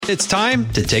It's time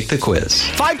to take the quiz.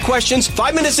 5 questions,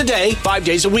 5 minutes a day, 5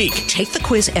 days a week. Take the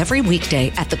quiz every weekday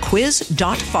at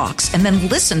thequiz.fox and then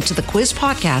listen to the quiz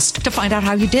podcast to find out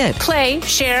how you did. Play,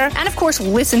 share, and of course,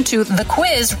 listen to the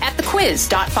quiz at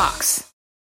thequiz.fox.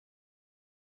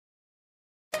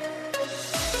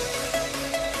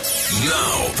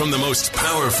 Now, from the most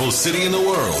powerful city in the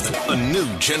world, a new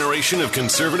generation of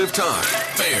conservative talk.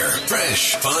 Fair,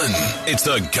 fresh, fun. It's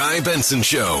the Guy Benson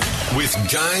Show with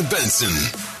Guy Benson.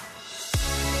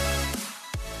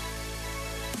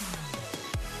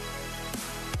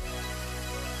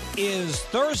 Is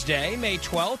Thursday, May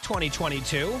 12th,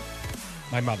 2022.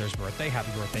 My mother's birthday.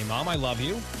 Happy birthday, Mom. I love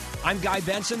you. I'm Guy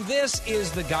Benson. This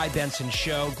is the Guy Benson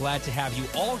Show. Glad to have you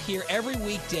all here every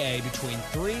weekday between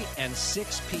 3 and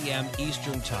 6 p.m.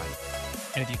 Eastern Time.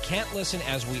 And if you can't listen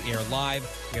as we air live,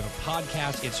 we have a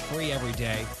podcast. It's free every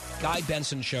day.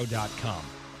 GuyBensonShow.com.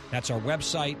 That's our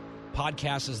website.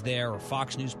 Podcast is there, or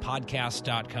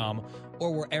FoxNewsPodcast.com,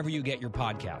 or wherever you get your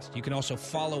podcast. You can also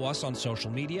follow us on social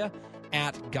media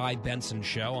at Guy Benson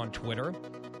Show on Twitter.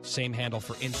 Same handle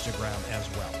for Instagram as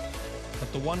well.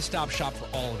 But the one-stop shop for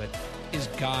all of it is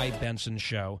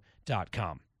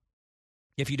GuyBensonShow.com.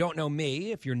 If you don't know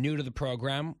me, if you're new to the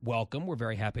program, welcome. We're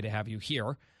very happy to have you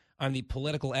here. I'm the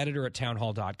political editor at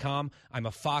townhall.com. I'm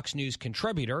a Fox News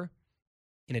contributor,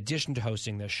 in addition to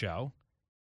hosting this show.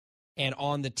 And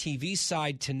on the TV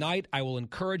side tonight, I will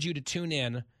encourage you to tune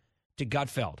in to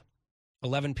Gutfeld,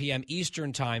 11 p.m.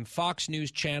 Eastern Time, Fox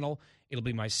News Channel. It'll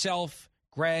be myself,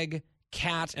 Greg,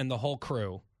 Kat, and the whole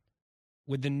crew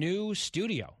with the new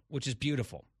studio, which is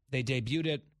beautiful. They debuted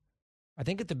it, I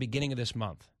think, at the beginning of this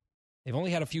month. They've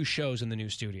only had a few shows in the new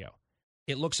studio.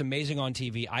 It looks amazing on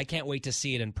TV. I can't wait to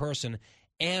see it in person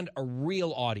and a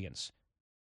real audience.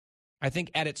 I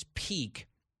think at its peak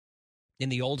in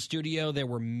the old studio, there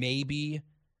were maybe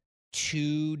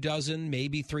 24,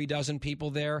 maybe 36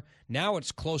 people there. Now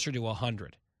it's closer to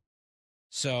 100.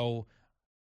 So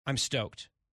I'm stoked.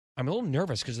 I'm a little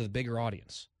nervous because of the bigger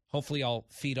audience. Hopefully I'll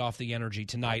feed off the energy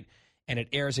tonight. And it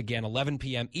airs again, 11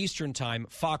 p.m. Eastern Time,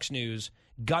 Fox News,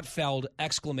 Gutfeld, !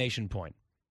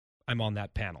 I'm on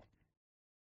that panel.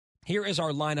 Here is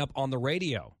our lineup on the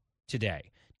radio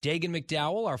today. Dagen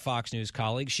McDowell, our Fox News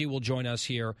colleague, she will join us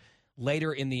here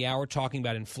later in the hour talking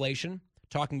about inflation,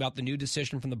 talking about the new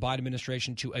decision from the Biden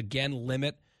administration to again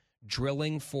limit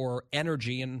drilling for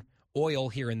energy and oil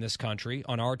here in this country,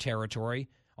 on our territory,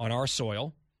 on our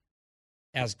soil,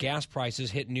 as gas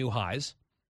prices hit new highs.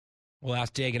 We'll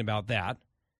ask Dagen about that.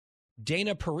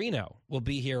 Dana Perino will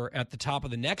be here at the top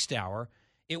of the next hour.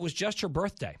 It was just her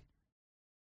birthday,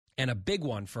 and a big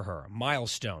one for her, a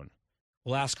milestone.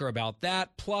 We'll ask her about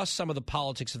that, plus some of the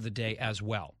politics of the day as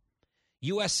well.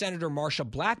 U.S. Senator Marsha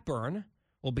Blackburn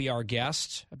will be our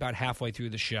guest about halfway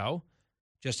through the show,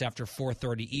 just after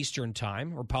 4:30 Eastern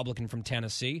Time, Republican from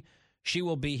Tennessee. She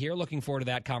will be here. Looking forward to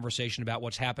that conversation about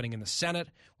what's happening in the Senate,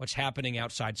 what's happening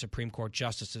outside Supreme Court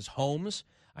justices' homes.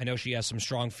 I know she has some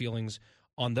strong feelings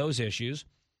on those issues.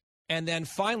 And then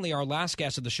finally, our last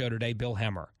guest of the show today, Bill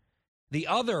Hemmer, the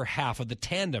other half of the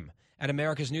tandem at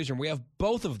America's Newsroom. We have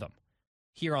both of them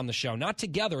here on the show, not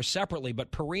together, separately,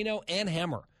 but Perino and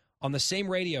Hemmer on the same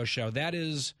radio show.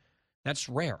 That's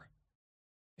rare.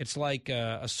 It's like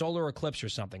a solar eclipse or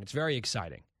something. It's very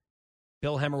exciting.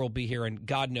 Bill Hemmer will be here, and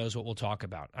God knows what we'll talk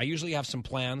about. I usually have some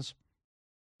plans,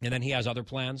 and then he has other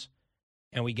plans,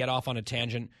 and we get off on a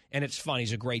tangent, and it's fun.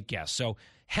 He's a great guest. So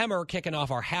Hemmer kicking off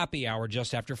our happy hour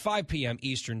just after 5 p.m.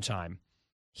 Eastern Time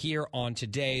here on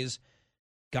today's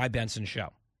Guy Benson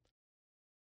Show.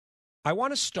 I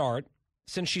want to start,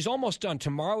 since she's almost done.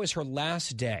 Tomorrow is her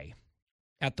last day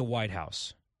at the White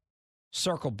House.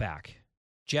 Circle back.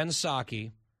 Jen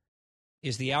Psaki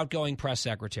is the outgoing press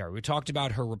secretary. We talked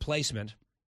about her replacement,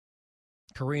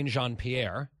 Karine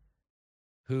Jean-Pierre,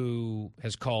 who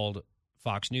has called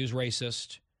Fox News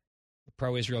racist, the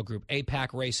pro-Israel group AIPAC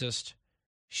racist.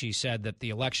 She said that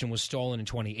the election was stolen in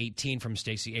 2018 from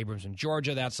Stacey Abrams in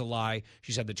Georgia. That's a lie.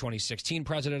 She said the 2016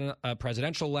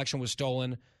 presidential election was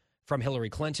stolen from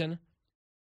Hillary Clinton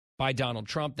by Donald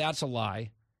Trump. That's a lie.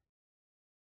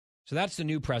 So that's the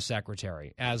new press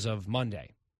secretary as of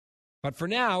Monday. But for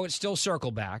now, it's still circle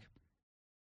back.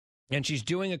 And she's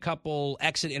doing a couple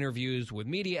exit interviews with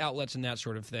media outlets and that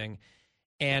sort of thing.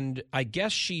 And I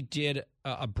guess she did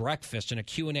a breakfast and a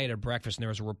Q&A at a breakfast, and there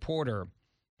was a reporter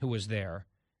who was there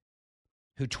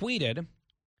who tweeted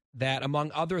that,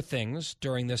 among other things,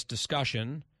 during this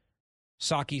discussion,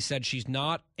 Psaki said she's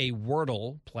not a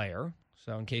Wordle player.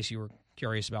 So in case you were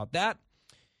curious about that,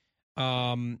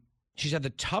 she said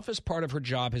the toughest part of her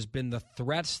job has been the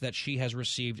threats that she has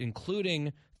received,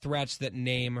 including threats that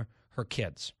name her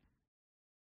kids.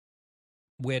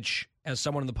 which, as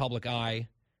someone in the public eye,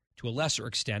 to a lesser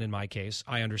extent in my case,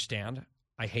 I understand.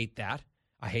 I hate that.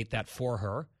 I hate that for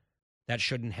her. That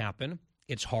shouldn't happen.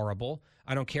 It's horrible.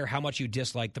 I don't care how much you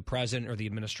dislike the president or the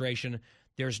administration.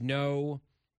 There's no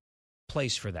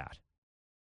place for that.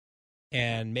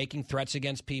 And making threats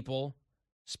against people,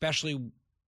 especially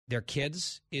their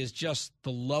kids, is just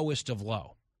the lowest of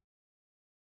low.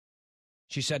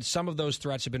 She said some of those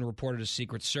threats have been reported to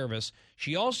Secret Service.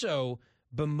 She also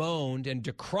bemoaned and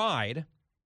decried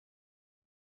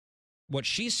what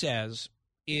she says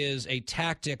is a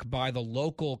tactic by the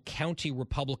local county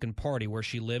Republican Party where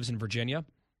she lives in Virginia,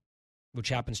 which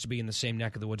happens to be in the same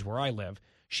neck of the woods where I live.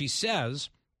 She says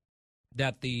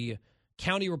that the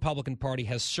county Republican Party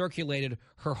has circulated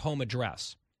her home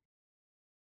address.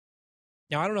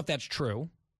 Now, I don't know if that's true.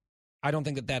 I don't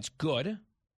think that that's good.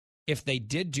 If they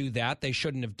did do that, they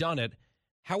shouldn't have done it.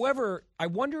 However, I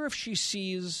wonder if she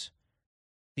sees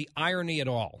the irony at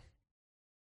all.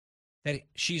 That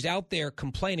she's out there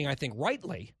complaining, I think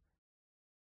rightly,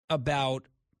 about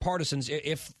partisans,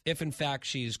 if in fact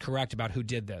she's correct about who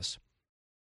did this.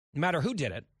 No matter who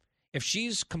did it, if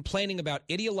she's complaining about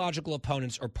ideological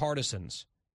opponents or partisans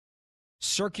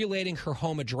circulating her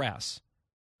home address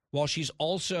while she's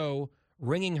also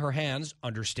wringing her hands,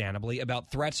 understandably,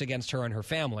 about threats against her and her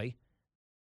family,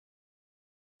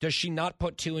 does she not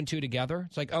put two and two together?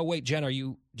 It's like, oh, wait, Jen,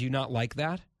 do you not like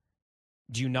that?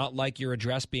 Do you not like your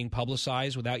address being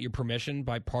publicized without your permission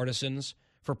by partisans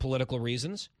for political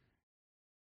reasons?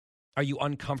 Are you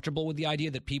uncomfortable with the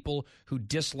idea that people who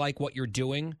dislike what you're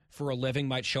doing for a living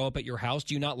might show up at your house?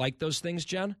 Do you not like those things,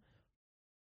 Jen?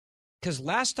 Because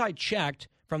last I checked,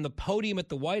 from the podium at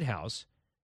the White House,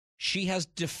 she has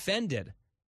defended,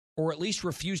 or at least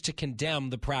refused to condemn,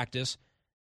 the practice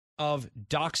of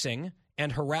doxing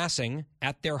and harassing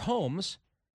at their homes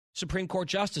Supreme Court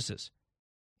justices.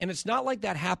 And it's not like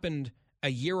that happened a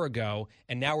year ago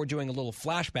and now we're doing a little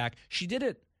flashback. She did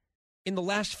it in the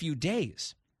last few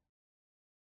days.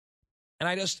 And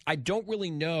I don't really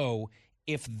know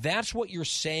if that's what you're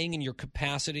saying in your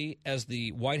capacity as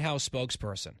the White House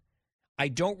spokesperson. I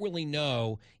don't really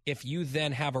know if you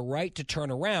then have a right to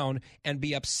turn around and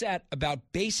be upset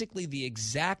about basically the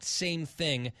exact same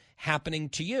thing happening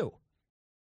to you.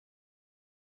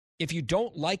 If you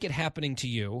don't like it happening to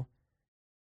you,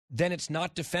 then it's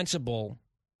not defensible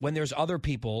when there's other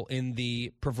people in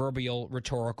the proverbial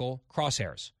rhetorical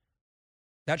crosshairs.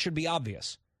 That should be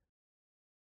obvious.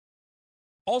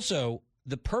 Also,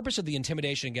 the purpose of the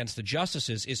intimidation against the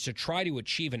justices is to try to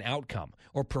achieve an outcome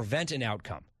or prevent an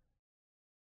outcome,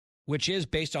 which is,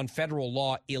 based on federal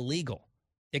law, illegal.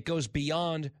 It goes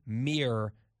beyond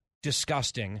mere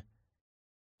disgusting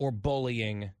or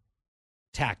bullying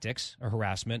tactics or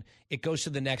harassment. It goes to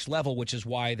the next level, which is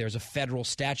why there's a federal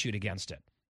statute against it.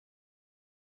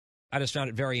 I just found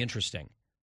it very interesting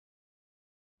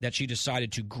that she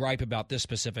decided to gripe about this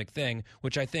specific thing,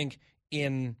 which I think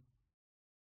in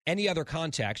any other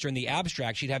context or in the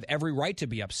abstract, she'd have every right to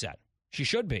be upset. She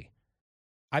should be.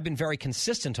 I've been very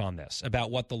consistent on this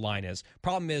about what the line is.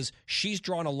 Problem is, she's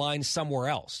drawn a line somewhere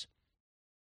else.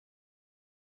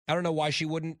 I don't know why she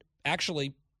wouldn't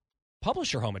actually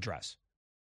publish her home address.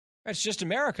 It's just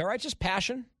America, right? Just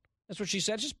passion. That's what she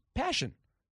said, just passion.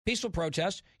 Peaceful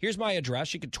protest. Here's my address.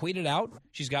 She could tweet it out.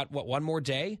 She's got, one more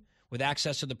day with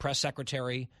access to the press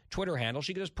secretary Twitter handle.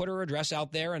 She could just put her address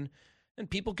out there and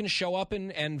people can show up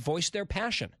and voice their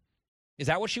passion. Is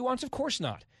that what she wants? Of course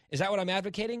not. Is that what I'm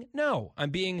advocating? No. I'm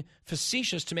being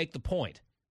facetious to make the point.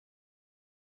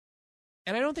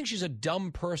 And I don't think she's a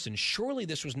dumb person. Surely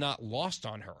this was not lost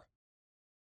on her.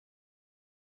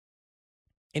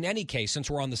 In any case, since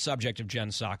we're on the subject of Jen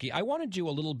Psaki, I want to do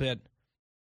a little bit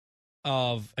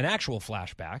of an actual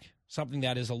flashback, something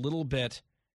that is a little bit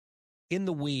in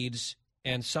the weeds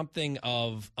and something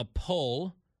of a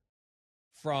pull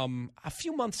from a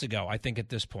few months ago, I think, at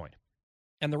this point.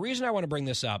 And the reason I want to bring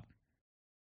this up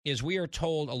is we are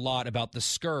told a lot about the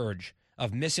scourge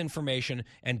of misinformation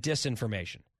and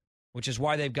disinformation, which is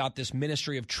why they've got this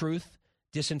Ministry of Truth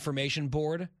disinformation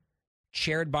board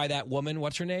chaired by that woman,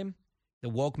 what's her name? The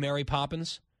woke Mary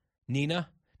Poppins, Nina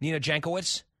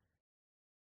Jankowicz.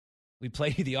 We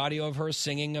played the audio of her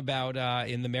singing about,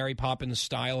 in the Mary Poppins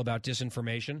style, about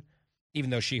disinformation, even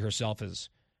though she herself has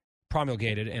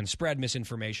promulgated and spread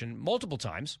misinformation multiple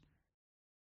times,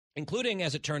 including,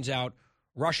 as it turns out,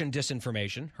 Russian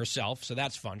disinformation herself. So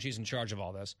that's fun. She's in charge of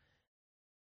all this.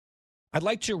 I'd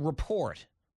like to report.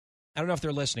 I don't know if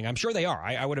they're listening. I'm sure they are.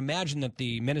 I would imagine that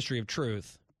the Ministry of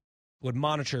Truth would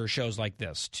monitor shows like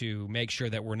this to make sure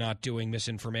that we're not doing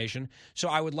misinformation. So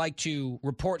I would like to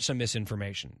report some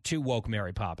misinformation to woke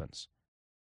Mary Poppins.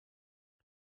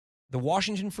 The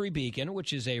Washington Free Beacon,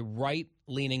 which is a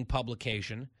right-leaning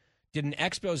publication, did an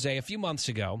expose a few months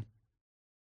ago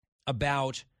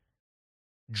about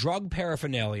drug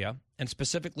paraphernalia and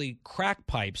specifically crack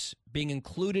pipes being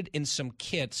included in some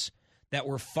kits that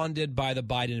were funded by the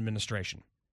Biden administration.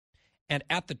 And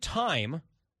at the time,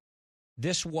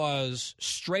 this was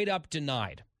straight up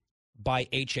denied by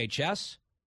HHS,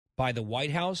 by the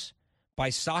White House, by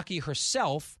Psaki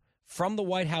herself from the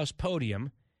White House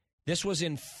podium. This was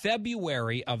in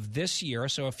February of this year,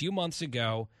 so a few months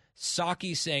ago.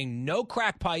 Psaki saying no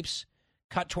crack pipes,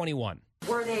 cut 21.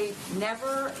 Were they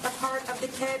never a part of the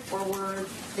kit, or were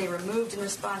they removed in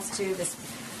response to this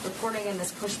reporting and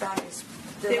this pushback?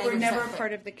 They were never a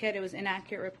part of the kit. It was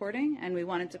inaccurate reporting, and we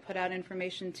wanted to put out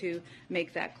information to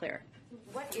make that clear.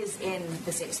 What is in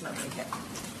the safe smoking kit?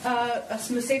 A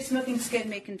safe smoking kit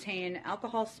may contain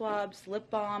alcohol swabs, lip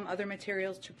balm, other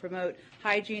materials to promote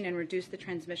hygiene and reduce the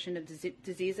transmission of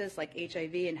diseases like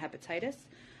HIV and hepatitis.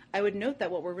 I would note that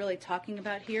what we're really talking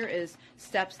about here is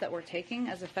steps that we're taking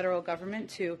as a federal government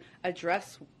to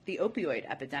address the opioid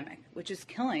epidemic, which is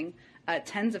killing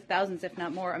tens of thousands, if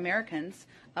not more, Americans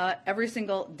every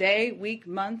single day, week,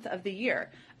 month of the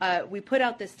year. We put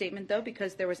out this statement, though,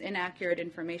 because there was inaccurate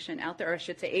information out there, or I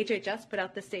should say HHS put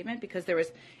out this statement because there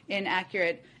was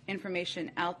inaccurate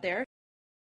information out there.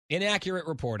 Inaccurate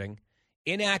reporting,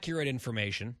 inaccurate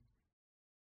information.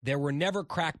 There were never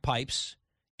crack pipes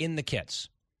in the kits.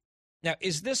 Now,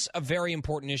 is this a very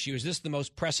important issue? Is this the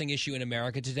most pressing issue in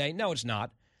America today? No, it's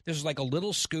not. This was like a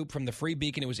little scoop from the Free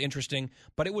Beacon. It was interesting,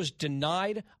 but it was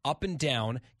denied up and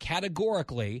down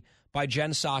categorically by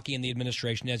Jen Psaki and the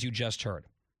administration, as you just heard.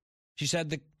 She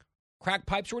said the crack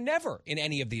pipes were never in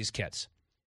any of these kits.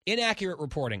 Inaccurate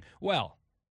reporting. Well,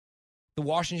 the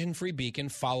Washington Free Beacon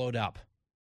followed up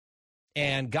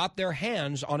and got their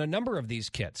hands on a number of these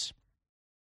kits.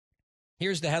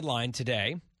 Here's the headline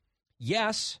today.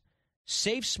 Yes,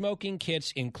 safe smoking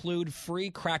kits include free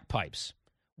crack pipes.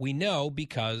 We know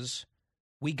because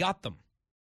we got them.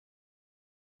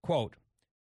 Quote,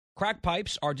 crack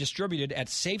pipes are distributed at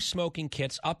safe smoking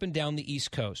kits up and down the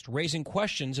East Coast, raising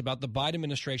questions about the Biden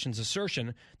administration's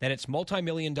assertion that its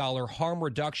multi-million-dollar harm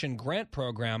reduction grant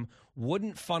program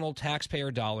wouldn't funnel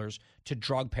taxpayer dollars to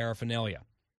drug paraphernalia.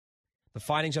 The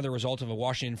findings are the result of a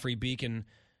Washington Free Beacon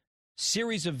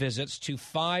series of visits to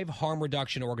 5 harm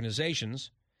reduction organizations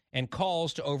and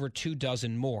calls to over 24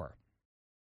 more.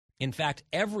 In fact,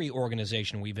 every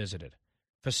organization we visited,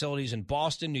 facilities in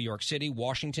Boston, New York City,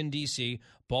 Washington, D.C.,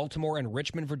 Baltimore, and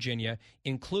Richmond, Virginia,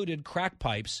 included crack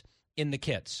pipes in the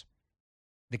kits.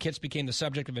 The kits became the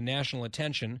subject of national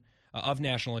attention,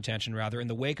 in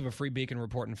the wake of a Free Beacon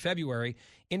report in February,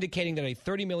 indicating that a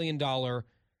 $30 million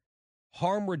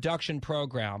harm reduction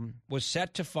program was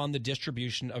set to fund the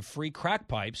distribution of free crack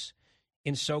pipes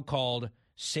in so-called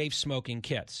safe smoking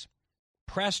kits.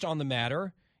 Pressed on the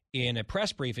matter, in a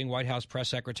press briefing, White House Press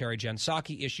Secretary Jen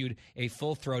Psaki issued a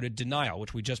full-throated denial,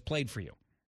 which we just played for you.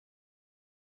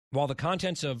 While the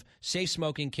contents of safe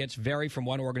smoking kits vary from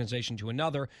one organization to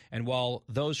another, and while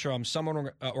those from some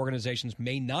organizations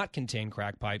may not contain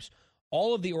crack pipes,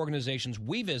 all of the organizations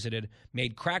we visited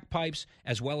made crack pipes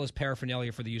as well as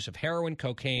paraphernalia for the use of heroin,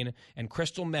 cocaine, and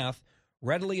crystal meth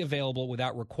readily available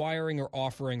without requiring or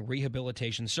offering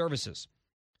rehabilitation services,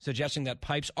 suggesting that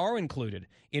pipes are included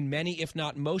in many, if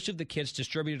not most, of the kits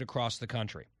distributed across the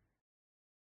country.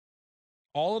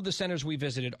 All of the centers we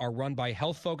visited are run by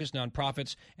health-focused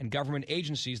nonprofits and government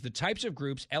agencies, the types of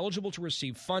groups eligible to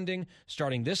receive funding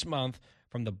starting this month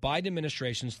from the Biden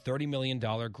administration's $30 million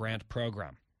grant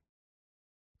program.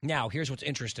 Now, here's what's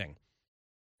interesting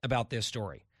about this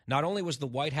story. Not only was the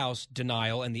White House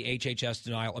denial and the HHS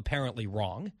denial apparently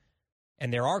wrong,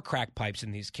 and there are crack pipes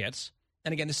in these kits,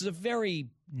 and again, this is a very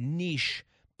niche,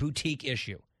 boutique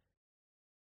issue.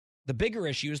 The bigger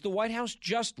issue is the White House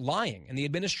just lying and the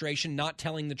administration not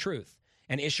telling the truth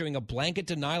and issuing a blanket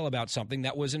denial about something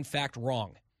that was in fact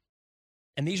wrong.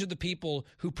 And these are the people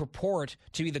who purport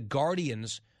to be the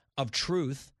guardians of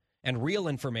truth and real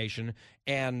information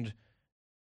and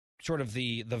sort of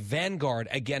the vanguard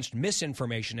against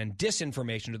misinformation and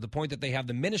disinformation to the point that they have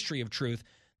the ministry of truth.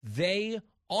 They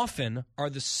often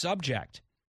are the subject.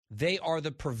 They are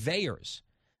the purveyors.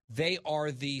 They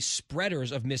are the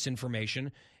spreaders of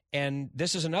misinformation. And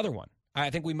this is another one. I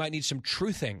think we might need some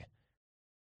truthing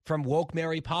from woke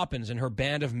Mary Poppins and her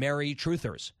band of merry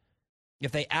truthers,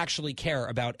 if they actually care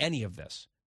about any of this.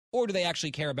 Or do they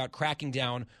actually care about cracking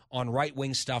down on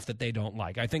right-wing stuff that they don't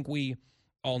like? I think we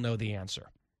all know the answer.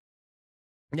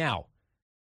 Now,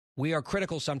 we are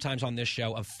critical sometimes on this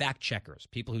show of fact-checkers,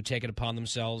 people who take it upon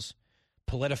themselves.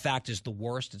 PolitiFact is the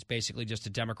worst. It's basically just a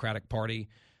Democratic Party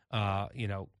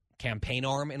campaign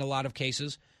arm in a lot of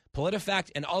cases.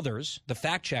 PolitiFact and others, the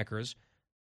fact checkers,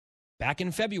 back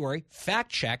in February,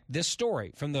 fact-checked this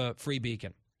story from the Free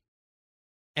Beacon.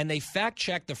 And they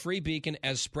fact-checked the Free Beacon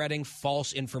as spreading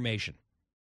false information.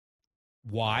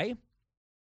 Why?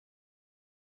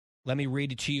 Let me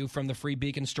read it to you from the Free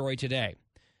Beacon story today.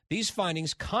 These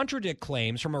findings contradict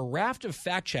claims from a raft of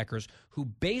fact-checkers who,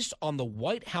 based on the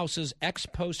White House's ex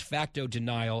post facto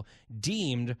denial,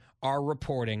 deemed our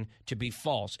reporting to be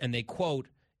false. And they quote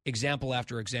example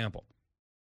after example,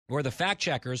 where the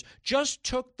fact-checkers just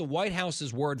took the White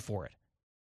House's word for it.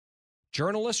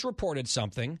 Journalists reported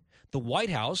something. The White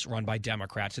House, run by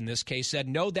Democrats in this case, said,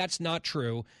 no, that's not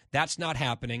true. That's not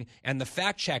happening. And the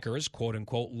fact-checkers, quote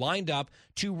unquote, lined up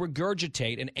to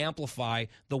regurgitate and amplify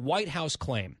the White House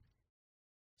claim,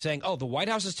 saying, oh, the White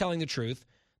House is telling the truth.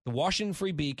 The Washington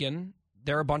Free Beacon,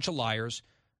 they're a bunch of liars.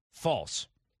 False.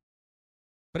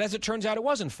 But as it turns out, it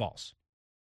wasn't false.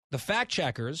 The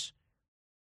fact-checkers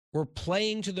were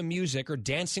playing to the music or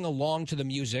dancing along to the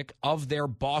music of their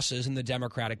bosses in the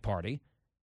Democratic Party.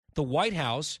 The White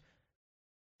House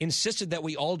insisted that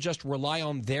we all just rely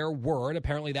on their word.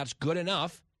 Apparently that's good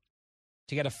enough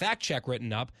to get a fact check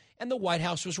written up, and the White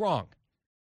House was wrong.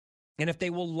 And if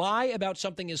they will lie about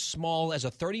something as small as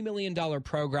a $30 million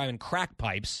program in crack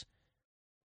pipes,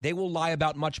 they will lie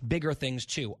about much bigger things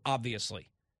too, obviously.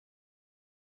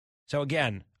 So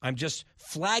again, I'm just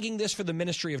flagging this for the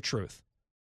Ministry of Truth.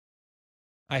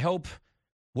 I hope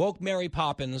woke Mary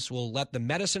Poppins will let the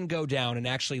medicine go down and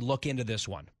actually look into this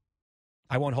one.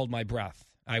 I won't hold my breath.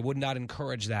 I would not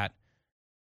encourage that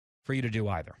for you to do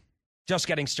either. Just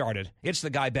getting started. It's the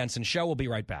Guy Benson Show. We'll be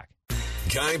right back.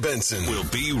 Guy Benson will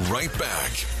be right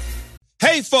back.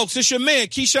 Hey, folks, it's your man,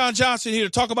 Keyshawn Johnson, here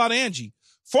to talk about Angie,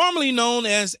 formerly known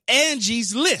as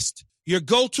Angie's List, your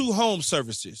go-to home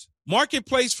services.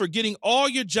 Marketplace for getting all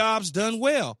your jobs done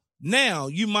well. Now,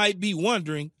 you might be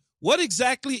wondering, what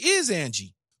exactly is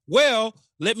Angie? Well,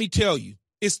 let me tell you,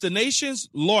 it's the nation's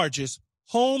largest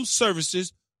home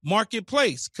services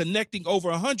marketplace, connecting over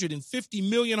 150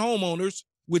 million homeowners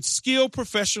with skilled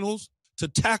professionals to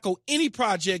tackle any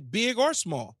project, big or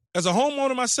small. As a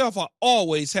homeowner myself, I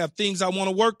always have things I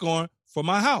want to work on for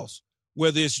my house,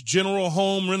 whether it's general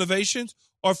home renovations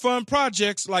or fun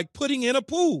projects like putting in a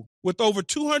pool. With over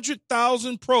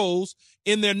 200,000 pros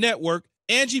in their network,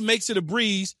 Angie makes it a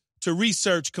breeze to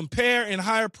research, compare, and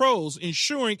hire pros,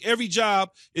 ensuring every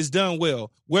job is done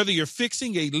well. Whether you're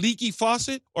fixing a leaky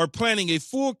faucet or planning a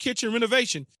full kitchen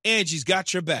renovation, Angie's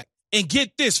got your back. And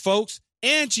get this, folks,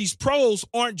 Angie's pros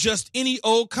aren't just any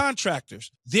old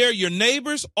contractors. They're your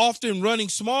neighbors, often running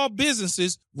small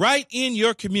businesses right in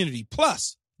your community.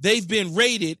 Plus, they've been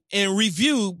rated and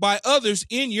reviewed by others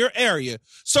in your area,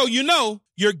 so you know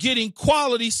you're getting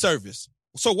quality service.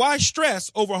 So why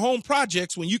stress over home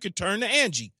projects when you can turn to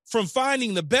Angie? From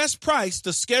finding the best price to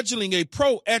scheduling a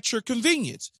pro at your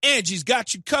convenience, Angie's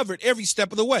got you covered every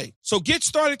step of the way. So get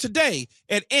started today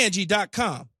at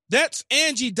Angie.com. That's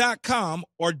Angie.com,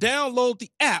 or download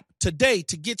the app today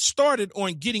to get started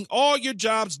on getting all your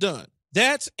jobs done.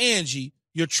 That's Angie,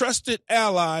 your trusted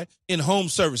ally in home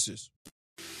services.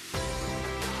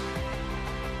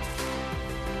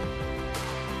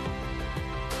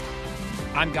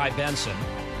 I'm Guy Benson.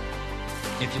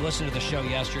 If you listened to the show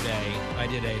yesterday, I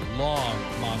did a long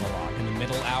monologue in the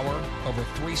middle hour, over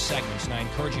 3 segments, and I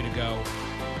encourage you to go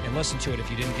and listen to it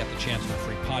if you didn't get the chance on the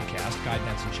free podcast,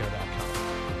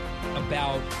 GuyBensonShow.com,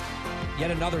 about yet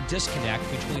another disconnect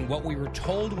between what we were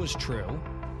told was true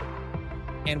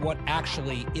and what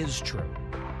actually is true.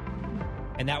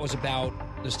 And that was about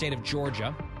the state of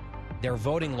Georgia, their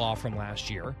voting law from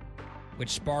last year, which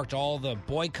sparked all the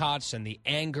boycotts and the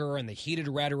anger and the heated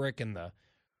rhetoric and the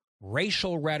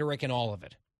racial rhetoric and all of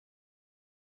it.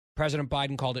 President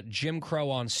Biden called it Jim Crow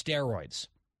on steroids.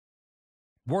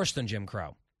 Worse than Jim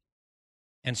Crow.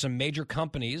 And some major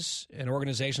companies and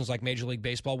organizations like Major League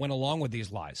Baseball went along with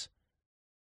these lies,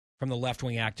 from the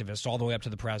left-wing activists all the way up to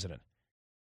the president.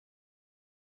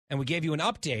 And we gave you an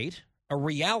update, a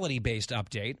reality-based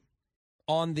update,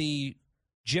 on the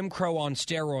Jim Crow on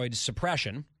steroids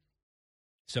suppression,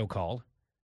 so-called.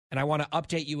 And I want to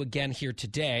update you again here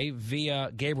today via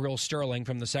Gabriel Sterling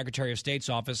from the Secretary of State's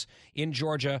office in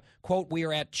Georgia. Quote, we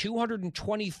are at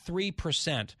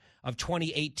 223% of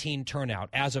 2018 turnout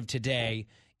as of today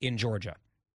in Georgia.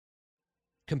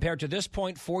 Compared to this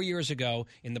point 4 years ago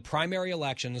in the primary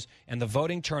elections and the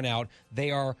voting turnout,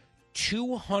 they are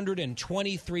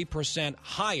 223%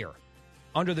 higher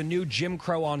under the new Jim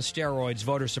Crow on steroids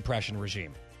voter suppression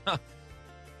regime.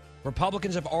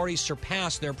 Republicans have already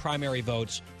surpassed their primary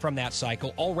votes from that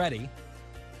cycle already.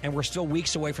 and we're still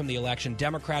weeks away from the election.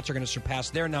 Democrats are going to surpass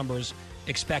their numbers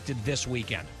expected this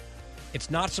weekend. It's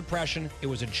not suppression. It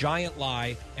was a giant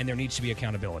lie, and there needs to be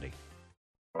accountability.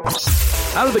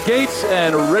 Out of the gates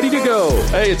and ready to go.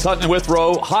 Hey, it's Hutton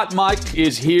Withrow. Hot Mike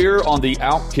is here on the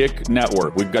Outkick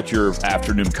Network. We've got your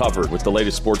afternoon covered with the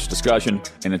latest sports discussion,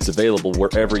 and it's available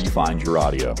wherever you find your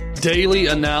audio. Daily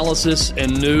analysis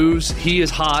and news. He is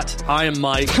hot. I am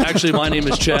Mike. Actually, my name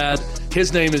is Chad.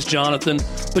 His name is Jonathan,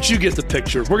 but you get the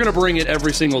picture. We're going to bring it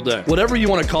every single day. Whatever you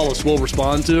want to call us, we'll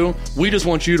respond to. We just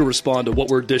want you to respond to what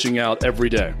we're dishing out every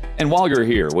day. And while you're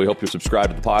here, we hope you subscribe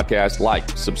to the podcast, like,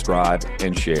 subscribe,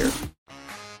 and share.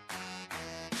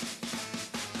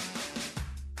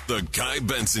 The Guy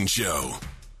Benson Show.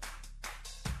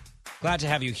 Glad to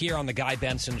have you here on The Guy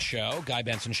Benson Show,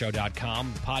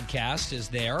 GuyBensonShow.com. The podcast is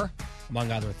there,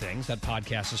 among other things. That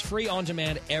podcast is free on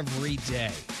demand every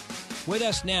day. With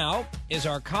us now is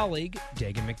our colleague,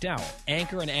 Dagen McDowell,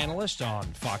 anchor and analyst on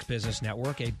Fox Business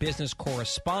Network, a business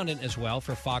correspondent as well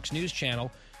for Fox News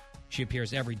Channel. She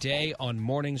appears every day on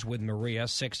Mornings with Maria,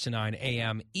 6 to 9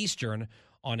 a.m. Eastern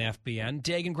on FBN.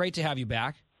 Dagen, great to have you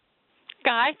back.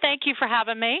 Guy, thank you for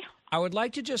having me. I would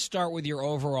like to just start with your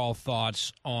overall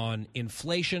thoughts on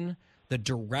inflation, the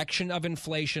direction of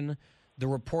inflation, the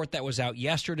report that was out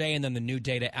yesterday, and then the new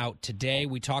data out today.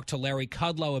 We talked to Larry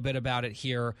Kudlow a bit about it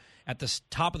here at the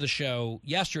top of the show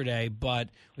yesterday, but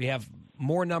we have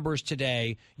more numbers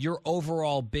today. Your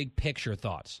overall big picture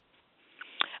thoughts?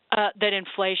 That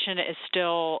inflation is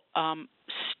still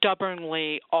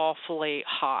stubbornly, awfully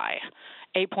high.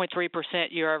 8.3%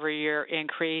 year-over-year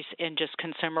increase in just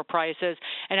consumer prices.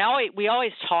 And we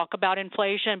always talk about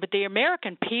inflation, but the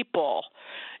American people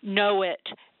know it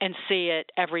and see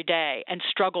it every day and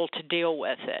struggle to deal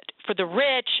with it. For the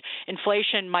rich,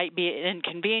 inflation might be an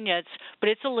inconvenience, but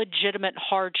it's a legitimate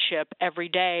hardship every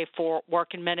day for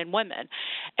working men and women.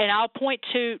 And I'll point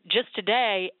to just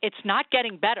today, it's not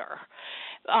getting better.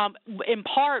 In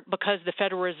part because the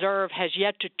Federal Reserve has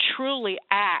yet to truly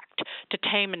act to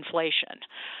tame inflation.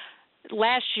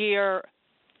 Last year,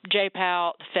 Jay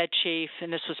Powell, the Fed chief,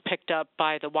 and this was picked up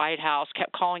by the White House,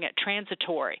 kept calling it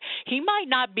transitory. He might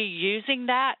not be using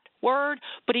that word,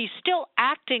 but he's still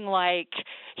acting like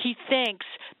he thinks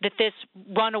that this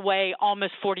runaway,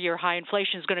 almost 40-year high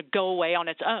inflation is going to go away on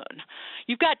its own.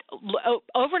 You've got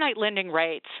overnight lending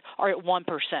rates are at 1%.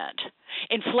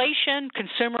 Inflation,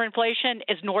 consumer inflation,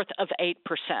 is north of 8%.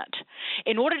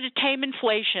 In order to tame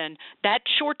inflation, that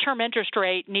short-term interest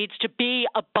rate needs to be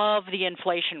above the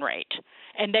inflation rate,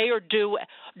 and they are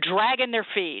dragging their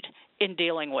feet in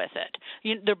dealing with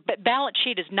it. The balance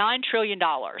sheet is $9 trillion.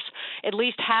 At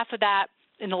least half of that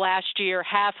in the last year,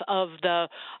 half of the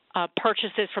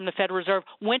purchases from the Federal Reserve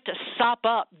went to sop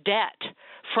up debt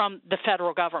from the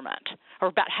federal government, or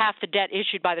about half the debt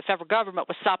issued by the federal government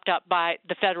was sopped up by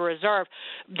the Federal Reserve.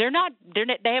 They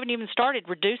haven't even started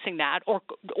reducing that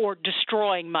or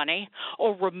destroying money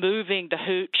or removing the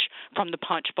hooch from the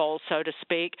punch bowl, so to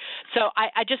speak. So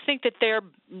I just think that they're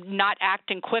not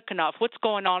acting quick enough. What's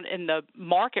going on in the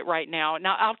market right now?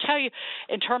 Now, I'll tell you,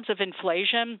 in terms of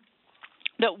inflation,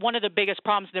 that one of the biggest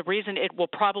problems, the reason it will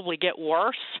probably get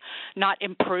worse, not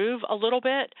improve a little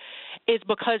bit, is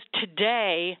because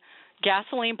today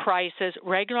gasoline prices,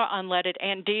 regular unleaded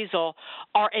and diesel,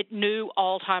 are at new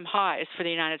all-time highs for the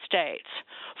United States.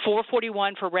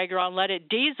 $4.41 for regular unleaded.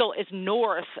 Diesel is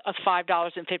north of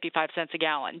 $5.55 a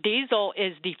gallon. Diesel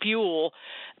is the fuel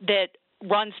that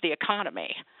runs the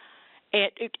economy.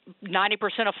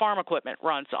 90% of farm equipment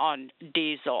runs on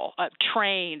diesel,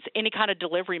 trains, any kind of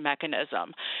delivery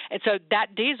mechanism. And so that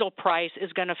diesel price is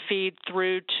going to feed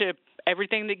through to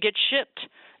everything that gets shipped,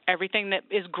 everything that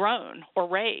is grown or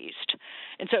raised.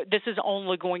 And so this is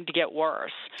only going to get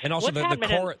worse. And also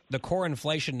the core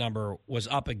inflation number was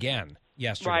up again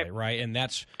yesterday, right? And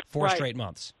that's four straight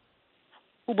months.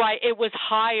 Right. It was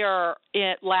higher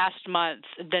last month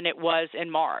than it was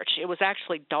in March. It was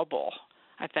actually double,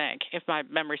 I think, if my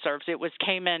memory serves. It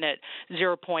came in at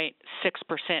 0.6%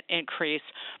 increase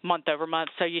month over month.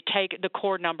 So the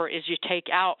core number is you take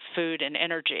out food and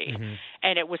energy,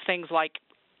 and it was things like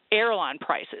airline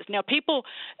prices. Now, people,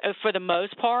 for the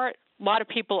most part, a lot of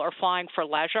people are flying for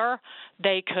leisure.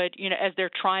 They could, as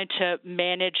they're trying to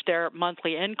manage their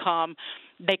monthly income,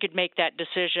 they could make that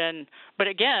decision. But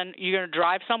again, you're going to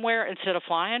drive somewhere instead of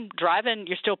flying. Driving,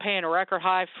 you're still paying a record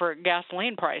high for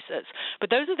gasoline prices.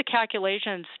 But those are the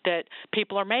calculations that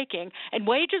people are making. And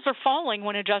wages are falling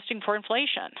when adjusting for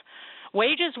inflation.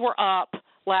 Wages were up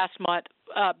last month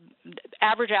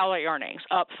average hourly earnings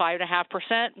up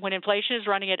 5.5%. When inflation is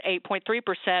running at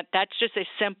 8.3%, that's just a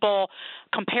simple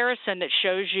comparison that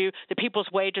shows you that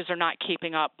people's wages are not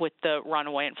keeping up with the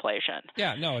runaway inflation.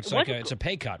 Yeah, no, it's it's a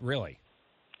pay cut, really.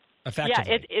 Effectively.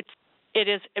 Yeah, it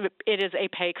is a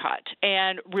pay cut,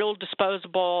 and real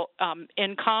disposable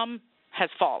income has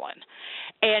fallen,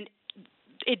 and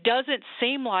it doesn't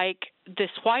seem like the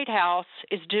White House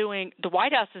isn't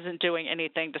doing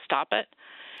anything to stop it.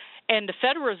 And the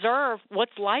Federal Reserve,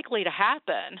 what's likely to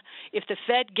happen if the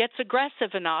Fed gets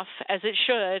aggressive enough, as it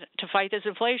should, to fight this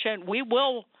inflation, we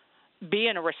will be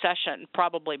in a recession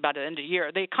probably by the end of the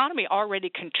year. The economy already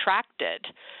contracted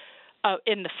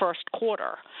in the first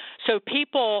quarter. So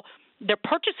their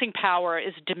purchasing power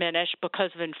is diminished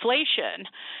because of inflation.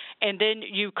 And then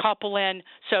you couple in,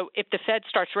 so if the Fed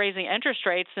starts raising interest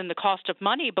rates, then the cost of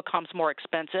money becomes more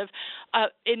expensive.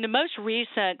 In the most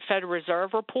recent Federal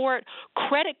Reserve report,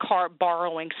 credit card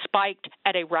borrowing spiked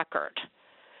at a record.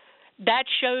 That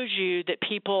shows you that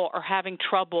people are having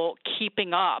trouble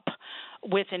keeping up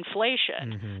with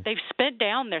inflation. Mm-hmm. They've spent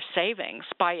down their savings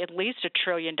by at least $1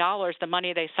 trillion, the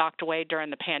money they socked away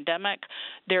during the pandemic.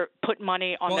 They're putting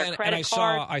money on their credit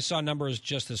cards. I saw numbers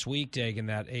just this week, Dagan,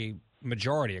 that a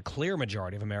clear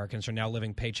majority of Americans are now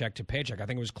living paycheck to paycheck. I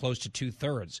think it was close to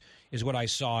 2/3 is what I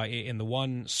saw in the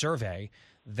one survey.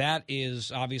 That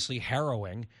is obviously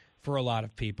harrowing for a lot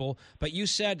of people. But you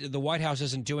said the White House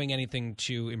isn't doing anything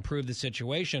to improve the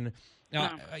situation.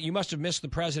 Now, you must have missed the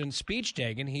president's speech,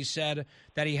 Dagan. He said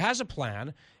that he has a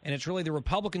plan, and it's really the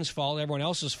Republicans' fault, everyone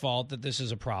else's fault that this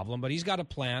is a problem. But he's got a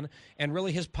plan, and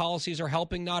really his policies are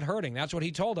helping, not hurting. That's what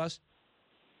he told us.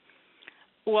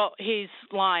 Well, he's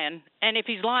lying. And if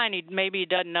he's lying, maybe he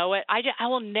doesn't know it. I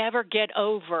will never get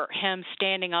over him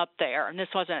standing up there. And this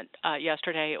wasn't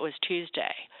yesterday. It was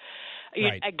Tuesday.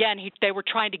 Right. Again, they were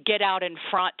trying to get out in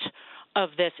front of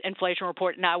this inflation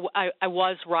report. Now, I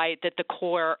was right that the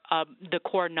core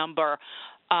number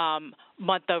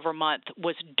month over month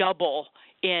was double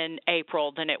in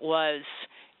April than it was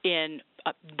in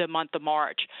the month of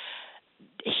March.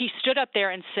 He stood up there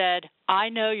and said, "I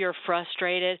know you're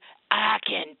frustrated. I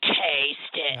can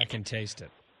taste it." I can taste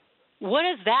it. What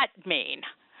does that mean?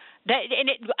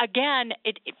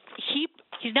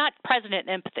 He's not president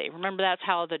empathy. Remember, that's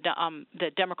how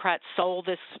the Democrats sold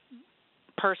this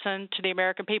person to the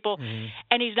American people. Mm-hmm.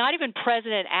 And he's not even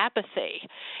president apathy.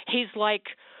 He's like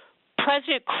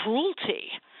president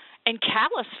cruelty and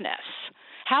callousness.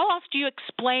 How else do you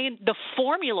explain the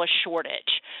formula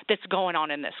shortage that's going on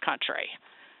in this country?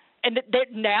 And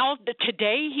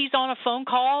today he's on a phone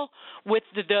call with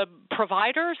the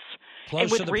providers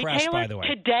and with to the retailers. Press, by the way.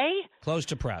 Today, close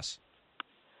to press.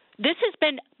 This has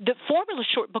been the formula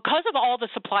short because of all the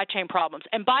supply chain problems.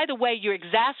 And by the way, you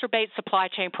exacerbate supply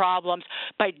chain problems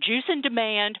by juicing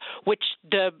demand, which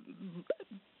the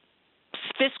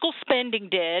fiscal spending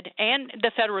did, and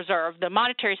the Federal Reserve, the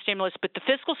monetary stimulus, but the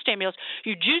fiscal stimulus,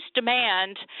 you juice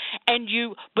demand,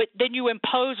 but then you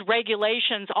impose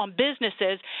regulations on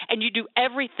businesses, and you do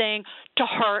everything to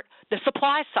hurt the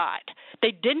supply side.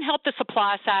 They didn't help the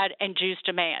supply side and juice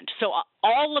demand. So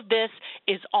all of this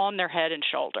is on their head and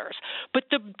shoulders. But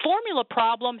the formula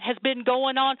problem has been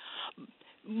going on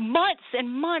months and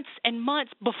months and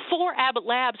months before Abbott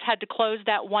Labs had to close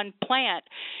that one plant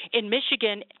in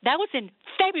Michigan. That was in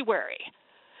February.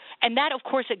 And that, of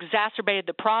course, exacerbated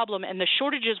the problem, and the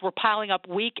shortages were piling up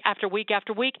week after week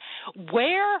after week.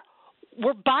 Where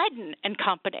were Biden and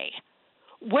company?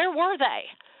 Where were they?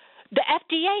 The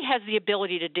FDA has the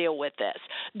ability to deal with this.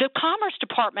 The Commerce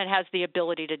Department has the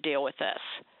ability to deal with this.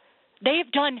 They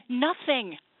have done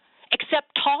nothing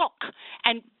except talk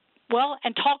and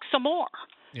talk some more,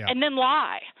 and then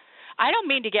lie. I don't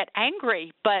mean to get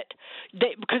angry, but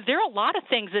because there are a lot of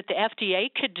things that the FDA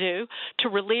could do to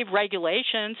relieve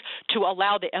regulations, to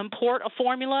allow the import of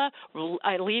formula,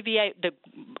 the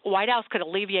White House could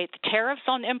alleviate the tariffs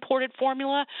on imported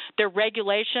formula. There are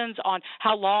regulations on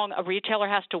how long a retailer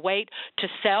has to wait to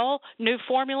sell new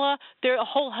formula. There are a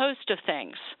whole host of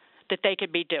things that they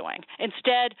could be doing.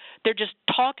 Instead, they're just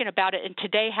talking about it, and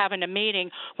today having a meeting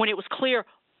when it was clear,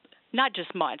 not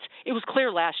just months, it was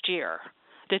clear last year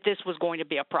that this was going to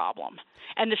be a problem.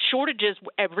 And the shortages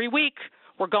every week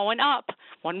were going up.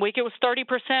 1 week it was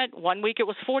 30%, 1 week it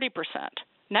was 40%. And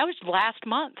that was last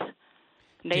month.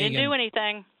 They didn't do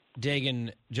anything.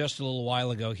 Dagan, just a little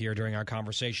while ago here during our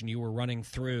conversation, you were running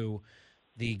through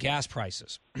the gas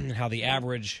prices and how the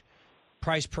average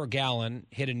price per gallon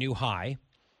hit a new high.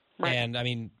 Right. And, I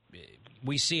mean,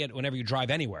 we see it whenever you drive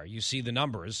anywhere. You see the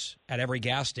numbers at every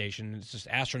gas station. It's just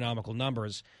astronomical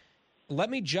numbers. Let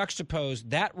me juxtapose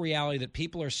that reality that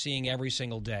people are seeing every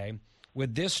single day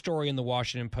with this story in the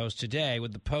Washington Post today,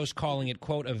 with the Post calling it,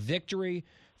 quote, a victory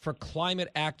for climate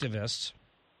activists.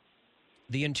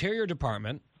 The Interior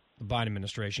Department, the Biden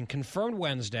administration, confirmed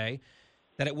Wednesday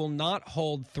that it will not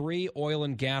hold 3 oil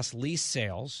and gas lease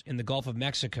sales in the Gulf of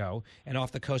Mexico and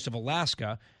off the coast of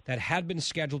Alaska that had been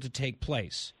scheduled to take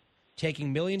place,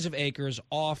 taking millions of acres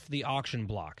off the auction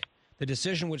block. The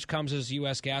decision, which comes as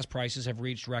U.S. gas prices have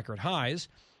reached record highs,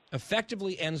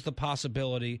 effectively ends the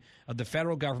possibility of the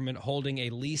federal government holding a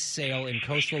lease sale in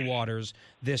coastal waters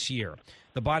this year.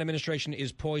 The Biden administration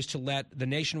is poised to let the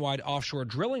nationwide offshore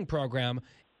drilling program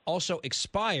also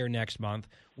expire next month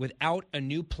without a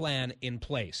new plan in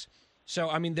place. So,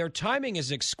 I mean, their timing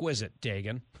is exquisite,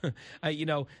 Dagan.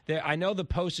 I know the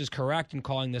Post is correct in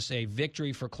calling this a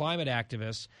victory for climate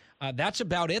activists. That's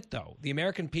about it, though. The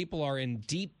American people are in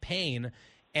deep pain,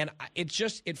 and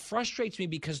it frustrates me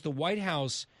because the White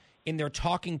House, in their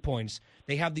talking points,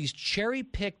 they have these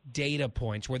cherry-picked data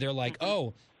points where they're like,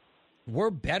 oh,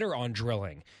 we're better on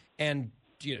drilling and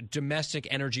domestic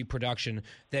energy production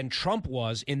than Trump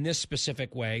was in this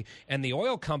specific way. And the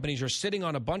oil companies are sitting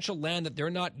on a bunch of land that they're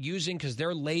not using because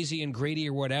they're lazy and greedy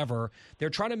or whatever.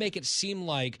 They're trying to make it seem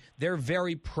like they're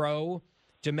very pro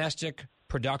domestic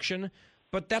production,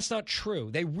 but that's not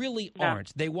true. They really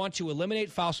aren't. They want to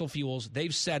eliminate fossil fuels.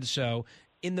 They've said so.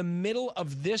 In the middle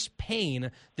of this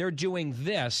pain, they're doing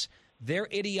this. Their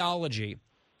ideology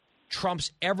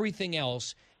trumps everything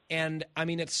else. And, I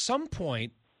mean, at some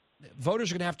point, voters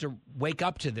are going to have to wake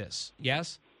up to this,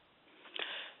 yes?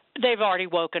 They've already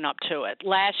woken up to it.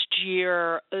 Last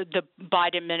year, the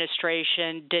Biden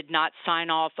administration did not sign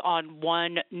off on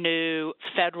one new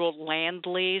federal land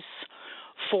lease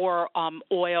for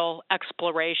oil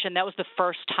exploration. That was the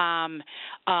first time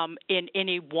in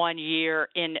any 1 year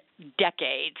in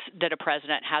decades that a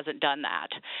president hasn't done that.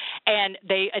 And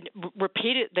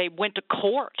they went to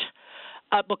court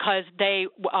because they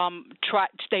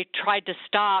tried to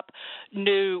stop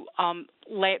new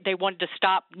they wanted to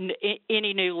stop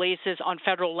any new leases on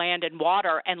federal land and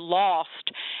water and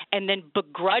lost. And then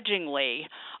begrudgingly,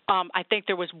 I think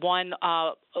there was one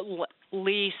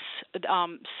lease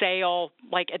sale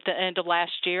like at the end of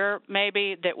last year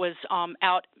maybe that was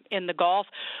out in the Gulf.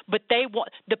 But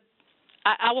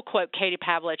I will quote Katie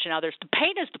Pavlich and others, the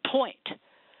pain is the point.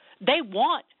 They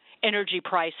want energy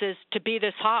prices to be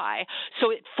this high, so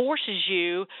it forces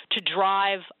you to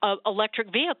drive an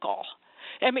electric vehicle.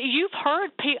 I mean, you've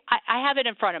heard I have it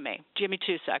in front of me. Give me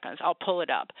 2 seconds. I'll pull it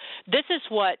up. This is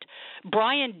what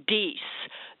Brian Deese,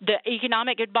 the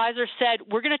economic advisor, said.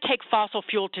 We're going to take fossil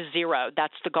fuel to zero.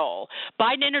 That's the goal.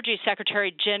 Biden Energy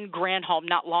Secretary Jen Granholm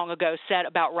not long ago said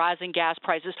about rising gas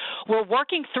prices, we're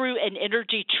working through an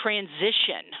energy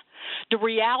transition. The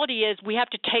reality is we have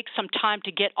to take some time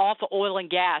to get off of oil and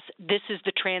gas. This is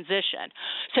the transition.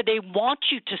 So they want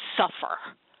you to suffer.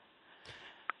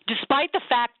 Despite the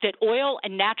fact that oil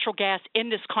and natural gas in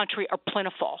this country are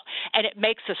plentiful, and it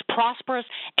makes us prosperous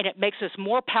and it makes us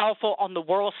more powerful on the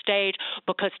world stage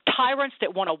because tyrants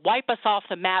that want to wipe us off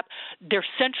the map, their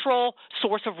central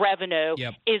source of revenue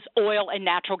is oil and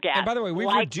natural gas. And by the way,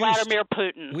 Vladimir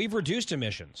Putin. We've reduced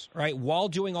emissions, right? While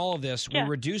doing all of this, we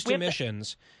reduced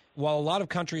emissions. While a lot of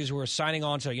countries who were signing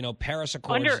on to, Paris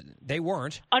Accords, they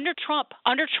weren't. Under Trump,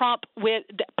 with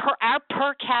our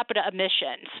per capita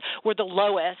emissions were the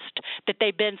lowest that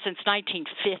they've been since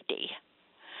 1950.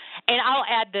 And I'll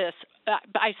add this.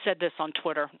 I said this on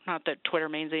Twitter, not that Twitter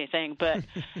means anything, but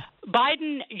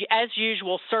Biden, as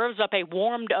usual, serves up a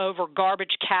warmed-over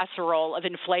garbage casserole of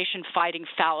inflation-fighting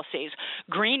fallacies,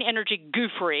 green energy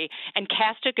goofery, and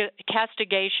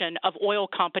castigation of oil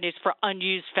companies for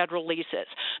unused federal leases.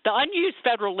 The unused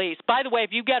federal lease, by the way,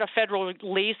 if you get a federal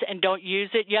lease and don't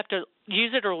use it, you have to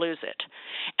use it or lose it.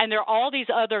 And there are all these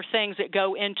other things that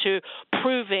go into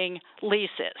proving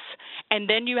leases. And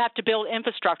then you have to build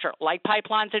infrastructure like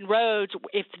pipelines and roads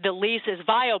if the lease is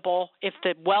viable, if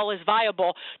the well is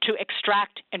viable, to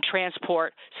extract and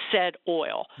transport said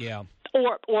oil. Yeah.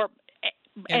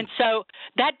 And so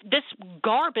that this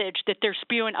garbage that they're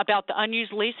spewing about the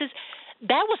unused leases,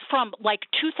 that was from like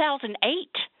 2008.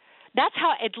 That's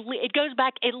how it goes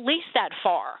back at least that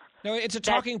far. No, it's a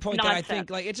talking point that I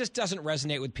think it just doesn't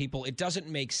resonate with people. It doesn't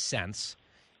make sense.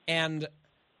 And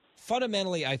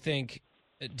fundamentally, I think,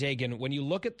 Dagan, when you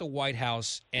look at the White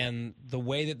House and the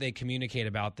way that they communicate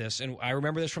about this, and I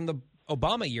remember this from the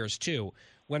Obama years too,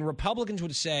 when Republicans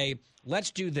would say, let's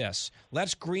do this,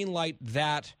 let's greenlight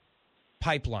that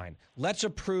pipeline, let's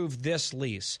approve this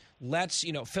lease, let's,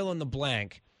 fill in the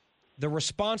blank. The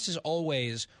response is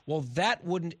always, well, that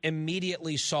wouldn't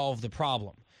immediately solve the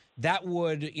problem. that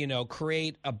would,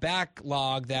 create a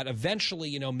backlog that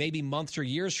eventually, maybe months or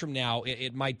years from now,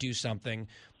 it might do something.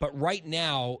 But right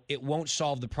now, it won't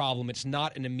solve the problem. It's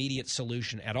not an immediate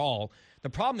solution at all. The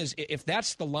problem is, if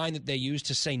that's the line that they use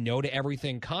to say no to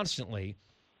everything constantly,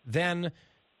 then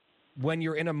when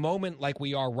you're in a moment like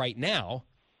we are right now,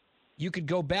 you could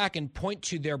go back and point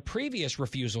to their previous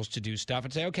refusals to do stuff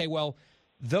and say, okay, well,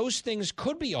 those things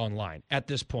could be online at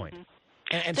this point. Mm-hmm.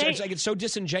 And so it's so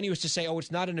disingenuous to say, oh,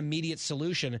 it's not an immediate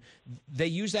solution. They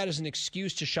use that as an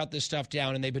excuse to shut this stuff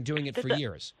down, and they've been doing it for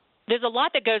years. There's a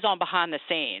lot that goes on behind the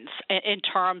scenes in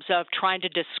terms of trying to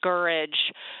discourage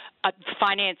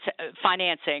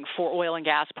financing for oil and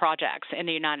gas projects in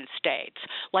the United States,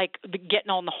 like getting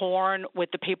on the horn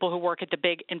with the people who work at the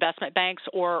big investment banks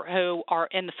or who are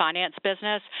in the finance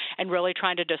business and really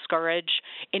trying to discourage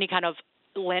any kind of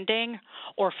lending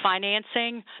or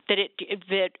financing that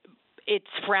it's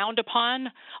frowned upon.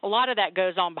 A lot of that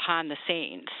goes on behind the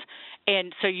scenes,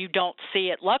 and so you don't see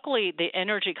it. Luckily, the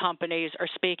energy companies are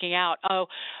speaking out. Oh,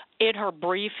 in her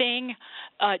briefing,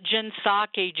 Jen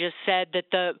Psaki just said that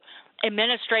the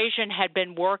administration had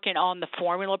been working on the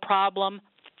formula problem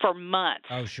for months.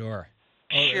 Oh, sure.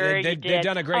 Sure, they've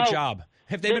done a great job.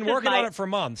 If they've been working on it for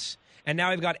months, and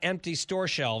now they've got empty store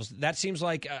shelves, that seems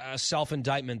like a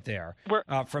self-indictment there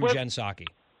from Jen Psaki.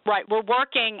 Right. We're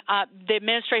working, the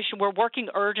administration, we're working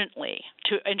urgently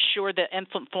to ensure that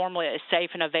infant formula is safe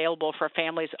and available for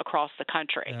families across the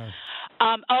country.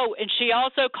 And she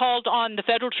also called on the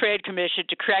Federal Trade Commission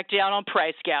to crack down on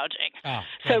price gouging.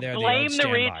 So blame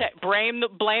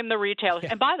the retailers.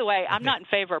 And by the way, I'm not in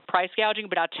favor of price gouging,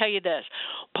 but I'll tell you this.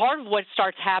 Part of what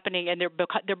starts happening, and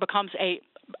there becomes a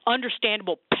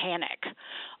understandable panic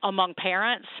among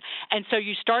parents, and so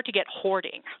you start to get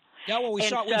hoarding. Yeah, well, we've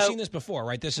seen this before,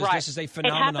 right? This is a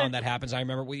phenomenon that happens. I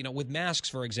remember, with masks,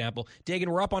 for example. Dagan,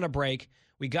 we're up on a break.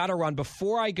 We got to run.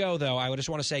 Before I go, though, I just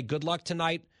want to say good luck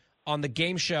tonight on the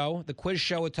game show, the quiz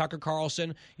show with Tucker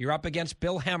Carlson. You're up against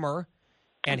Bill Hemmer.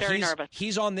 And I'm very nervous.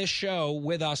 He's on this show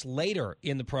with us later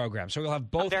in the program. So we'll have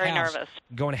both halves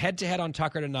going head-to-head on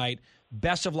Tucker tonight.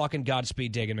 Best of luck and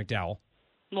Godspeed, Dagan McDowell.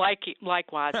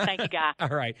 Likewise. Thank you, Guy. All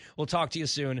right. We'll talk to you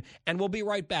soon. And we'll be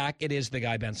right back. It is The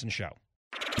Guy Benson Show.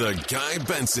 The Guy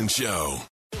Benson Show.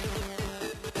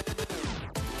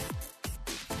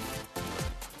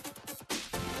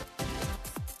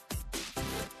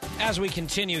 As we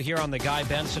continue here on The Guy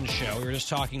Benson Show, we were just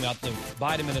talking about the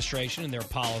Biden administration and their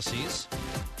policies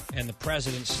and the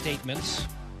president's statements.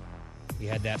 He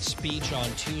had that speech on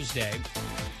Tuesday,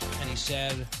 and he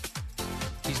said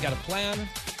he's got a plan,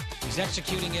 he's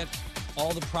executing it,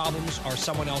 all the problems are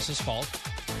someone else's fault.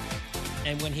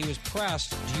 And when he was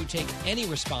pressed, do you take any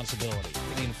responsibility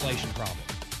for the inflation problem?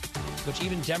 Which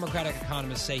even Democratic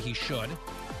economists say he should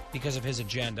because of his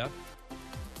agenda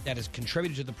that has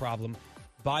contributed to the problem.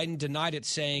 Biden denied it,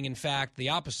 saying, in fact, the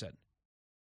opposite.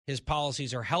 His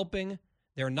policies are helping,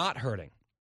 they're not hurting.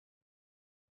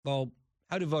 Well,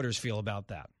 how do voters feel about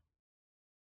that?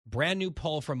 Brand new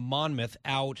poll from Monmouth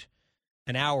out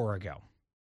an hour ago.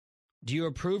 Do you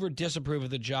approve or disapprove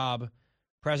of the job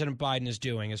President Biden is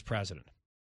doing as president?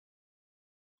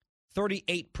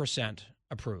 38%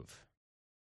 approve.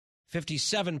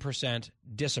 57%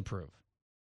 disapprove.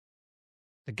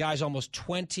 The guy's almost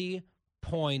 20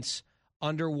 points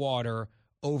underwater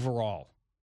overall.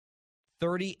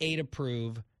 38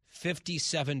 approve,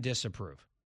 57 disapprove.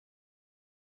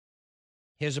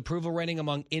 His approval rating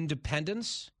among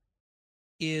independents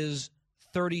is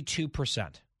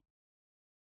 32%.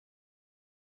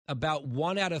 About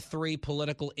 1 out of 3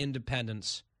 political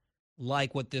independents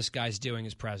like what this guy's doing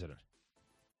as president.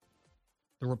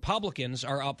 The Republicans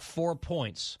are up 4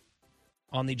 points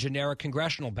on the generic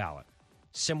congressional ballot,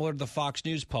 similar to the Fox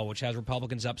News poll, which has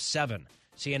Republicans up 7.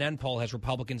 CNN poll has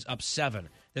Republicans up 7.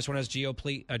 This one has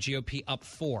GOP up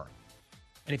 4.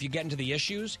 And if you get into the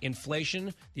issues,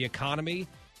 inflation, the economy,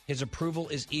 his approval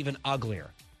is even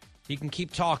uglier. He can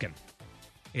keep talking.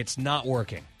 It's not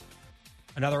working.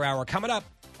 Another hour coming up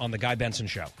on The Guy Benson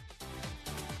Show.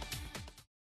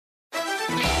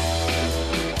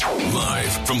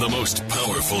 Live from the most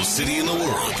powerful city in the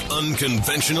world,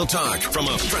 unconventional talk from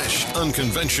a fresh,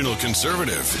 unconventional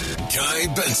conservative. Guy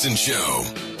Benson Show.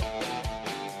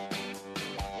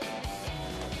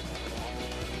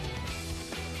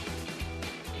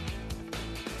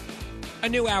 A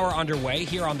new hour underway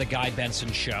here on The Guy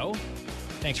Benson Show.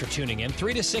 Thanks for tuning in.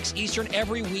 3 to 6 Eastern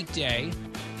every weekday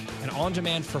and on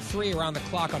demand for free around the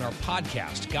clock on our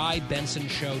podcast,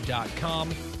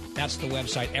 GuyBensonShow.com. That's the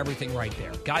website, everything right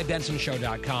there.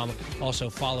 GuyBensonShow.com. Also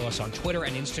follow us on Twitter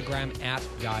and Instagram at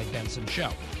Guy Benson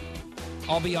Show.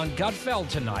 I'll be on Gutfeld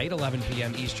tonight, 11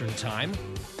 p.m. Eastern Time.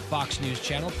 Fox News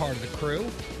Channel, part of the crew.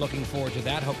 Looking forward to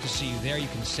that. Hope to see you there. You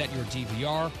can set your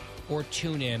DVR or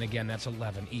tune in. Again, that's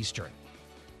 11 Eastern.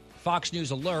 Fox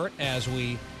News alert as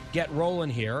we get rolling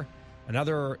here.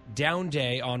 Another down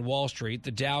day on Wall Street.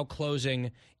 The Dow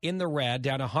closing in the red,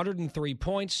 down 103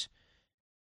 points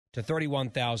to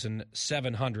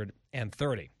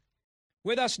 31,730.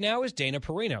 With us now is Dana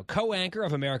Perino, co-anchor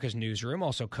of America's Newsroom,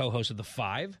 also co-host of The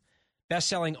Five,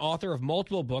 best-selling author of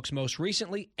multiple books, most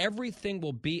recently, Everything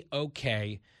Will Be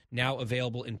Okay, now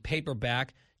available in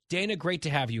paperback. Dana, great to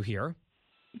have you here.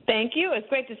 Thank you. It's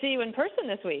great to see you in person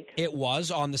this week. It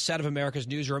was on the set of America's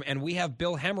Newsroom, and we have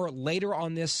Bill Hemmer later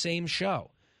on this same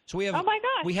show. So we have, oh my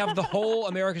gosh. We have the whole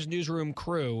America's Newsroom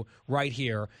crew right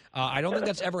here. I don't think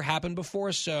that's ever happened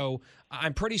before, so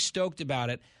I'm pretty stoked about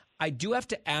it. I do have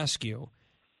to ask you,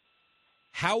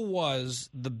 how was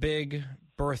the big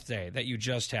birthday that you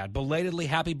just had? Belatedly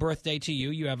happy birthday to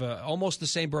you. You have almost the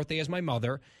same birthday as my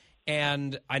mother,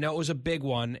 and I know it was a big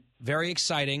one. Very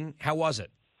exciting. How was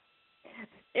it?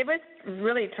 It was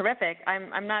really terrific.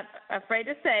 I'm not afraid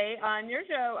to say on your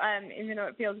show, even though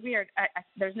it feels weird,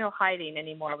 there's no hiding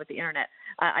anymore with the internet.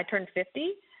 I turned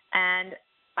 50, and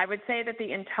I would say that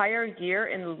the entire year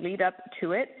in the lead up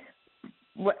to it,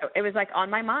 it was like on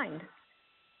my mind.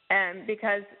 And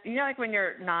because, you know, like when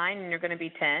you're 9 and you're going to be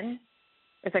 10,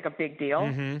 it's like a big deal.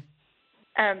 Mm-hmm.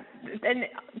 And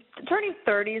turning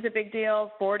 30 is a big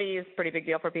deal. 40 is a pretty big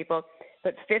deal for people.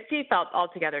 But 50 felt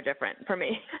altogether different for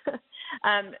me.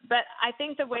 But I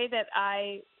think the way that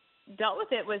I dealt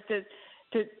with it was to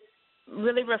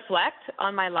really reflect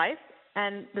on my life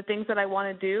and the things that I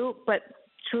want to do, but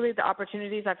truly the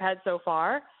opportunities I've had so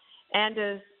far, and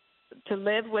to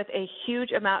live with a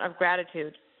huge amount of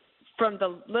gratitude from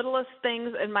the littlest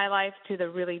things in my life to the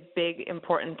really big,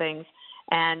 important things.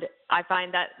 And I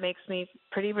find that makes me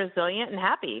pretty resilient and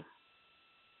happy.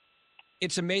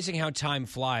 It's amazing how time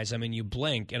flies. I mean, you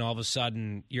blink, and all of a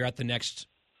sudden, you're at the next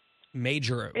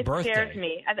major birthday. It scares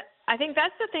me. I think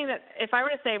that's the thing that, if I were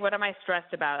to say, what am I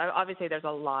stressed about? Obviously, there's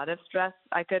a lot of stress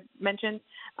I could mention.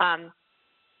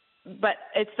 But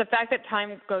it's the fact that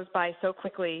time goes by so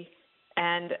quickly,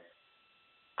 and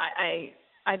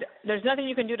there's nothing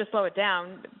you can do to slow it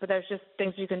down, but there's just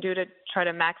things you can do to try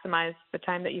to maximize the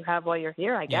time that you have while you're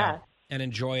here, I guess. Yeah, and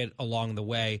enjoy it along the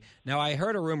way. Now, I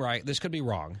heard a rumor, this could be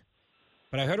wrong,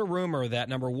 but I heard a rumor that,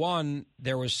 number one,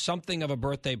 there was something of a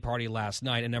birthday party last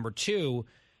night, and number two,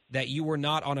 that you were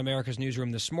not on America's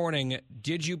Newsroom this morning.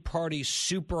 Did you party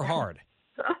super hard?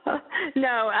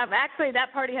 No, actually,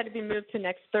 that party had to be moved to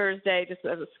next Thursday, just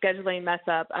as a scheduling mess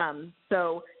up.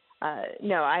 No,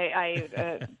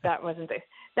 that wasn't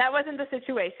the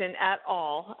situation at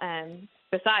all. And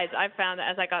besides, I found that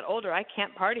as I got older, I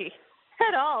can't party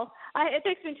at all. It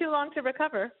takes me too long to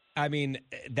recover. I mean,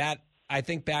 I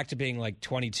think back to being like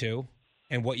 22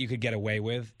 and what you could get away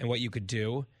with and what you could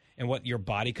do and what your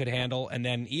body could handle. And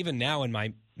then even now in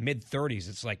my mid-30s,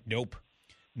 it's like, nope,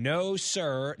 no,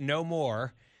 sir, no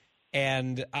more.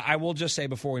 And I will just say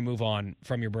before we move on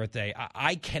from your birthday,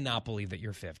 I cannot believe that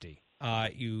you're 50.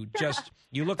 You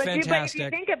look fantastic. But if you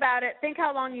think about it, think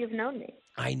how long you've known me.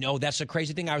 I know. That's the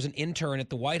crazy thing. I was an intern at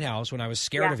the White House when I was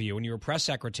scared of you when you were press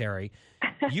secretary.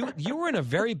 You were in a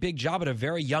very big job at a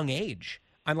very young age.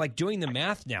 I'm like doing the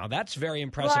math now. That's very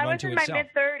impressive unto itself. I was in my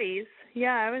mid-30s.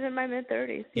 Yeah, I was in my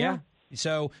mid-30s. Yeah.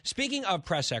 So speaking of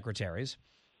press secretaries,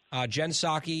 Jen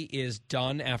Psaki is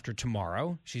done after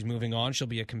tomorrow. She's moving on. She'll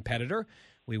be a competitor.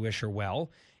 We wish her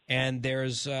well. And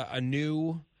there's a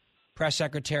new press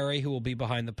secretary who will be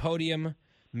behind the podium,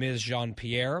 Ms.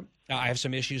 Jean-Pierre. I have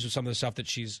some issues with some of the stuff that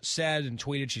she's said and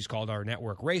tweeted. She's called our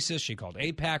network racist. She called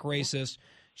AIPAC racist.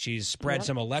 She's spread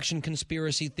some election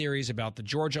conspiracy theories about the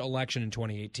Georgia election in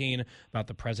 2018, about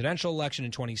the presidential election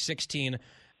in 2016.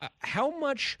 How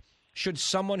much should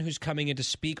someone who's coming in to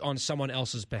speak on someone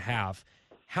else's behalf,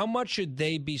 how much should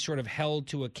they be sort of held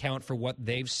to account for what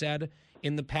they've said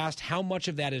in the past? How much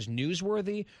of that is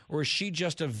newsworthy, or is she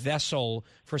just a vessel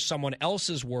for someone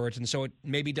else's words, and so it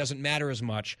maybe doesn't matter as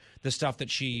much the stuff that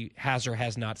she has or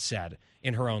has not said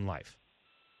in her own life?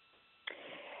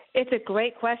 It's a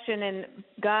great question. And,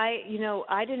 Guy,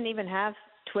 I didn't even have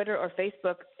Twitter or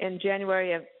Facebook in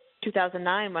January of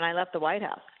 2009 when I left the White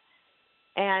House.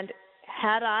 And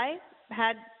had I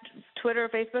had Twitter or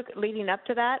Facebook leading up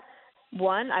to that,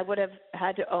 one, I would have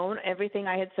had to own everything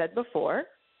I had said before.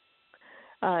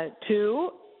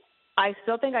 Two, I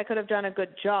still think I could have done a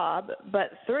good job.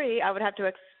 But three, I would have to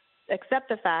accept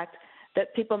the fact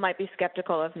that people might be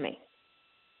skeptical of me.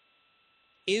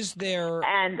 Is there...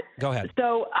 And go ahead.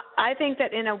 So I think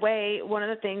that in a way, one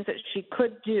of the things that she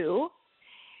could do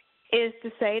is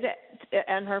to say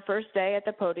on her first day at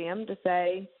the podium, to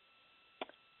say,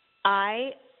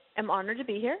 I am honored to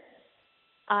be here.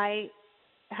 I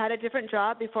had a different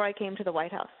job before I came to the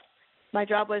White House. My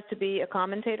job was to be a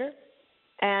commentator,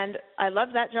 and I love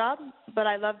that job, but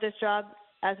I love this job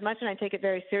as much, and I take it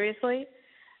very seriously.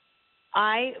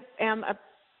 I am a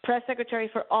press secretary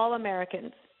for all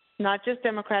Americans, not just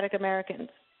Democratic Americans.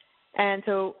 And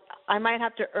so I might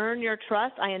have to earn your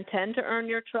trust. I intend to earn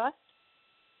your trust.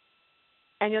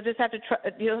 And you'll just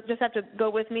have to go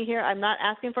with me here. I'm not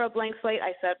asking for a blank slate.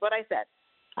 I said what I said.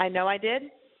 I know I did,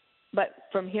 but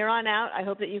from here on out, I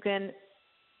hope that you can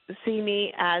see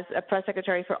me as a press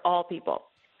secretary for all people.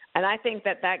 And I think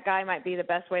that guy might be the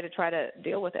best way to try to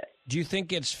deal with it. Do you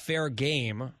think it's fair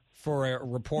game for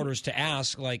reporters to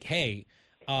ask, like, hey,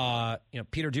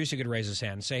 Peter Doocy could raise his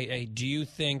hand and say, hey, do you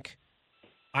think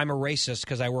I'm a racist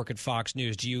because I work at Fox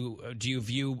News? Do you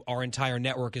view our entire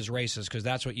network as racist? Because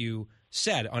that's what you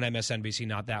said on MSNBC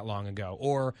not that long ago.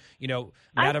 Or,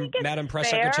 Madam Press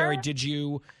Secretary,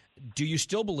 do you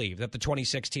still believe that the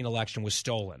 2016 election was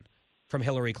stolen from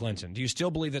Hillary Clinton? Do you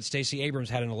still believe that Stacey Abrams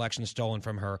had an election stolen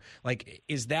from her? Like,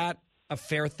 is that a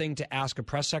fair thing to ask a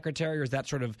press secretary, or is that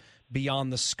sort of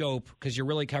beyond the scope because you're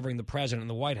really covering the president and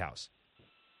the White House?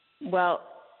 Well,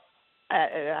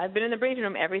 I've been in the briefing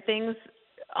room. Everything's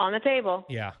on the table.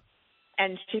 Yeah.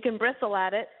 And she can bristle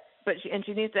at it, but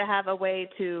she needs to have a way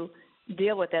to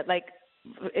deal with it. Like,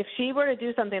 if she were to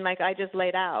do something like I just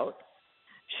laid out,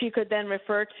 she could then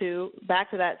refer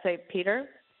back to that, say, Peter,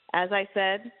 as I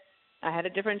said, I had a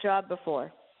different job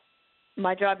before.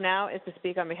 My job now is to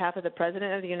speak on behalf of the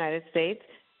President of the United States.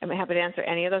 I'm happy to answer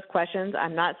any of those questions.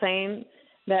 I'm not saying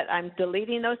that I'm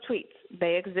deleting those tweets.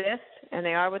 They exist, and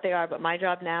they are what they are, but my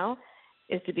job now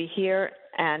is to be here.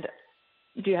 And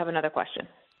do you have another question?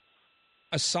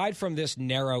 Aside from this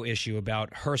narrow issue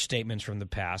about her statements from the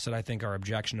past that I think are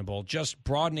objectionable, just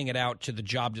broadening it out to the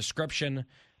job description,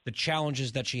 the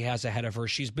challenges that she has ahead of her.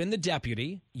 She's been the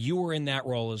deputy. You were in that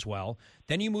role as well.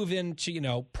 Then you move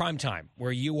into, prime time,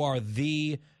 where you are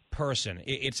the person.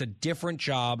 It's a different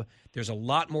job. There's a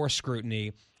lot more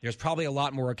scrutiny. There's probably a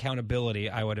lot more accountability,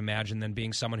 I would imagine, than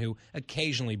being someone who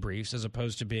occasionally briefs, as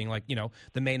opposed to being like,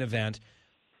 the main event.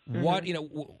 Mm-hmm. What,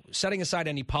 setting aside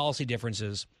any policy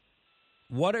differences,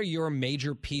 what are your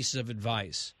major pieces of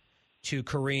advice to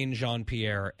Karine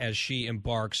Jean-Pierre as she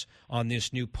embarks on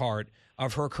this new part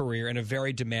of her career in a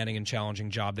very demanding and challenging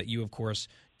job that you, of course,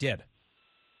 did?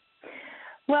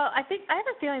 Well, I have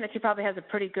a feeling that she probably has a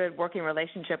pretty good working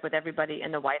relationship with everybody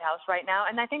in the White House right now,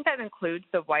 and I think that includes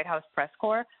the White House press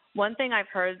corps. One thing I've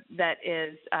heard that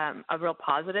is a real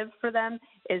positive for them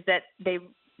is that they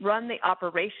run the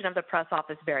operation of the press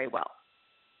office very well.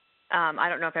 I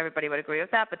don't know if everybody would agree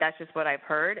with that, but that's just what I've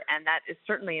heard, and that is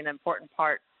certainly an important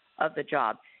part of the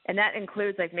job. And that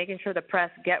includes making sure the press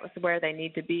gets where they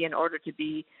need to be in order to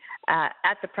be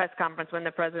at the press conference when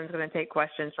the president's going to take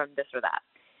questions from this or that.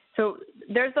 So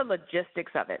there's the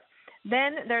logistics of it.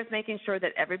 Then there's making sure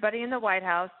that everybody in the White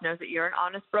House knows that you're an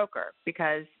honest broker,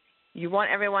 because you want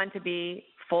everyone to be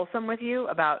fulsome with you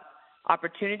about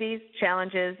opportunities,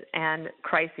 challenges, and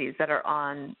crises that are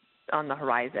on the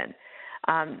horizon.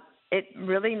 It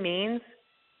really means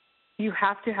you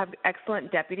have to have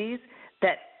excellent deputies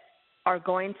that are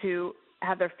going to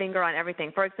have their finger on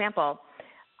everything. For example,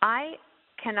 I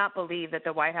cannot believe that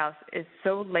the White House is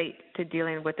so late to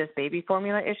dealing with this baby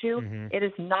formula issue. Mm-hmm. It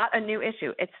is not a new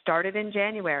issue. It started in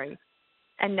January,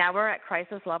 and now we're at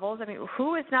crisis levels. I mean,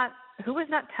 who is not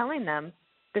telling them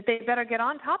that they better get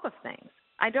on top of things?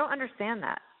 I don't understand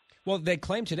that. Well, they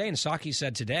claim today, and Psaki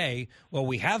said today, well,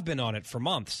 we have been on it for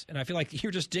months. And I feel like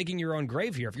you're just digging your own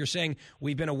grave here. If you're saying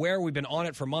we've been aware, we've been on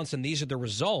it for months, and these are the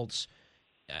results,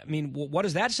 I mean, what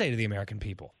does that say to the American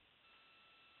people?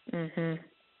 Mm-hmm.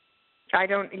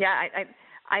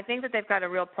 I think that they've got a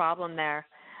real problem there.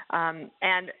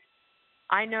 And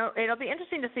I know it'll be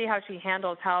interesting to see how she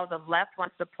handles how the left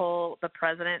wants to pull the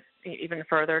president even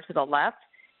further to the left.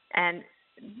 And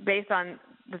based on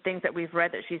the things that we've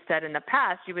read that she's said in the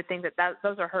past, you would think that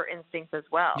those are her instincts as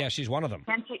well. Yeah, she's one of them.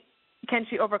 Can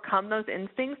she overcome those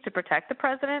instincts to protect the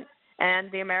president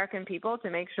and the American people, to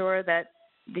make sure that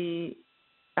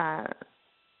I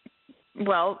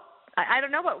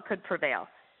don't know what could prevail.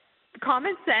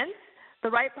 Common sense, the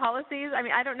right policies. I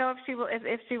mean, I don't know if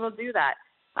she will do that.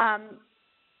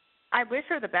 I wish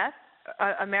her the best.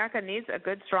 America needs a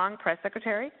good, strong press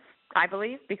secretary, I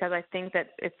believe, because I think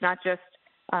that it's not just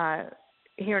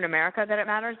here in America that it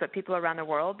matters, but people around the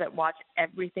world that watch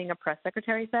everything a press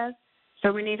secretary says.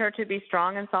 So we need her to be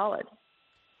strong and solid.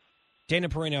 Dana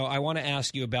Perino, I want to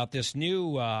ask you about this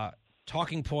new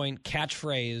talking point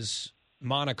catchphrase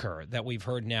moniker that we've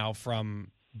heard now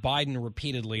from Biden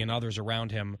repeatedly and others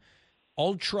around him,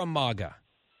 Ultra MAGA.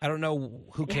 I don't know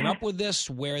who came up with this,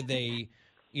 where they,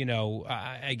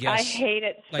 I guess. I hate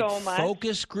it so much.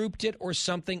 Focus grouped it or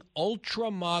something. Ultra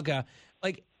MAGA.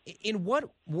 Like, in what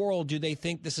world do they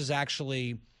think this is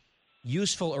actually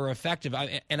useful or effective?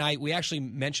 We actually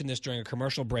mentioned this during a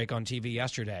commercial break on TV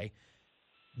yesterday.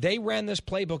 They ran this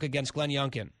playbook against Glenn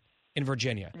Youngkin in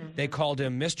Virginia. Mm-hmm. They called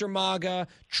him Mr. MAGA,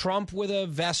 Trump with a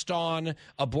vest on,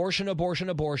 abortion, abortion,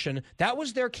 abortion. That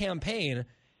was their campaign.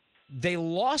 They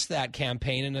lost that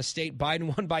campaign in a state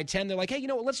Biden won by 10. They're like, hey,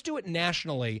 let's do it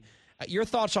nationally. Your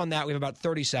thoughts on that? We have about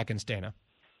 30 seconds, Dana.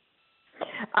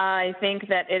 I think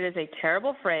that it is a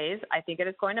terrible phrase. I think it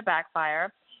is going to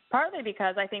backfire, partly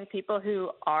because I think people who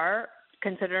are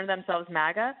considering themselves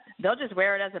MAGA, they'll just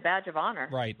wear it as a badge of honor.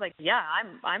 Right. It's like, yeah,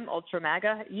 I'm ultra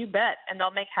MAGA, you bet. And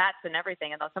they'll make hats and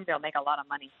everything, and somebody will make a lot of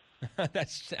money.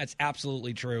 That's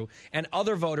absolutely true. And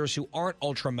other voters who aren't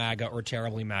ultra MAGA or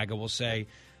terribly MAGA will say,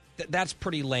 that's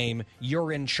pretty lame,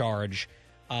 you're in charge.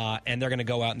 And they're going to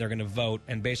go out and they're going to vote.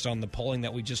 And based on the polling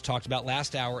that we just talked about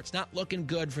last hour, it's not looking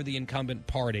good for the incumbent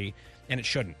party, and it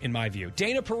shouldn't, in my view.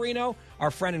 Dana Perino, our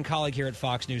friend and colleague here at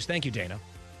Fox News. Thank you, Dana.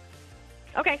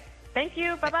 Okay. Thank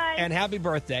you. Bye-bye. And happy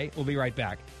birthday. We'll be right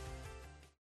back.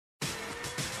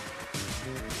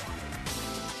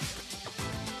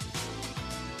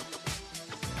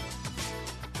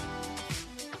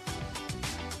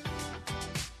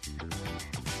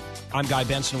 I'm Guy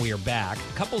Benson. We are back.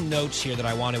 A couple notes here that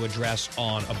I want to address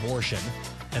on abortion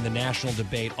and the national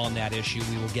debate on that issue.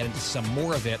 We will get into some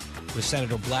more of it with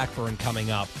Senator Blackburn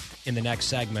coming up in the next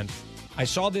segment. I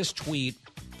saw this tweet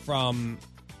from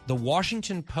the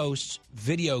Washington Post's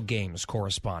video games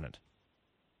correspondent.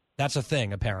 That's a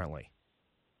thing, apparently.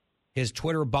 His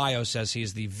Twitter bio says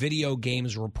he's the video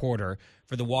games reporter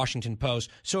for the Washington Post.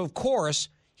 So, of course,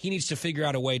 he needs to figure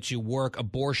out a way to work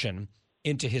abortion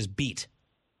into his beat.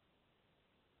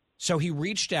 So he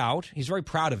reached out. He's very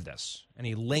proud of this, and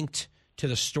he linked to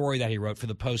the story that he wrote for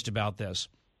the Post about this.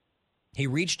 He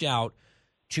reached out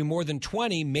to more than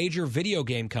 20 major video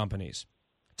game companies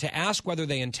to ask whether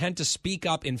they intend to speak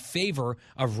up in favor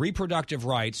of reproductive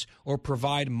rights or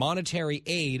provide monetary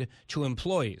aid to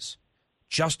employees.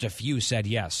 Just a few said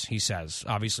yes, he says,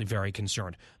 obviously very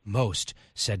concerned. Most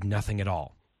said nothing at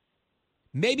all.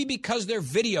 Maybe because they're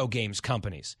video games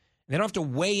companies. They don't have to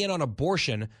weigh in on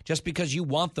abortion just because you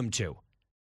want them to.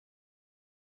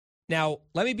 Now,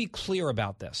 let me be clear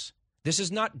about this. This is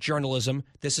not journalism.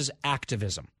 This is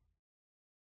activism.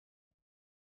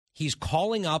 He's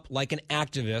calling up like an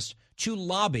activist to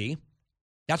lobby.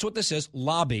 That's what this is,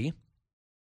 lobby.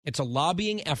 It's a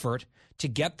lobbying effort to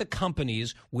get the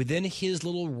companies within his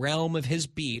little realm of his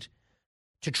beat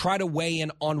to try to weigh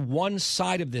in on one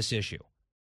side of this issue,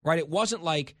 right? It wasn't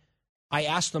like I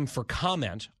asked them for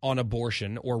comment on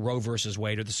abortion or Roe versus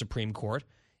Wade or the Supreme Court,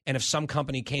 and if some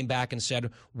company came back and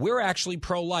said, we're actually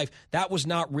pro-life, that was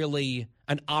not really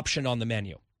an option on the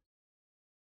menu.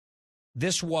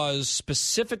 This was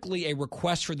specifically a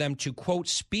request for them to, quote,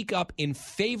 speak up in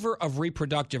favor of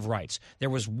reproductive rights. There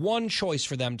was one choice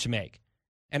for them to make,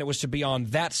 and it was to be on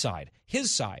that side,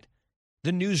 his side,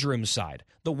 the newsroom side,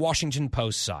 the Washington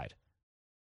Post side.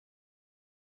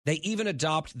 They even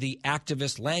adopt the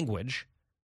activist language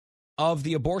of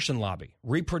the abortion lobby,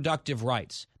 reproductive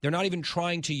rights. They're not even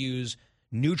trying to use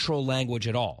neutral language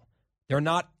at all. They're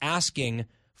not asking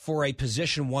for a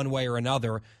position one way or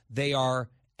another. They are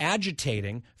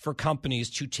agitating for companies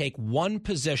to take one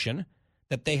position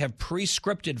that they have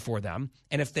pre-scripted for them,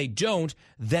 and if they don't,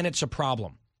 then it's a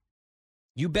problem.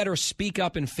 You better speak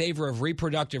up in favor of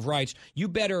reproductive rights. You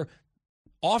better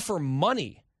offer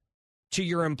money to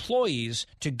your employees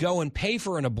to go and pay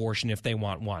for an abortion if they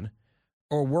want one,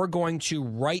 or we're going to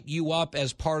write you up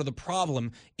as part of the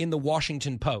problem in the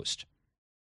Washington Post.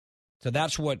 So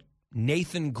that's what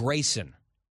Nathan Grayson,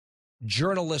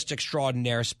 journalist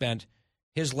extraordinaire, spent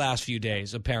his last few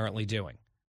days apparently doing.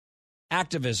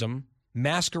 Activism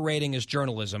masquerading as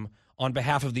journalism on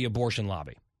behalf of the abortion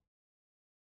lobby.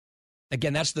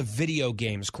 Again, that's the video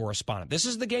games correspondent. This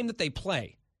is the game that they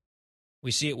play.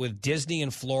 We see it with Disney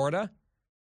in Florida.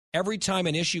 Every time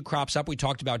an issue crops up, we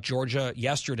talked about Georgia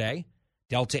yesterday,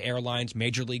 Delta Airlines,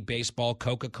 Major League Baseball,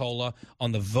 Coca-Cola,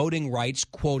 on the voting rights,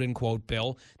 quote-unquote,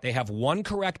 bill. They have one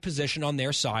correct position on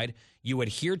their side. You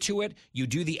adhere to it, you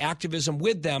do the activism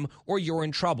with them, or you're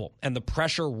in trouble, and the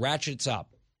pressure ratchets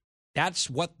up. That's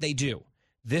what they do.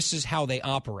 This is how they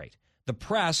operate. The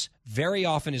press very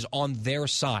often is on their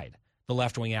side, the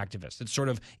left-wing activists. It's sort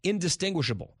of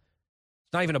indistinguishable.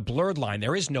 It's not even a blurred line.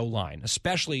 There is no line,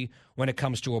 especially when it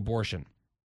comes to abortion.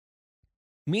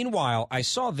 Meanwhile, I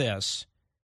saw this,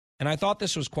 and I thought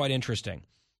this was quite interesting.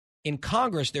 In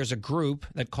Congress, there's a group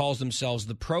that calls themselves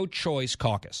the Pro-Choice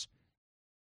Caucus,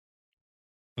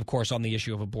 of course, on the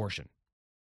issue of abortion.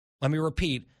 Let me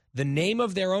repeat, the name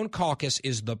of their own caucus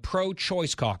is the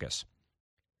Pro-Choice Caucus.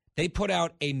 They put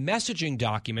out a messaging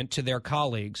document to their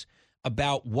colleagues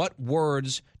about what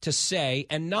words to say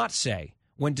and not say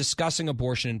when discussing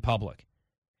abortion in public.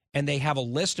 And they have a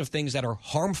list of things that are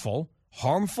harmful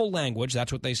language,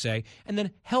 that's what they say, and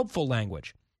then helpful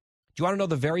language. Do you want to know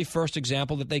the very first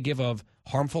example that they give of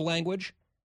harmful language?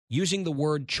 Using the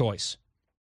word choice.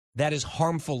 That is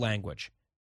harmful language.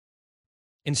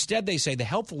 Instead, they say the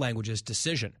helpful language is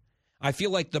decision. I feel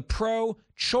like the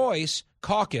Pro-Choice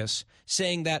Caucus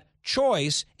saying that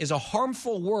choice is a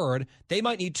harmful word, they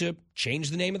might need to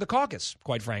change the name of the caucus,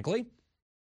 quite frankly.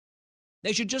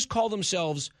 They should just call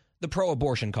themselves the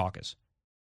Pro-Abortion Caucus.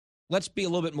 Let's be a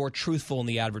little bit more truthful in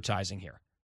the advertising here.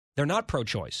 They're not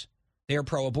pro-choice. They are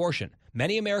pro-abortion.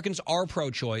 Many Americans are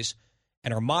pro-choice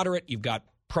and are moderate. You've got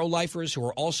pro-lifers who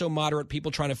are also moderate,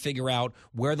 people trying to figure out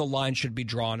where the line should be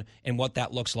drawn and what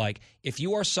that looks like. If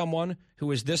you are someone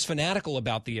who is this fanatical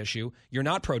about the issue, you're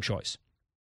not pro-choice.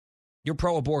 You're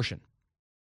pro-abortion.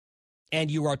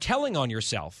 And you are telling on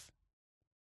yourself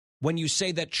when you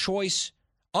say that choice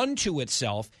unto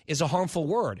itself is a harmful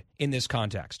word in this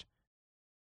context.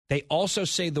 They also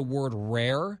say the word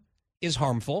rare is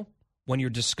harmful when you're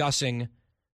discussing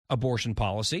abortion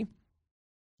policy.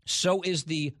 So is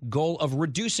the goal of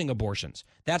reducing abortions.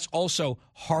 That's also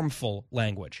harmful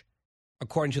language,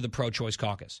 according to the Pro-Choice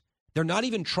Caucus. They're not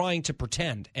even trying to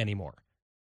pretend anymore.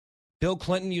 Bill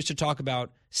Clinton used to talk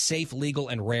about safe, legal,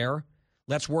 and rare.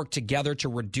 Let's work together to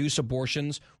reduce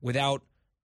abortions without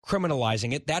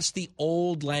criminalizing it. That's the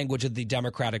old language of the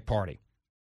Democratic Party.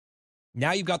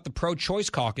 Now you've got the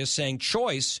Pro-Choice Caucus saying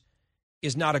choice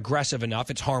is not aggressive enough.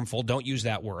 It's harmful. Don't use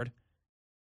that word.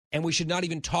 And we should not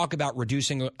even talk about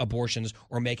reducing abortions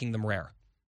or making them rare.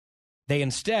 They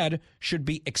instead should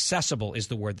be accessible is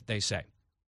the word that they say.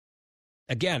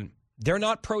 Again, they're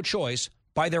not pro-choice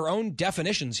by their own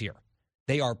definitions here.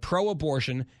 They are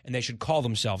pro-abortion, and they should call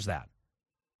themselves that.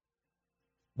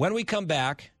 When we come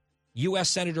back, U.S.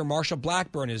 Senator Marsha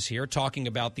Blackburn is here talking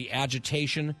about the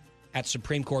agitation at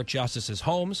Supreme Court justices'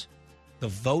 homes, the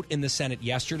vote in the Senate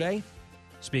yesterday,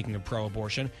 speaking of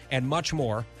pro-abortion, and much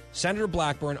more. Senator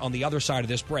Blackburn on the other side of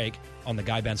this break on The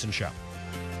Guy Benson Show.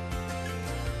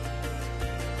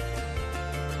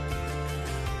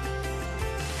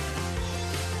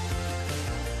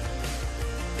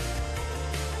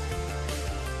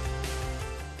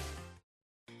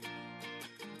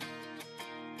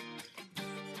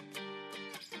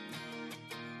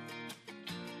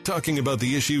 Talking about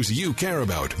the issues you care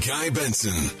about. Guy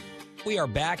Benson. We are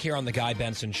back here on The Guy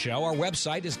Benson Show. Our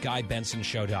website is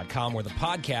GuyBensonShow.com, where the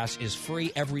podcast is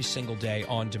free every single day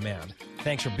on demand.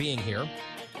 Thanks for being here.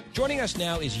 Joining us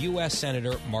now is U.S.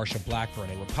 Senator Marsha Blackburn,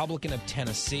 a Republican of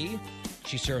Tennessee.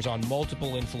 She serves on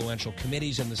multiple influential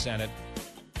committees in the Senate.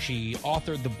 She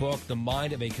authored the book, The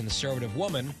Mind of a Conservative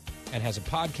Woman, and has a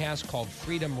podcast called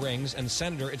Freedom Rings. And,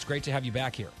 Senator, it's great to have you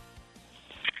back here.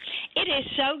 It is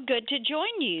so good to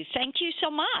join you. Thank you so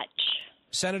much.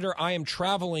 Senator, I am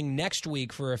traveling next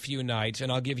week for a few nights,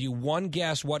 and I'll give you one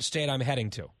guess what state I'm heading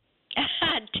to.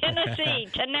 Tennessee,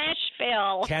 to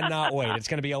Nashville. Cannot wait. It's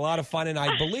going to be a lot of fun, and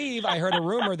I believe I heard a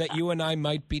rumor that you and I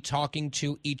might be talking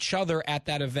to each other at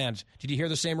that event. Did you hear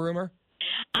the same rumor?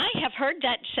 I have heard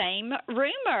that same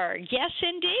rumor. Yes,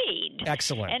 indeed.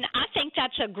 Excellent. And I think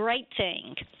that's a great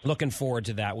thing. Looking forward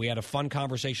to that. We had a fun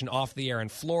conversation off the air in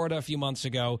Florida a few months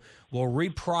ago. We'll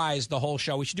reprise the whole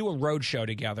show. We should do a road show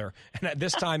together. And at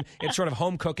this time, it's sort of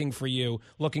home cooking for you.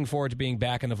 Looking forward to being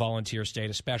back in the volunteer state,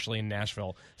 especially in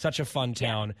Nashville. Such a fun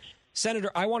town. Yeah.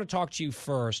 Senator, I want to talk to you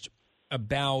first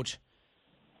about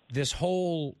this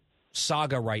whole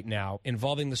saga right now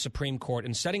involving the Supreme Court,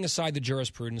 and setting aside the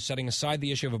jurisprudence, setting aside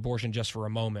the issue of abortion just for a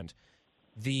moment,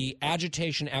 the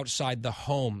agitation outside the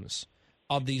homes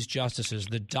of these justices,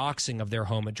 the doxing of their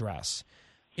home address.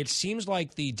 It seems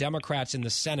like the Democrats in the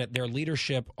Senate, their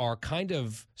leadership are kind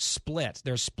of split.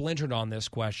 They're splintered on this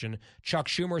question. Chuck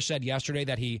Schumer said yesterday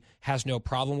that he has no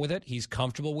problem with it. He's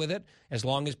comfortable with it. As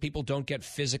long as people don't get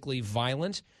physically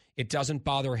violent, it doesn't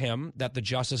bother him that the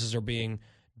justices are being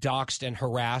doxed and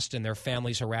harassed and their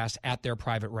families harassed at their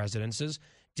private residences.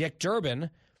 Dick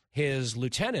Durbin, his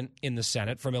lieutenant in the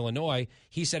Senate from Illinois,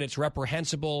 he said it's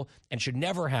reprehensible and should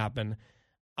never happen.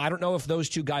 I don't know if those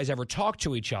two guys ever talk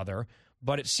to each other,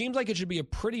 but it seems like it should be a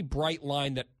pretty bright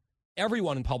line that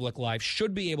everyone in public life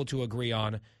should be able to agree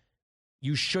on.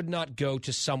 You should not go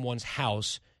to someone's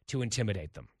house to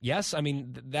intimidate them. Yes? I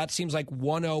mean, that seems like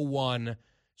 101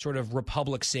 sort of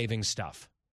republic-saving stuff.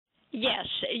 Yes,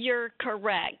 you're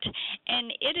correct.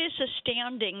 And it is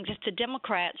astounding that the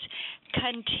Democrats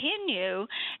continue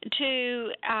to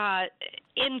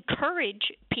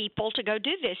encourage people to go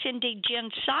do this. Indeed, Jen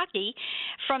Psaki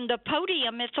from the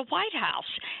podium at the White House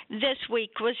this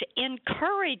week was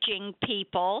encouraging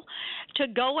people to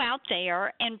go out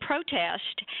there and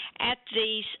protest at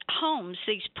these homes,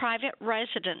 these private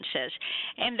residences,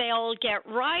 and they'll get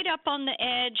right up on the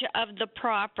edge of the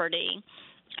property.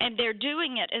 And they're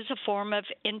doing it as a form of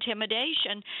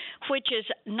intimidation, which is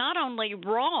not only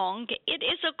wrong, it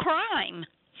is a crime.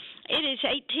 It is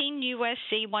 18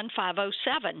 U.S.C.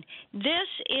 1507. This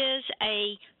is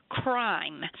a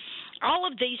crime. All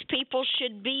of these people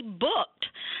should be booked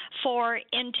for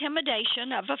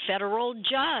intimidation of a federal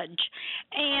judge,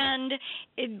 and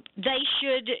they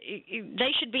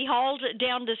should be hauled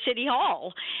down to City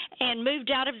Hall and moved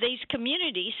out of these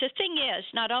communities. The thing is,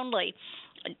 not only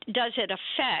does it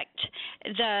affect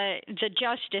the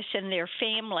justice in their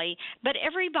family, but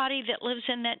everybody that lives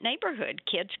in that neighborhood.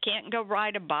 Kids can't go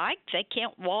ride a bike. They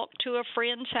can't walk to a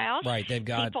friend's house. Right, they've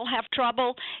got... People have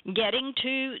trouble getting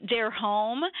to their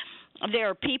home. There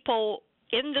are people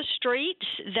in the streets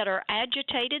that are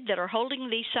agitated, that are holding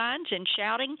these signs and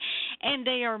shouting, and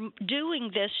they are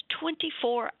doing this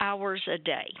 24 hours a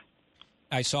day.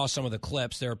 I saw some of the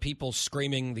clips. There are people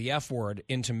screaming the F word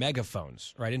into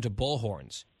megaphones, right, into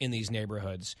bullhorns in these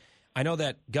neighborhoods. I know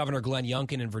that Governor Glenn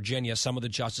Youngkin in Virginia, some of the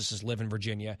justices live in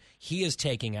Virginia. He is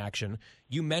taking action.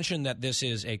 You mentioned that this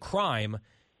is a crime.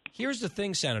 Here's the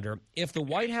thing, Senator. If the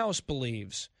White House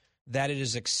believes that it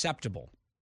is acceptable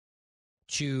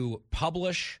to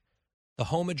publish the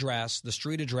home address, the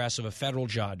street address of a federal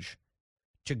judge,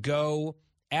 to go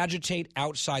agitate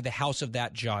outside the house of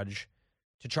that judge,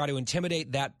 to try to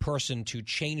intimidate that person to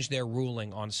change their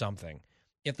ruling on something.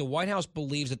 If the White House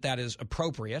believes that that is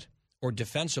appropriate or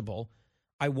defensible,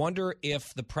 I wonder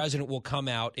if the president will come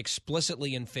out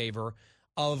explicitly in favor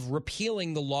of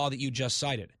repealing the law that you just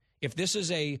cited. If this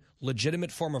is a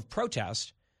legitimate form of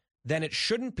protest, then it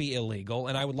shouldn't be illegal,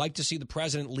 and I would like to see the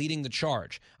president leading the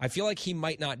charge. I feel like he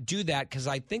might not do that because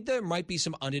I think there might be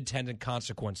some unintended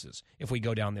consequences if we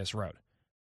go down this road.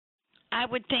 I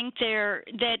would think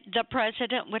that the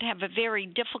president would have a very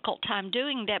difficult time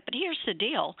doing that. But here's the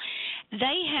deal.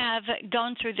 They have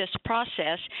gone through this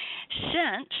process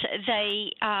since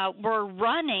they were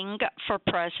running for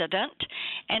president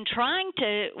and trying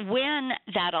to win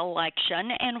that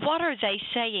election. And what are they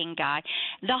saying, Guy?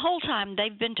 The whole time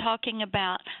they've been talking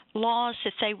about laws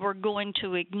that they were going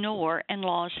to ignore and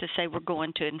laws that they were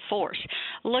going to enforce.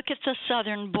 Look at the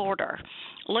southern border.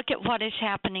 Look at what is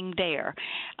happening there.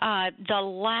 The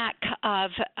lack of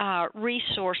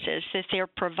resources that they're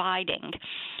providing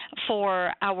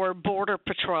for our Border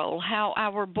Patrol, how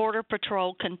our Border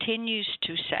Patrol continues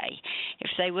to say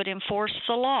if they would enforce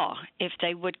the law, if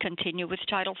they would continue with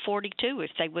Title 42,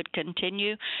 if they would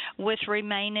continue with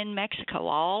Remain in Mexico,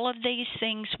 all of these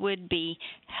things would be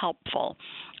helpful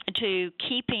to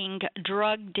keeping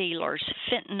drug dealers,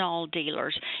 fentanyl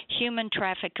dealers, human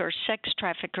traffickers, sex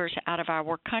traffickers out of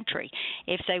our country.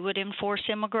 If they would enforce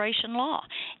immigration law,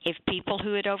 if people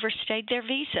who had overstayed their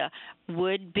visa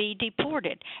would be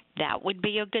deported, that would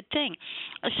be a good thing.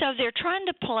 So they're trying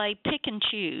to play pick and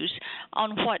choose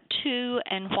on what to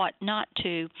and what not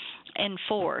to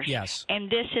enforce. Yes. And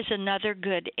this is another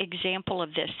good example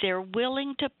of this. They're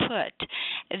willing to put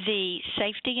the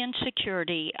safety and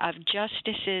security of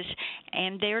justices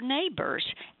and their neighbors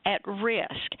at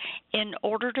risk in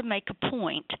order to make a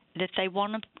point that they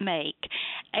want to make.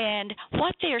 And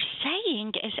what they're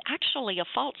saying is actually a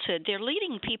falsehood. They're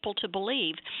leading people to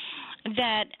believe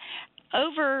that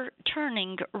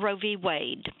overturning Roe v.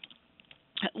 Wade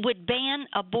would ban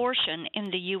abortion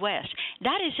in the U.S.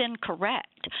 That is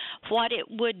incorrect. What it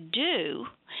would do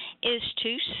is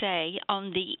to say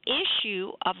on the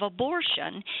issue of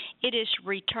abortion, it is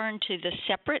returned to the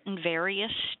separate and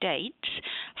various states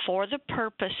for the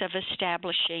purpose of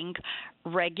establishing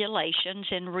regulations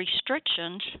and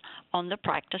restrictions on the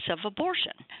practice of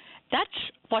abortion. That's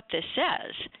what this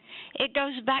says. It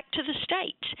goes back to the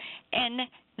states, and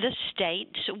the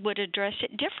states would address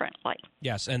it differently.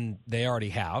 Yes, and they already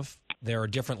have. There are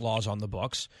different laws on the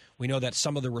books. We know that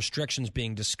some of the restrictions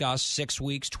being discussed, 6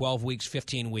 weeks, 12 weeks,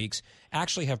 15 weeks,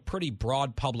 actually have pretty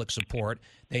broad public support.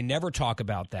 They never talk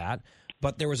about that.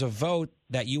 But there was a vote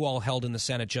that you all held in the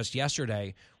Senate just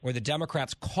yesterday where the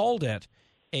Democrats called it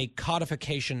a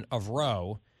codification of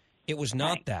Roe. It was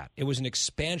not that. It was an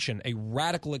expansion, a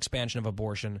radical expansion of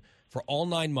abortion for all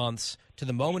 9 months to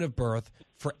the moment of birth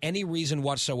for any reason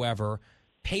whatsoever.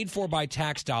 paid for by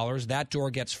tax dollars. That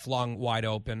door gets flung wide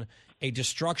open. A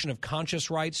destruction of conscious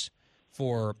rights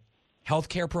for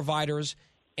healthcare providers.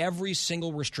 Every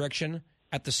single restriction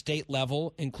at the state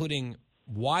level, including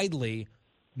widely,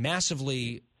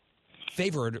 massively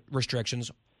favored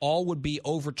restrictions, all would be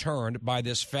overturned by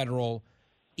this federal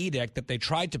edict that they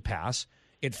tried to pass.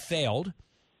 It failed,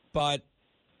 but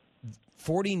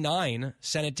 49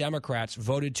 Senate Democrats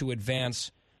voted to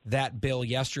advance that bill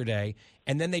yesterday,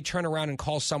 and then they turn around and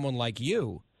call someone like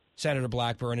you, Senator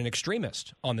Blackburn, an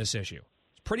extremist on this issue.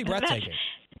 It's pretty breathtaking.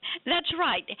 That's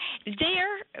right.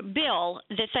 Their bill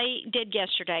that they did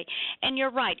yesterday, and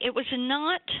you're right, it was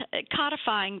not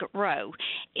codifying Roe.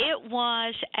 It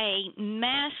was a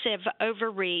massive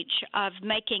overreach of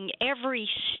making every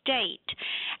state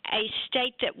a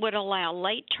state that would allow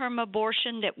late-term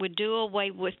abortion, that would do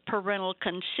away with parental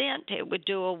consent. It would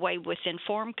do away with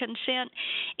informed consent.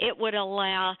 It would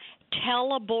allow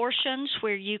teleabortions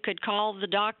where you could call the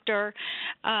doctor,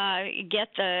 get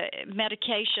the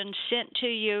medication sent to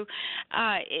you.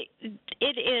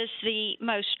 It is the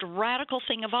most radical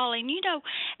thing of all. And, you know,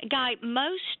 Guy,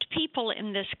 most people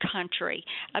in this country,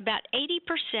 about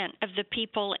 80% of the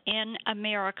people in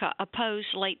America oppose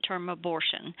late-term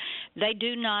abortion. They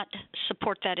do not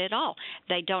support that at all.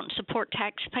 They don't support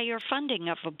taxpayer funding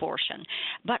of abortion.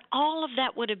 But all of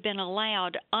that would have been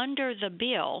allowed under the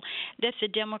bill that the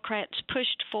Democrats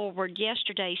pushed forward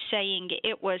yesterday, saying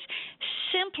it was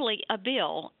simply a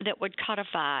bill that would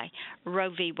codify Roe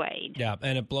v. Wade. Yeah,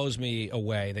 and it blows me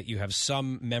away that you have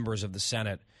some members of the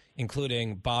Senate,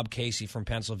 including Bob Casey from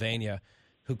Pennsylvania,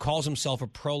 who calls himself a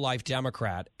pro-life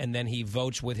Democrat, and then he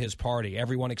votes with his party,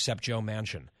 everyone except Joe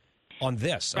Manchin, on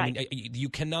this. Right. I mean, you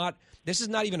cannot – this is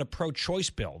not even a pro-choice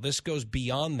bill. This goes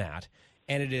beyond that,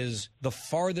 and it is the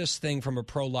farthest thing from a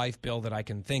pro-life bill that I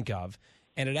can think of.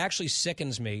 And it actually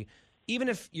sickens me, even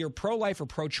if you're pro-life or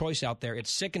pro-choice out there, it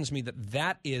sickens me that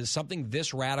that is something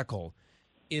this radical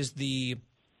is the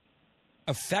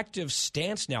effective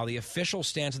stance now, the official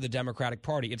stance of the Democratic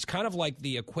Party. It's kind of like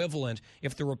the equivalent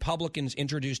if the Republicans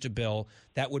introduced a bill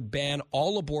that would ban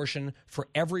all abortion for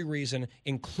every reason,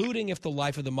 including if the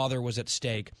life of the mother was at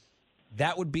stake.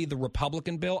 That would be the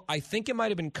Republican bill. I think it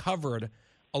might have been covered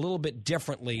a little bit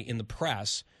differently in the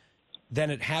press than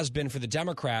it has been for the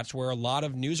Democrats, where a lot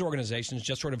of news organizations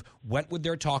just sort of went with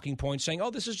their talking points saying, oh,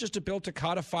 this is just a bill to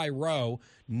codify Roe,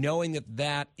 knowing that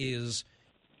that is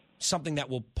something that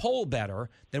will poll better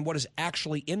than what is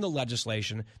actually in the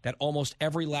legislation that almost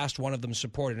every last one of them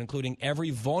supported, including every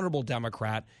vulnerable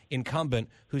Democrat incumbent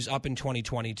who's up in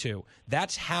 2022.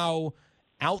 That's how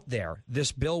out there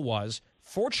this bill was.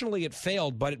 Fortunately, it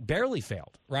failed, but it barely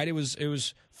failed, right? It was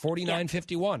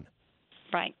 49-51.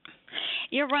 Right.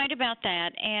 You're right about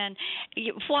that. And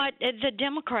what the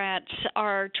Democrats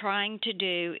are trying to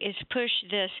do is push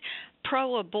this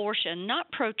pro-abortion,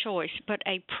 not pro-choice, but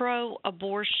a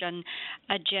pro-abortion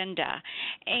agenda.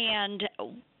 And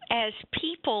as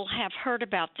people have heard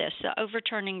about this, the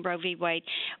overturning Roe v. Wade,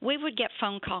 we would get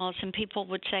phone calls and people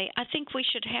would say, I think we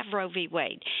should have Roe v.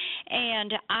 Wade.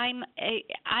 And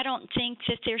I don't think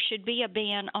that there should be a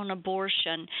ban on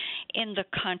abortion in the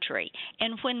country.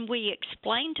 And when we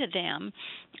explain to them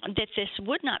that this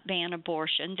would not ban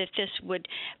abortion, that this would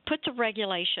put the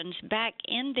regulations back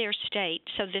in their state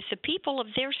so that the people of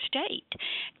their state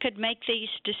could make these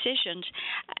decisions,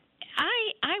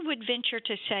 I would venture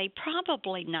to say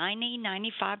probably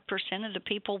 95% of the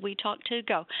people we talk to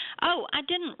go, oh, I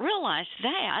didn't realize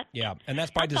that. Yeah, and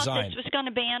that's by design. I thought this was going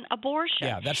to ban abortion.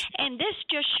 Yeah, and this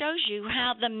just shows you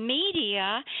how the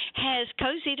media has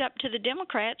cozied up to the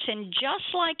Democrats, and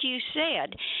just like you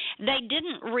said, they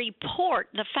didn't report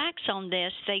the facts on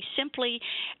this. They simply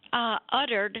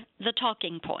uttered the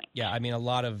talking point. Yeah, I mean, a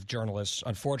lot of journalists,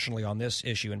 unfortunately on this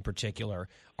issue in particular,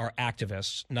 are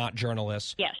activists, not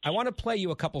journalists. Yes. I want to play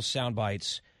you a couple sound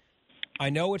bites.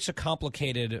 I know it's a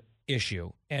complicated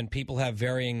issue, and people have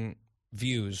varying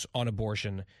views on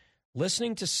abortion.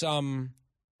 Listening to some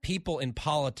people in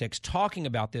politics talking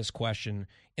about this question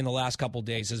in the last couple of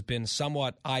days has been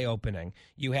somewhat eye-opening.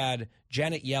 You had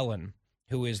Janet Yellen,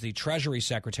 who is the Treasury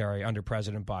Secretary under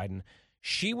President Biden.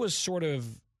 She was sort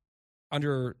of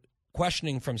under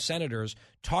questioning from senators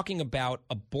talking about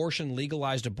abortion,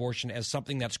 legalized abortion, as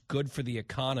something that's good for the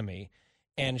economy.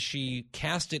 And she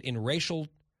cast it in racial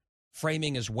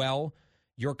framing as well.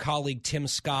 Your colleague Tim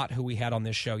Scott, who we had on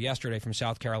this show yesterday from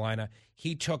South Carolina,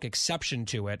 he took exception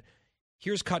to it.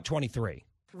 Here's cut 23.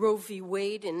 Roe v.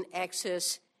 Wade and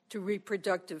access to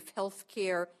reproductive health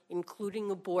care,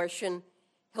 including abortion,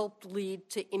 helped lead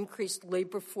to increased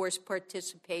labor force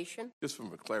participation. Just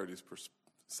from a clarity's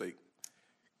sake,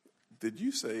 did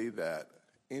you say that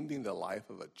ending the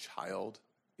life of a child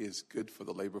is good for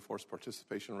the labor force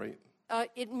participation rate?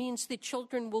 It means that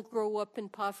children will grow up in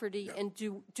poverty and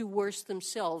do worse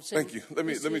themselves. Thank you. Let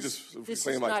me just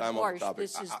reclaim my time on the topic.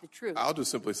 This is the truth. I'll just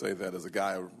simply say that as a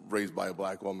guy raised by a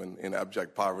black woman in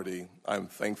abject poverty, I'm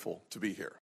thankful to be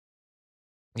here.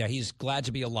 Yeah, he's glad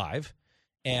to be alive.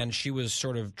 And she was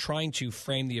sort of trying to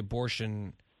frame the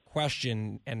abortion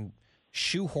question and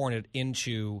shoehorn it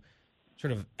into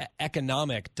sort of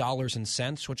economic dollars and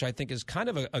cents, which I think is kind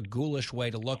of a ghoulish way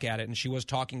to look at it. And she was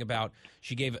talking about,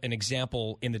 she gave an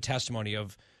example in the testimony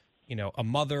of, a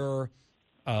mother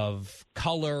of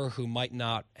color who might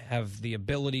not have the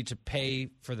ability to pay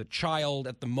for the child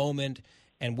at the moment.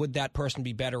 And would that person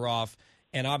be better off?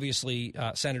 And obviously,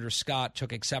 Senator Scott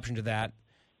took exception to that,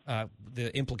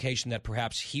 the implication that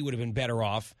perhaps he would have been better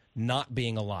off not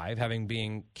being alive, having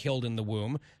been killed in the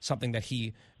womb, something that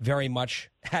he very much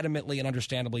adamantly and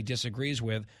understandably disagrees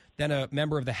with. Then a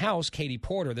member of the House, Katie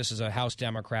Porter, this is a House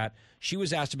Democrat, she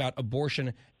was asked about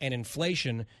abortion and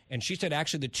inflation, and she said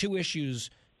actually the two issues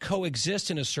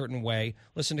coexist in a certain way.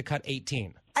 Listen to cut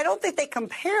 18. I don't think they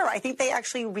compare. I think they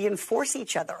actually reinforce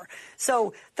each other.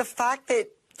 So the fact that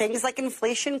things like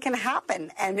inflation can happen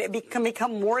and it can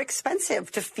become more expensive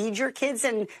to feed your kids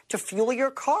and to fuel your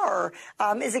car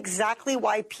is exactly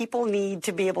why people need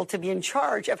to be able to be in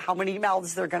charge of how many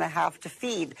mouths they're going to have to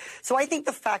feed. So I think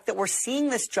the fact that we're seeing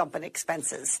this jump in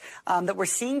expenses, that we're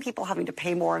seeing people having to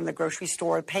pay more in the grocery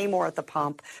store, pay more at the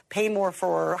pump, pay more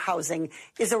for housing,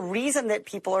 is a reason that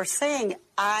people are saying,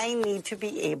 I need to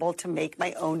be able to make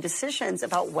my own decisions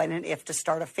about when and if to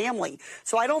start a family.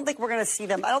 So I don't think we're going to see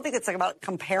them. I don't think it's about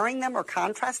comparing them or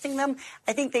contrasting them.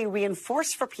 I think they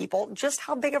reinforce for people just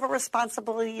how big of a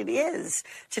responsibility it is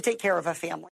to take care of a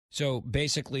family. So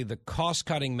basically the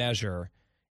cost-cutting measure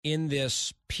in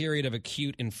this period of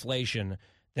acute inflation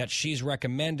that she's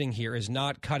recommending here is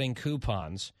not cutting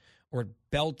coupons or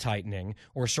belt tightening,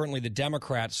 or certainly the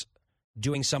Democrats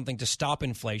doing something to stop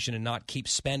inflation and not keep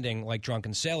spending like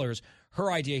drunken sailors. Her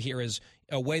idea here is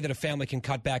a way that a family can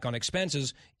cut back on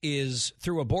expenses is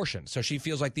through abortion. So she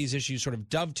feels like these issues sort of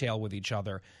dovetail with each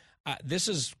other. This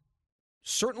is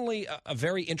certainly a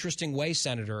very interesting way,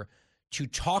 Senator, to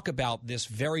talk about this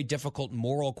very difficult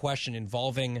moral question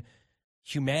involving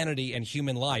humanity and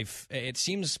human life. It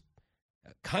seems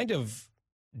kind of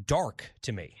dark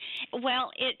to me.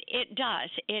 Well, it does.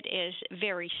 It is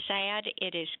very sad.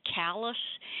 It is callous.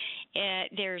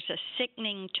 There's a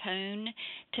sickening tone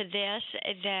to this,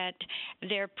 that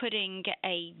they're putting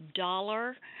a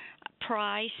dollar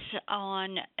price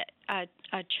on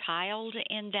a child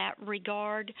in that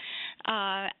regard.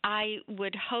 I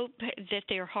would hope that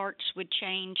their hearts would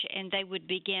change and they would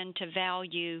begin to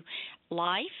value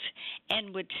life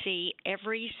and would see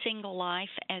every single life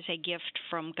as a gift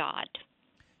from God.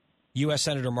 U.S.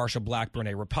 Senator Marsha Blackburn,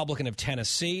 a Republican of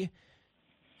Tennessee.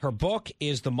 Her book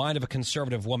is The Mind of a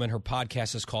Conservative Woman. Her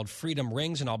podcast is called Freedom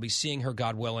Rings, and I'll be seeing her,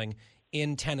 God willing,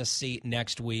 in Tennessee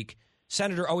next week.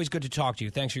 Senator, always good to talk to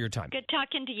you. Thanks for your time. Good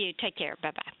talking to you. Take care.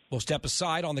 Bye-bye. We'll step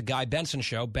aside on The Guy Benson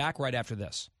Show. Back right after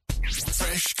this.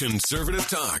 Fresh conservative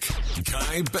talk.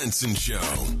 Guy Benson Show.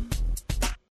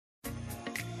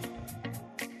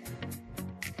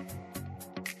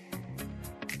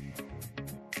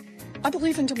 I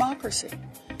believe in democracy,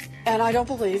 and I don't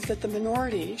believe that the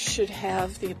minority should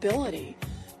have the ability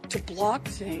to block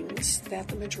things that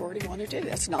the majority want to do.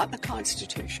 That's not in the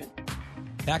Constitution.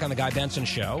 Back on The Guy Benson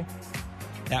Show,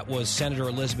 that was Senator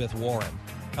Elizabeth Warren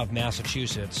of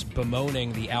Massachusetts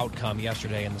bemoaning the outcome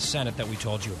yesterday in the Senate that we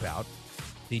told you about,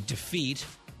 the defeat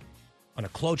on a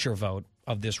cloture vote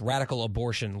of this radical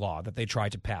abortion law that they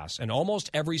tried to pass. And almost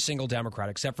every single Democrat,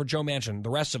 except for Joe Manchin, the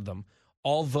rest of them,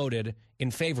 all voted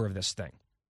in favor of this thing.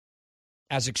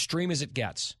 As extreme as it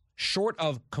gets, short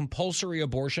of compulsory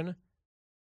abortion,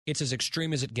 it's as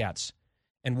extreme as it gets.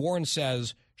 And Warren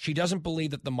says she doesn't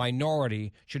believe that the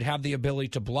minority should have the ability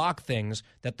to block things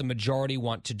that the majority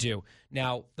want to do.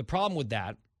 Now, the problem with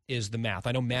that is the math.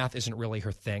 I know math isn't really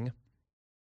her thing,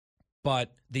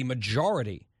 but the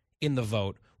majority in the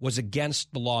vote was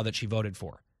against the law that she voted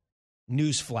for.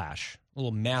 Newsflash, a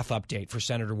little math update for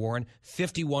Senator Warren.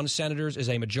 51 senators is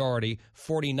a majority.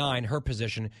 49, her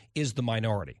position, is the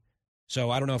minority. So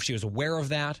I don't know if she was aware of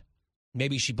that.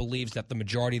 Maybe she believes that the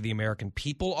majority of the American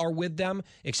people are with them,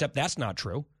 except that's not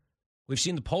true. We've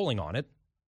seen the polling on it,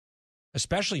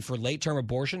 especially for late-term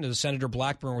abortion. As Senator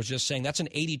Blackburn was just saying, that's an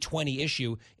 80-20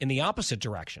 issue in the opposite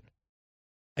direction,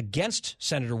 against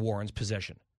Senator Warren's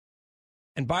position.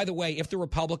 And by the way, if the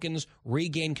Republicans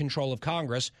regain control of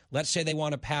Congress, let's say they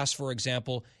want to pass, for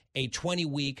example, a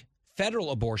 20-week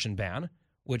federal abortion ban,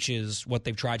 which is what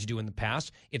they've tried to do in the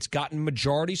past. It's gotten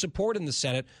majority support in the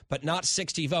Senate, but not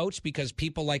 60 votes because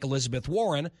people like Elizabeth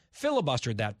Warren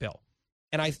filibustered that bill.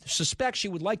 And I suspect she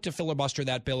would like to filibuster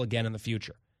that bill again in the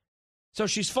future. So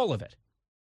she's full of it.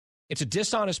 It's a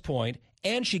dishonest point,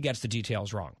 and she gets the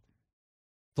details wrong.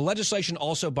 The legislation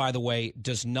also, by the way,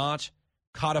 does not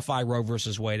codify Roe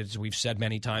versus Wade, as we've said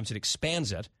many times. It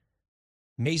expands it.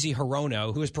 Mazie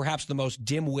Hirono, who is perhaps the most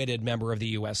dim-witted member of the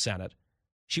U.S. Senate,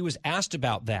 she was asked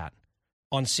about that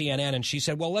on CNN, and she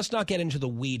said, well, let's not get into the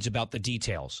weeds about the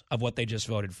details of what they just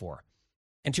voted for.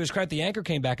 And to his credit, the anchor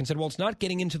came back and said, well, it's not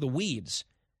getting into the weeds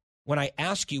when I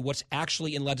ask you what's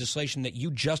actually in legislation that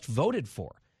you just voted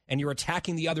for, and you're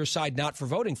attacking the other side not for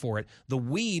voting for it. The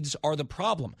weeds are the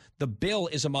problem. The bill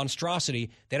is a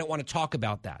monstrosity. They don't want to talk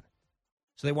about that.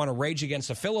 So they want to rage against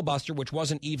a filibuster, which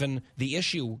wasn't even the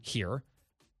issue here,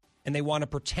 and they want to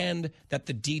pretend that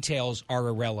the details are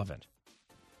irrelevant,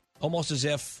 almost as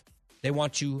if they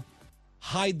want to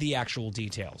hide the actual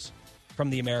details from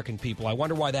the American people. I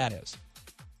wonder why that is.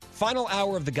 Final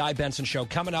hour of the Guy Benson Show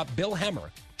coming up. Bill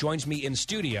Hemmer joins me in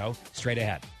studio straight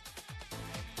ahead.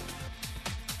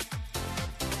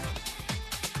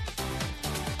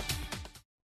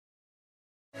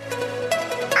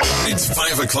 It's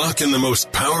 5 o'clock in the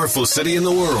most powerful city in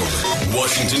the world,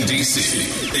 Washington, D.C.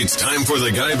 It's time for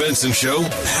the Guy Benson Show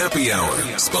Happy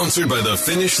Hour, sponsored by the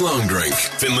Finnish Long Drink.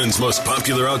 Finland's most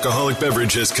popular alcoholic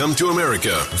beverage has come to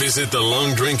America. Visit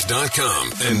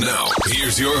thelongdrink.com. And now,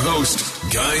 here's your host,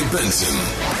 Guy Benson.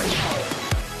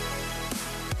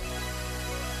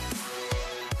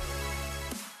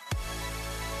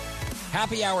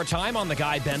 Happy hour time on the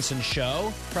Guy Benson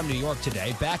Show from New York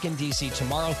today. Back in D.C.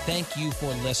 tomorrow. Thank you for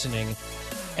listening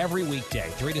every weekday,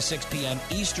 3 to 6 p.m.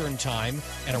 Eastern Time,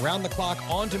 and around the clock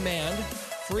on demand,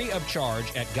 free of charge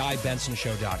at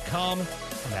GuyBensonShow.com and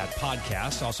that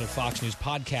podcast, also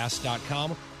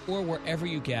FoxNewsPodcast.com, or wherever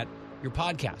you get your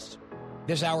podcasts.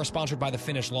 This hour sponsored by the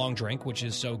Finnish Long Drink, which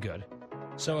is so good.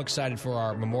 So excited for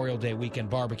our Memorial Day weekend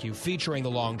barbecue featuring the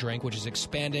Long Drink, which is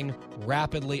expanding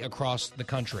rapidly across the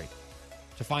country.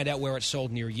 To find out where it's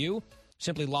sold near you,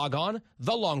 simply log on,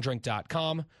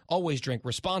 thelongdrink.com. Always drink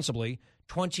responsibly,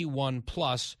 21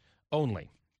 plus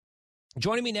only.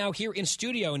 Joining me now here in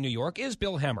studio in New York is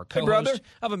Bill Hemmer, co-host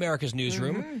of America's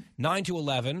Newsroom, 9 to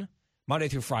 11, Monday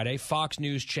through Friday, Fox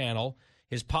News Channel.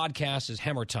 His podcast is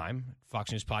Hemmer Time,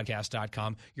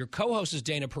 FoxNewsPodcast.com. Your co-host is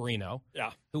Dana Perino,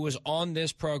 who was on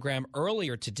this program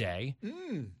earlier today,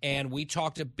 and we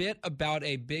talked a bit about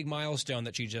a big milestone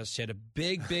that she just hit, a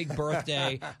big, big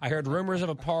birthday. I heard rumors of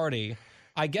a party.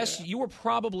 I guess you were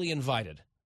probably invited.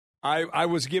 I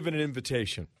was given an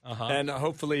invitation, and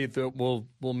hopefully we'll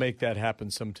make that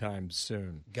happen sometime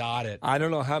soon. Got it. I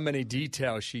don't know how many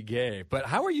details she gave, but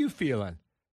how are you feeling?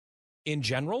 In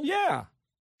general? Yeah.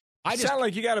 I sound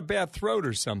like you got a bad throat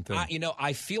or something.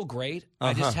 I feel great.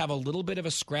 I just have a little bit of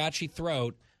a scratchy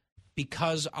throat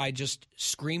because I just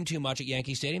screamed too much at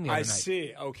Yankee Stadium the other night. I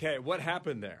see. Okay. What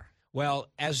happened there?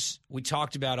 Well, as we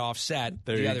talked about offset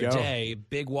the other day,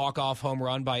 big walk-off home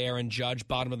run by Aaron Judge,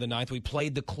 bottom of the ninth. We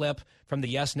played the clip from the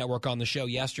Yes Network on the show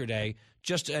yesterday.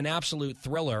 Just an absolute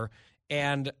thriller.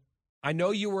 And I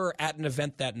know you were at an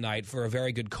event that night for a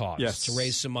very good cause to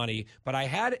raise some money, but I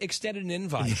had extended an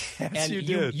invite. And you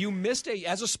did. You missed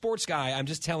as a sports guy, I'm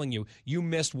just telling you, you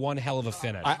missed one hell of a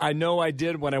finish. I know I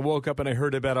did. When I woke up and I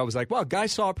heard about it, I was like, wow, Guy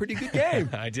saw a pretty good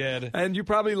game. I did. And you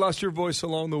probably lost your voice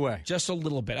along the way. Just a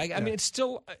little bit. I mean, it's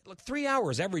still 3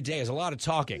 hours every day is a lot of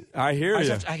talking. I hear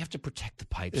you. I have to protect the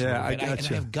pipes a little bit. And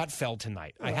I have gut fell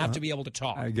tonight. I have to be able to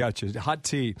talk. I got you. Hot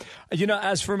tea.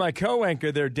 As for my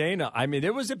co-anchor there, Dana, I mean,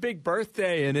 it was a big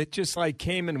birthday, and it just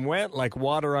came and went like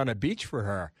water on a beach for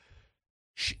her.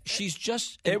 She's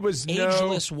just an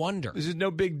ageless wonder. This is no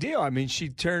big deal. I mean, she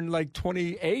turned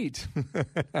 28.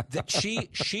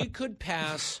 She could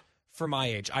pass for my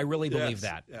age. I really believe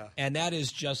that. Yeah. And that is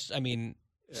just,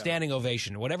 standing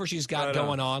ovation. Whatever she's got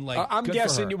going on, I'm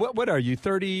guessing. What are you?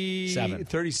 37.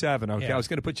 37. Okay, yeah. I was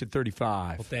going to put you at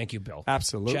 35. Well, thank you, Bill.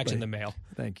 Absolutely. Check's in the mail.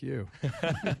 Thank you.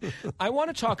 I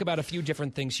want to talk about a few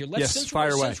different things here. Since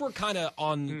we're kind of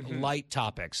on light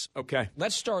topics. Okay.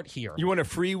 Let's start here. You want to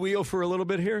freewheel for a little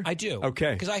bit here? I do.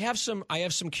 Okay. Because I have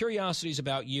some curiosities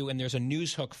about you, and there's a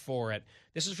news hook for it.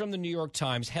 This is from the New York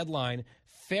Times. Headline: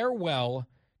 Farewell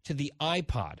to the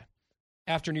iPod.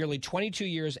 After nearly 22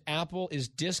 years, Apple is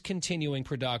discontinuing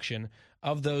production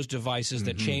of those devices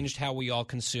that changed how we all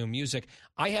consume music.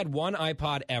 I had one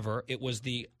iPod ever. It was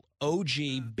the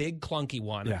OG, big, clunky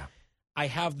one. Yeah. I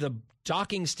have the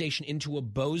docking station into a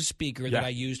Bose speaker that I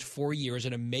used for years,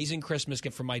 an amazing Christmas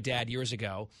gift from my dad years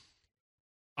ago.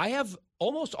 I have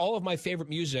almost all of my favorite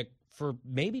music for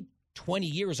maybe 20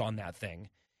 years on that thing,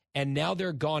 and now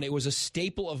they're gone. It was a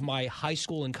staple of my high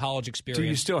school and college experience. Do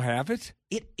you still have it?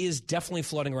 It is definitely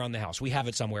floating around the house. We have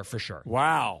it somewhere for sure.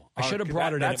 Wow. I should have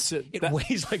brought it in. It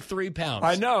weighs like 3 pounds.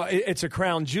 I know. It's a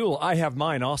crown jewel. I have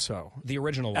mine also. The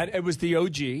original one. It was the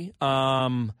OG.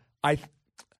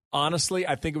 Honestly,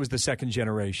 I think it was the second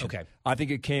generation. Okay. I think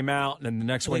it came out, and then the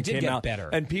next one came out. Better.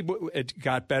 And it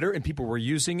got better, and people were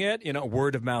using it.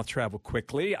 Word of mouth traveled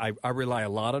quickly. I rely a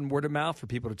lot on word of mouth for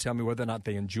people to tell me whether or not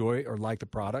they enjoy or like the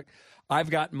product. I've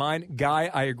got mine. Guy,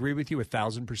 I agree with you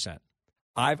 1,000%.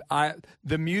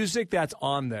 The music that's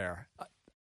on there,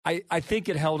 I think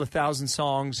it held 1,000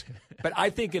 songs, but I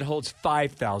think it holds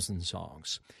 5,000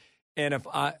 songs. And if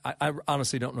I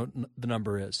honestly don't know what the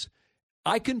number is.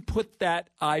 I can put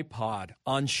that iPod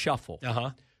on shuffle,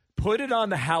 put it on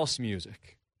the house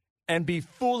music, and be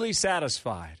fully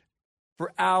satisfied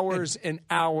for hours and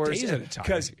hours. Days at a time.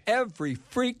 Because every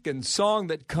freaking song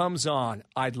that comes on,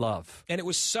 I'd love. And it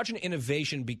was such an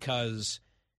innovation because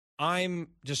I'm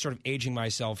just sort of aging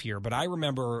myself here, but I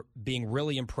remember being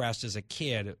really impressed as a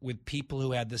kid with people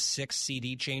who had the 6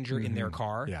 CD changer in their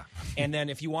car. Yeah. And then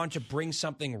if you wanted to bring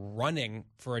something running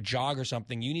for a jog or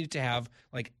something, you needed to have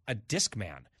like a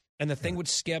Discman. And the thing would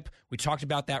skip. We talked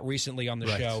about that recently on the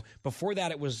show. Before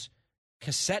that, it was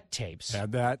cassette tapes.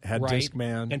 Had right?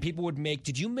 Discman. And people would make,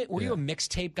 were you a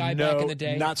mixtape guy back in the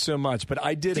day? Not so much, but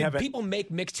I did have people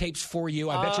make mixtapes for you?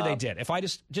 I bet you they did. If I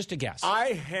just a guess.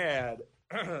 I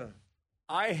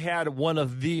had one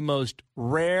of the most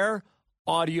rare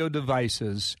audio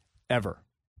devices ever.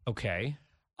 Okay.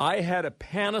 I had a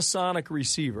Panasonic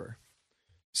receiver,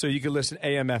 so you could listen to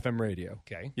AM, FM radio.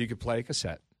 Okay. You could play a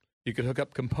cassette. You could hook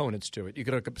up components to it. You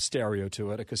could hook up a stereo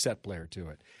to it, a cassette player to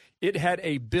it. It had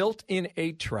a built-in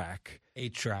 8-track.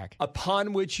 8-track.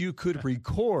 Upon which you could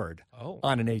record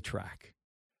on an 8-track.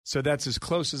 So that's as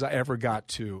close as I ever got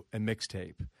to a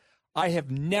mixtape. I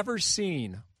have never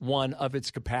seen one of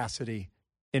its capacity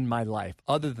in my life,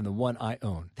 other than the one I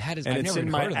own. That is, and I've it's never in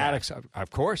heard my of attic. Of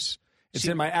course, it's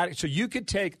in my attic. So you could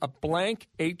take a blank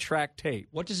 8-track tape.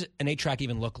 What does an 8-track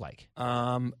even look like?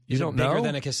 You is don't it bigger know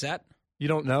than a cassette? You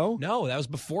don't know? No, that was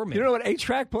before me. You don't know what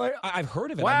 8-track player? I've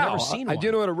heard of it. Wow. I've never seen one. Do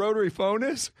you know what a rotary phone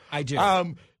is? I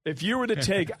do. If you were to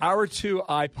take our 2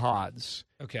 iPods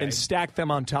and stack them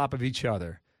on top of each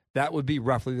other, that would be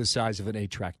roughly the size of an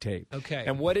 8-track tape. Okay.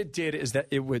 And what it did is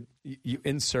that you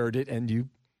insert it and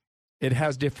it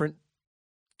has different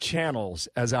channels,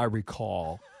 as I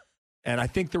recall. And I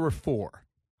think there were 4.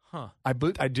 Huh.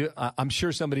 I'm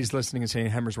sure somebody's listening and saying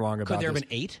Hemmer's wrong about this. Could there have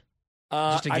been 8?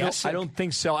 Just a guess? I don't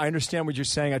think so. I understand what you're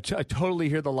saying. I totally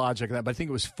hear the logic of that, but I think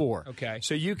it was 4. Okay.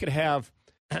 So you could have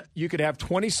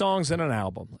 20 songs in an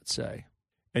album, let's say,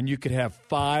 and you could have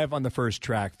 5 on the first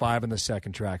track, 5 on the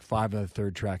second track, 5 on the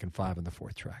third track, and 5 on the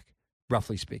fourth track,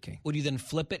 roughly speaking. Would you then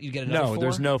flip it? You get another 4? No,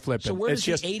 there's no flipping. So where does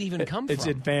the 8 even come from? It's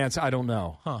advanced. I don't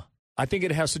know. Huh. I think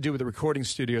it has to do with the recording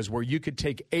studios where you could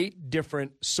take 8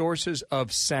 different sources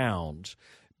of sound,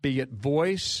 be it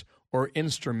voice or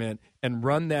instrument, and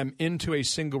run them into a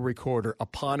single recorder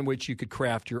upon which you could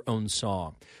craft your own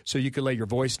song. So you could lay your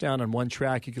voice down on one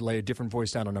track. You could lay a different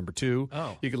voice down on number 2.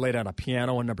 Oh. You could lay down a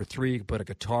piano on number 3. You could put a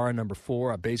guitar on number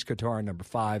 4, a bass guitar on number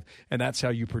 5, and that's how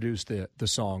you produce the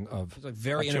song of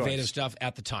very innovative stuff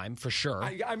at the time, for sure.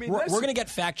 I mean, we're going to get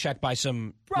fact-checked by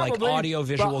some probably,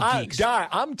 audio-visual geeks.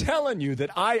 I'm telling you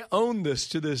that I own this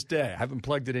to this day. I haven't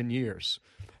plugged it in years.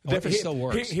 If it still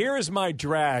works. Here is my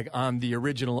drag on the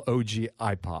original OG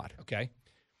iPod. Okay.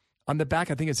 On the back,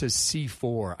 I think it says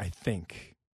C4, I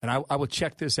think. And I will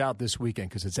check this out this weekend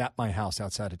because it's at my house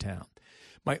outside of town.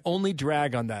 My only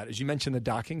drag on that, as you mentioned, the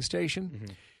docking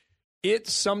station, it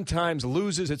sometimes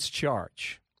loses its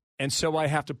charge. And so I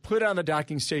have to put it on the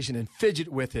docking station and fidget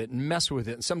with it and mess with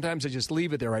it. And sometimes I just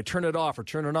leave it there. I turn it off or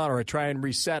turn it on or I try and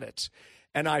reset it.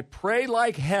 And I pray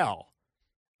like hell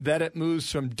that it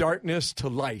moves from darkness to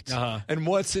light. And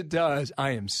once it does,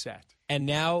 I am set. And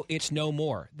now it's no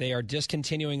more. They are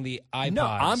discontinuing the iPods. No,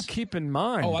 I'm keeping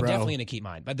mine, I'm bro. definitely going to keep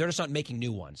mine. But they're just not making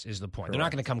new ones, is the point. Correct. They're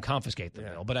not going to come confiscate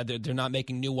them, but they're not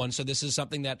making new ones. So this is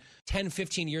something that 10,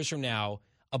 15 years from now,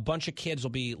 a bunch of kids will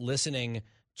be listening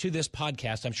to this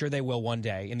podcast. I'm sure they will one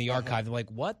day in the archive. They're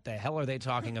like, what the hell are they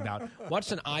talking about?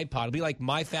 What's an iPod? It'll be like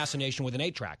my fascination with an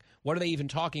 8-track. What are they even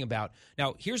talking about?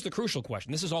 Now, here's the crucial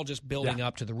question. This is all just building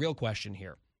up to the real question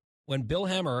here. When Bill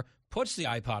Hemmer puts the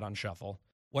iPod on shuffle,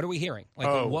 what are we hearing?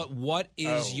 Like, what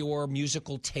is your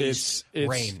musical taste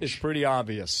range? It's pretty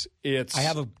obvious. I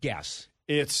have a guess.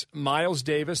 It's Miles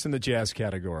Davis in the jazz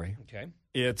category. Okay.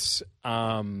 It's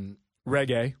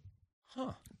reggae.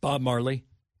 Huh. Bob Marley.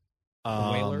 The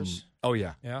Wailers. Oh,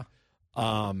 yeah. Yeah.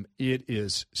 It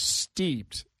is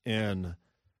steeped in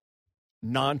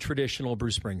non-traditional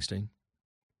Bruce Springsteen.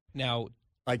 Now,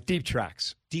 like deep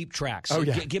tracks. Deep tracks. Oh,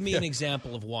 yeah. Give me an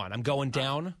example of one. I'm going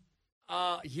down.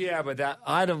 Yeah, but that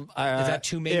I don't. Is that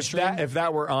too mainstream? If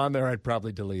that were on there, I'd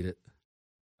probably delete it.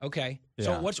 Okay. Yeah.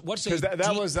 So what's a that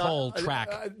deep was pull track?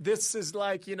 This is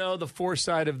like the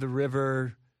Foresight of the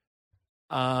River.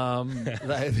 For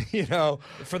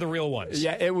the real ones.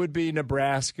 Yeah, it would be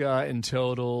Nebraska in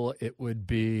total. It would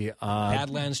be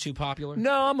Badlands too popular?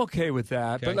 No, I'm okay with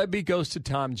that. Okay. But let me Ghost of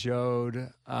Tom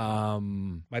Joad.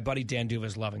 My buddy Dan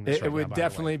Duva's loving this. It would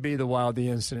definitely be the Wild the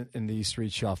Incident in the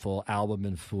Street Shuffle, Album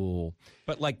and Fool.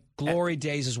 But like Glory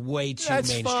Days is way too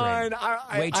mainstream. That's fine.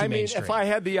 Way too I mean, mainstream. if I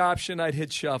had the option, I'd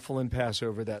hit shuffle and pass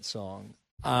over that song.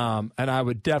 And I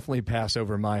would definitely pass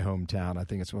over My Hometown. I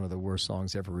think it's one of the worst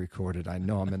songs ever recorded. I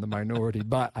know I'm in the minority,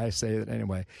 but I say it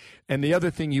anyway. And the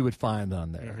other thing you would find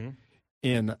on there,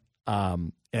 and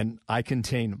I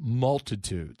contain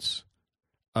multitudes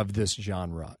of this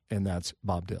genre, and that's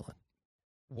Bob Dylan.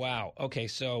 Wow. Okay,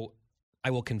 so I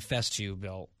will confess to you,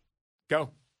 Bill. Go.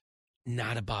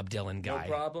 Not a Bob Dylan guy. No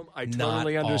problem. I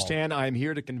totally understand. I'm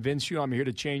here to convince you. I'm here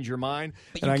to change your mind.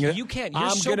 But you can't.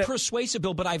 You're so persuasive,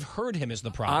 Bill, but I've heard him is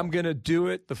the problem. I'm going to do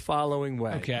it the following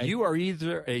way. Okay. You are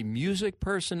either a music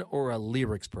person or a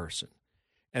lyrics person.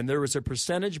 And there is a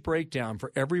percentage breakdown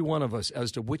for every one of us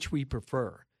as to which we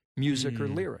prefer, music or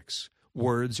lyrics,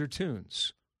 words or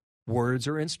tunes, words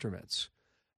or instruments.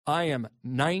 I am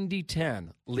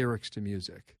 90-10 lyrics to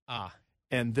music.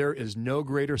 And there is no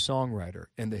greater songwriter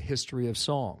in the history of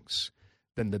songs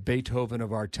than the Beethoven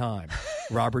of our time,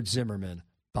 Robert Zimmerman,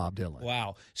 Bob Dylan.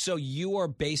 Wow. So you are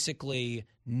basically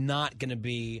not going to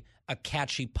be a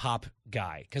catchy pop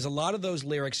guy because a lot of those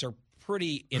lyrics are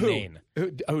pretty inane.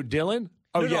 Who, Dylan?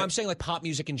 No, I'm saying like pop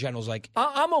music in general is like.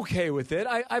 I'm okay with it.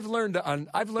 I've learned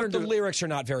the lyrics are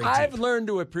not very deep. I've learned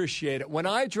to appreciate it. When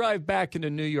I drive back into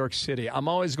New York City, I'm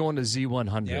always going to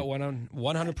Z100. Yeah,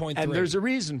 100.3. And there's a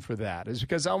reason for that. Is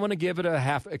because I want to give it a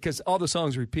half, because all the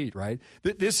songs repeat, right?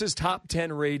 This is top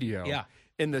 10 radio. Yeah.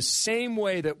 In the same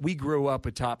way that we grew up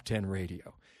with top 10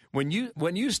 radio. When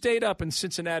you stayed up in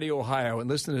Cincinnati, Ohio, and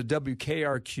listened to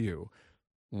WKRQ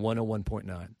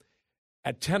 101.9.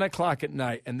 At 10 o'clock at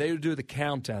night, and they would do the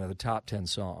countdown of the top 10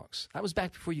 songs. That was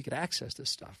back before you could access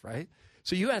this stuff, right?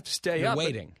 So you have to stay up.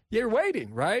 You're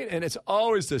waiting, right? And it's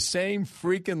always the same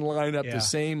freaking lineup, the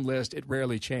same list. It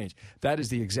rarely changed. That is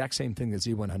the exact same thing that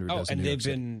Z100 does in New York they've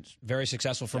City. been very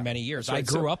successful for many years. I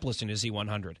grew up listening to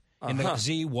Z100. In the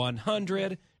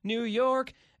Z100, New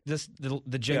York,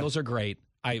 the jingles are great.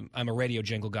 I'm a radio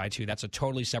jingle guy, too. That's a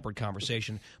totally separate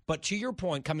conversation. But to your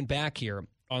point, coming back here,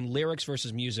 on lyrics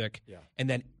versus music and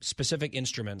then specific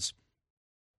instruments,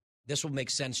 this will make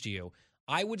sense to you.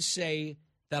 I would say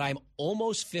that I'm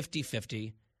almost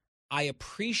 50-50. I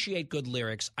appreciate good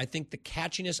lyrics. I think the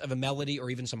catchiness of a melody or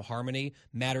even some harmony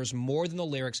matters more than the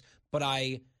lyrics, but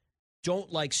I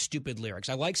don't like stupid lyrics.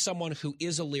 I like someone who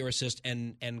is a lyricist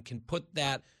and can put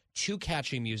that to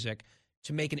catchy music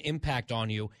to make an impact on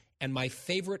you. And my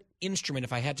favorite instrument,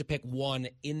 if I had to pick one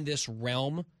in this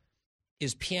realm,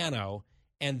 is piano.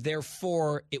 And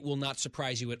therefore, it will not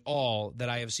surprise you at all that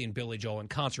I have seen Billy Joel in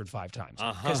concert 5 times.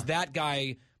 Because that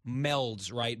guy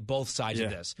melds, right, both sides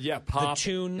of this. Yeah, pop. The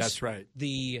tunes. That's right.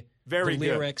 The Very good.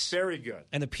 lyrics. Very good.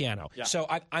 And the piano. Yeah. So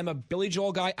I'm a Billy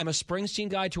Joel guy. I'm a Springsteen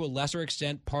guy to a lesser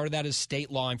extent. Part of that is state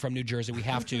law. I'm from New Jersey. We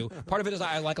have to. Part of it is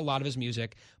I like a lot of his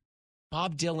music.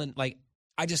 Bob Dylan,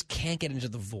 I just can't get into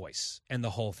the voice and the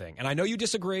whole thing. And I know you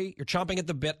disagree. You're chomping at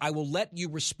the bit. I will let you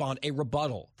respond. A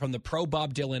rebuttal from the pro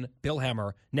Bob Dylan, Bill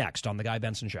Hemmer, next on The Guy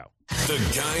Benson Show. The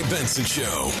Guy Benson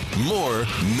Show. More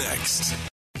next.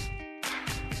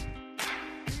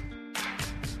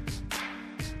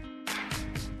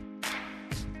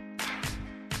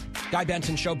 Guy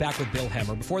Benson Show, back with Bill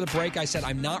Hemmer. Before the break, I said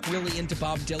I'm not really into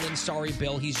Bob Dylan. Sorry,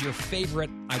 Bill. He's your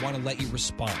favorite. I want to let you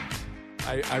respond.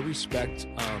 I respect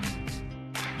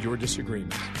your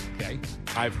disagreement. Okay.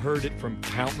 I've heard it from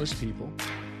countless people.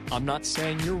 I'm not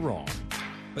saying you're wrong.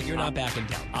 But you're not backing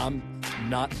down. I'm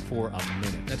not for a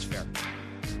minute. That's fair.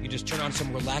 You just turn on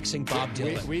some relaxing Bob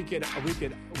Dylan. We could.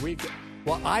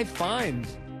 Well, I find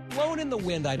Blowing in the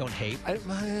Wind I don't hate.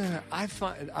 I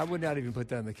find I would not even put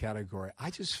that in the category. I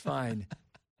just find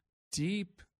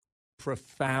deep,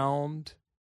 profound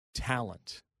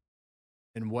talent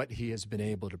in what he has been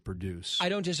able to produce. I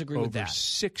don't disagree with that. Over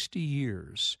 60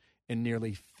 years and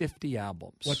nearly 50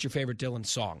 albums. What's your favorite Dylan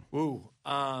song? Ooh,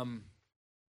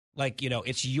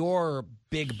 it's your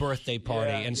big birthday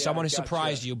party, and someone has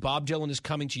surprised you. Bob Dylan is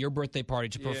coming to your birthday party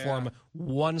to perform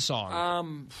one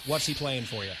song. What's he playing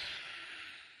for you?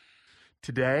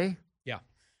 Today? Yeah.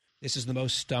 This is the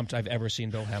most stumped I've ever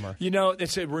seen Bill Hemmer. You know,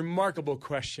 it's a remarkable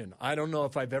question. I don't know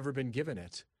if I've ever been given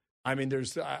it. I mean,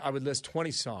 I would list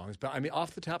 20 songs, but I mean,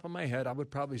 off the top of my head, I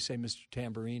would probably say Mr.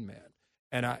 Tambourine Man.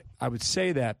 And I would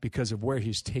say that because of where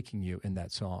he's taking you in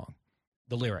that song.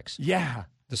 The lyrics. Yeah.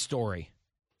 The story.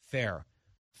 Fair.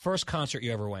 First concert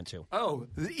you ever went to? Oh,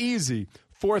 easy.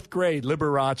 4th grade,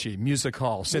 Liberace, Music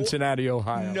Hall, Cincinnati,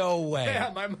 Ohio. No way.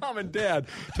 Yeah, my mom and dad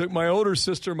took my older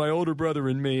sister, my older brother,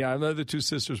 and me. My other 2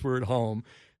 sisters were at home.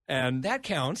 And that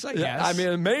counts, I guess. I mean,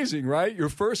 amazing, right? Your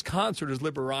first concert is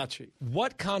Liberace.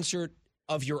 What concert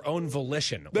of your own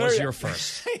volition was your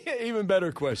first? Even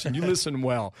better question. You listen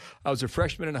well. I was a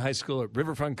freshman in high school at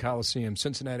Riverfront Coliseum,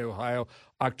 Cincinnati, Ohio,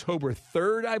 October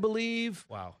 3rd, I believe.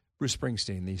 Wow. Bruce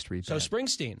Springsteen, the Street So Band.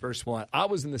 Springsteen. First one. I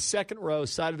was in the second row,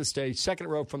 side of the stage, second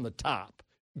row from the top.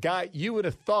 Guy, you would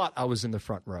have thought I was in the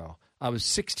front row. I was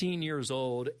 16 years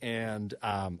old, and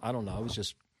I don't know,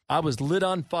 I was lit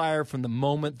on fire from the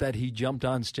moment that he jumped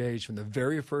on stage, from the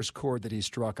very first chord that he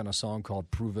struck on a song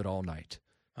called Prove It All Night.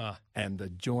 And the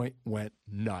joint went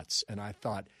nuts. And I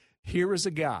thought, here is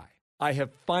a guy. I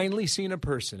have finally seen a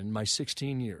person in my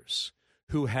 16 years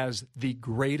who has the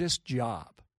greatest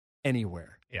job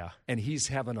anywhere. Yeah. And he's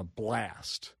having a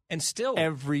blast. And still,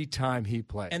 every time he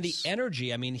plays. And the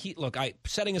energy, I mean,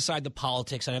 setting aside the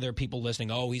politics, I know there are people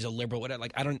listening, oh, he's a liberal, whatever.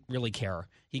 Like, I don't really care.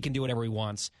 He can do whatever he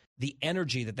wants. The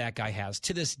energy that guy has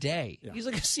to this day. Yeah. He's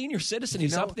like a senior citizen.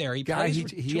 He's up there. He plays for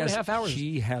 2.5 hours.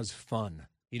 He has fun.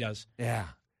 He does. Yeah.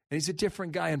 And he's a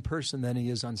different guy in person than he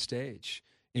is on stage.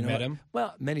 You met him?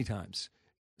 Well, many times.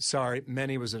 Sorry,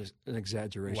 many was an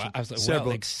exaggeration. Wow. I was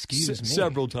like, excuse me.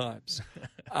 Several times.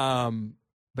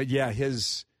 But yeah,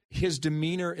 his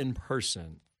demeanor in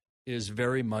person is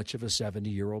very much of a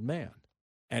 70-year-old man.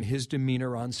 And his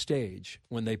demeanor on stage,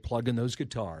 when they plug in those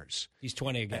guitars. He's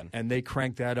 20 again. And they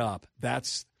crank that up.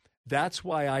 That's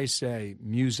why I say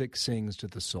music sings to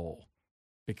the soul.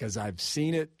 Because I've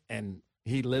seen it, and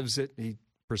he lives it, he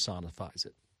personifies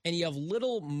it. And you have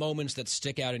little moments that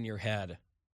stick out in your head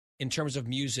in terms of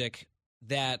music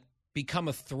that become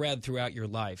a thread throughout your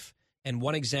life. And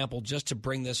one example, just to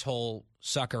bring this whole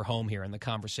sucker home here in the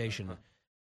conversation,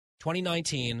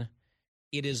 2019,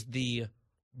 it is the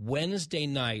Wednesday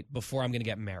night before I'm going to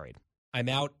get married. I'm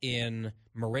out in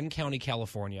Marin County,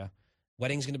 California.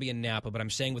 Wedding's going to be in Napa, but I'm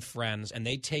staying with friends, and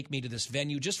they take me to this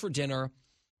venue just for dinner,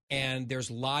 and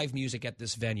there's live music at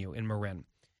this venue in Marin.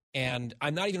 And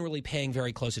I'm not even really paying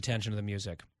very close attention to the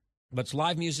music. But it's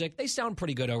live music. They sound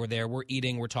pretty good over there. We're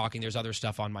eating, we're talking. There's other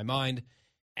stuff on my mind.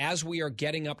 As we are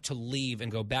getting up to leave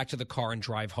and go back to the car and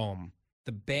drive home,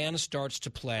 the band starts to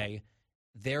play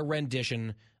their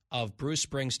rendition of Bruce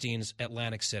Springsteen's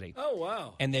Atlantic City. Oh,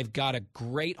 wow. And they've got a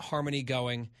great harmony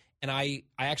going. And I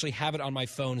actually have it on my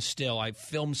phone still. I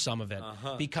filmed some of it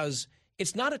because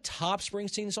it's not a top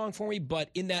Springsteen song for me, but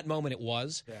in that moment it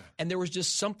was. Yeah. And there was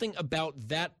just something about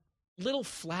that little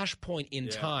flashpoint in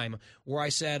time where I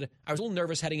said, I was a little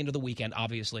nervous heading into the weekend,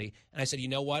 obviously. And I said, you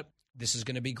know what? This is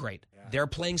going to be great. Yeah. They're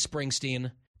playing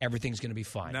Springsteen. Everything's going to be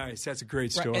fine. Nice. That's a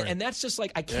great story. Right. And that's just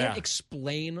like, I can't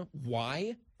explain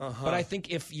why, but I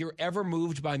think if you're ever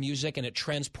moved by music and it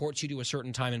transports you to a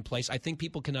certain time and place, I think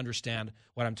people can understand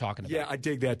what I'm talking about. Yeah, I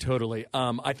dig that totally.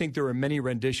 I think there are many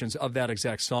renditions of that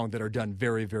exact song that are done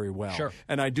very, very well. Sure.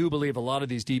 And I do believe a lot of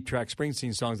these deep track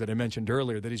Springsteen songs that I mentioned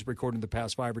earlier that he's recorded in the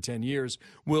past 5 or 10 years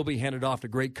will be handed off to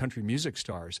great country music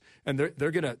stars. And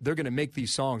they're gonna make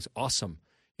these songs awesome.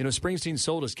 You know, Springsteen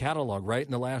sold his catalog, right, in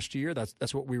the last year.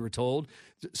 That's what we were told.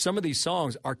 Some of these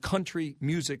songs are country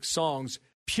music songs,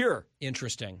 pure.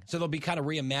 Interesting. So they'll be kind of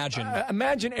reimagined.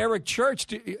 Imagine Eric Church.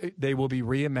 They will be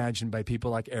reimagined by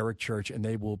people like Eric Church, and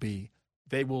they will be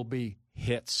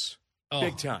hits.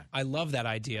 Big time. I love that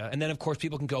idea. And then, of course,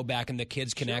 people can go back and the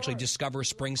kids can actually discover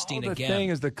Springsteen again. The thing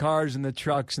is the cars and the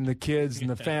trucks and the kids and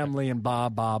the family and blah,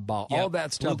 blah, blah. All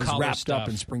that stuff is wrapped up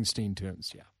in Springsteen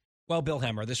tunes. Yeah. Well, Bill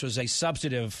Hemmer, this was a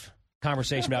substantive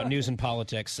conversation about news and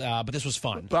politics, but this was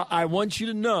fun. But I want you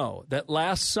to know that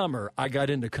last summer I got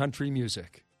into country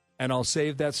music, and I'll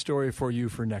save that story for you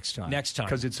for next time. Next time.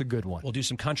 Because it's a good one. We'll do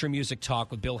some country music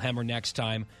talk with Bill Hemmer next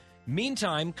time.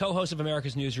 Meantime, co-host of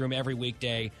America's Newsroom every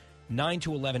weekday, 9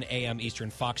 to 11 a.m. Eastern,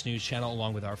 Fox News Channel,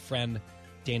 along with our friend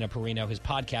Dana Perino, his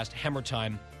podcast, Hemmer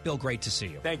Time. Bill, great to see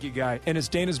you. Thank you, Guy. And it's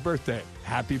Dana's birthday.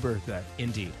 Happy birthday.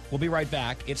 Indeed. We'll be right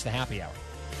back. It's the Happy Hour.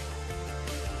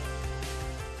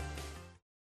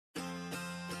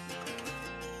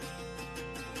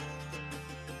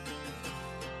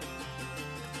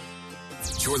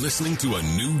 You're listening to a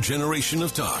new generation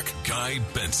of talk. Guy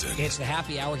Benson. It's the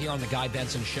Happy Hour here on the Guy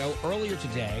Benson Show. Earlier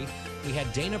today, we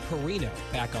had Dana Perino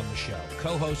back on the show,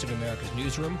 co-host of America's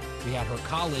Newsroom. We had her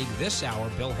colleague this hour,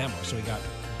 Bill Hemmer. So we got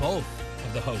both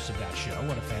of the hosts of that show.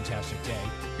 What a fantastic day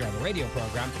here on the radio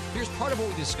program. Here's part of what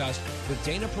we discussed with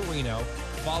Dana Perino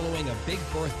following a big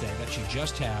birthday that she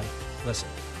just had. Listen.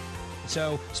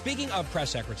 So speaking of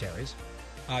press secretaries,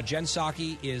 Jen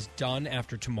Psaki is done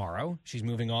after tomorrow. She's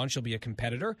moving on. She'll be a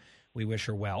competitor. We wish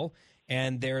her well.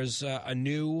 And there's a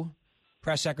new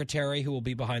press secretary who will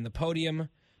be behind the podium,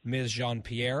 Ms.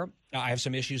 Jean-Pierre. I have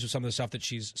some issues with some of the stuff that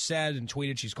she's said and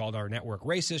tweeted. She's called our network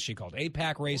racist. She called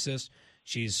AIPAC racist.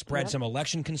 She's spread some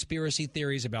election conspiracy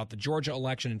theories about the Georgia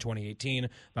election in 2018,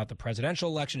 about the presidential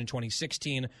election in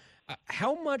 2016.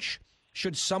 How much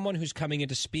should someone who's coming in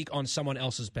to speak on someone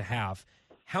else's behalf,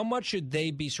 how much should they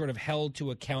be sort of held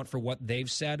to account for what they've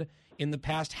said in the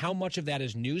past? How much of that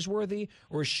is newsworthy,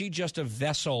 or is she just a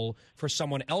vessel for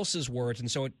someone else's words, and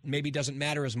so it maybe doesn't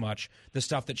matter as much, the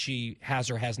stuff that she has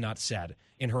or has not said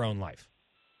in her own life?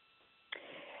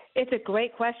 It's a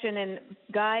great question. And,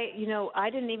 Guy, I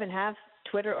didn't even have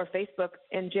Twitter or Facebook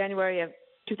in January of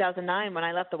 2009 when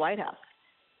I left the White House.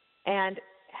 And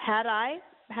had I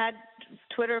had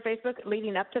Twitter or Facebook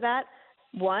leading up to that,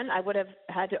 one, I would have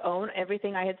had to own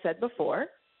everything I had said before.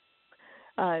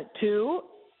 Two,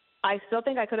 I still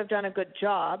think I could have done a good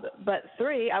job. But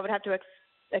three, I would have to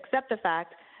accept the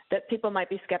fact that people might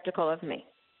be skeptical of me.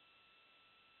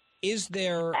 Is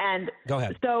there... And go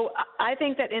ahead. So I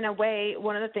think that in a way,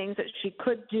 one of the things that she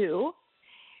could do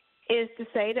is to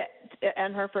say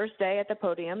on her first day at the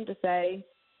podium, to say,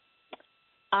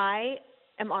 I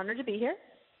am honored to be here.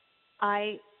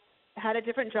 I had a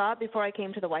different job before I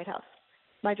came to the White House.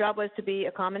 My job was to be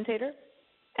a commentator,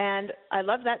 and I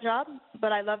love that job,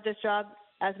 but I love this job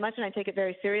as much, and I take it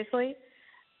very seriously.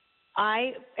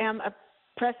 I am a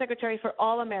press secretary for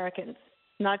all Americans,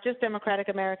 not just Democratic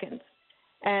Americans.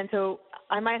 And so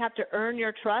I might have to earn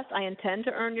your trust. I intend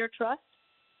to earn your trust.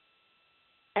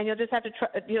 And you'll just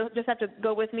have to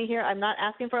go with me here. I'm not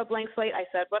asking for a blank slate. I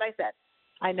said what I said.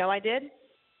 I know I did,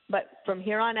 but from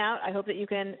here on out, I hope that you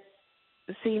can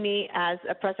see me as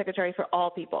a press secretary for all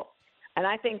people. And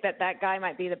I think that guy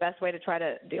might be the best way to try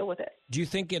to deal with it. Do you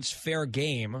think it's fair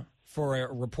game for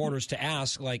reporters to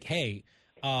ask, like, hey,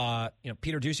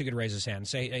 Peter Doocy could raise his hand and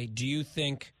say, hey, do you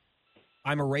think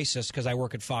I'm a racist because I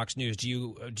work at Fox News? Do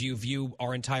you view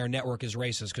our entire network as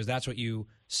racist because that's what you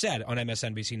said on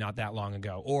MSNBC not that long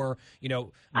ago? Or,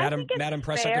 Madam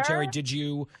Press Secretary, do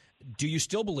you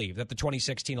still believe that the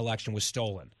 2016 election was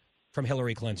stolen from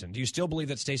Hillary Clinton? Do you still believe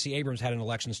that Stacey Abrams had an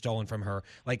election stolen from her?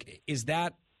 Like, is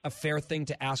that a fair thing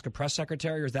to ask a press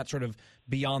secretary, or is that sort of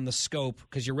beyond the scope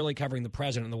because you're really covering the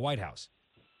president and the White House?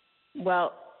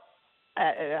 Well,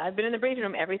 I've been in the briefing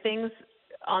room. Everything's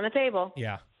on the table.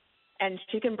 Yeah. And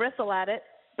she can bristle at it,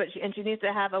 but she needs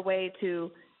to have a way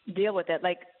to deal with it.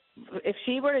 Like, if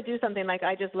she were to do something like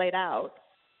I just laid out,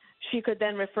 she could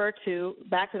then refer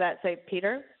back to that, say,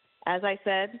 Peter, as I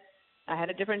said, I had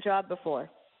a different job before.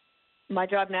 My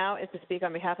job now is to speak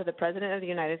on behalf of the President of the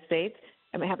United States.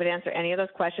 I'm happy to answer any of those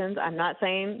questions. I'm not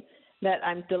saying that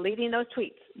I'm deleting those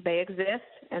tweets. They exist,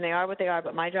 and they are what they are,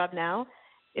 but my job now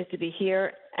is to be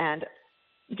here. And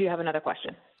do you have another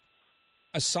question?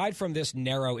 Aside from this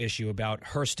narrow issue about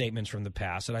her statements from the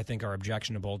past that I think are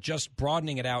objectionable, just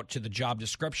broadening it out to the job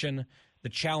description, the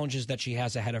challenges that she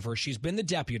has ahead of her. She's been the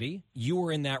deputy. You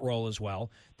were in that role as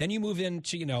well. Then you move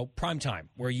into, prime time,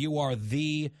 where you are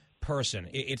the person.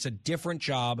 It's a different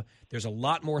job. There's a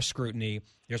lot more scrutiny.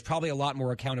 There's probably a lot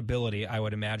more accountability, I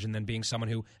would imagine, than being someone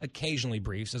who occasionally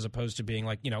briefs, as opposed to being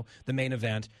like, the main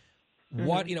event. Mm-hmm.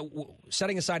 What,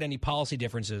 setting aside any policy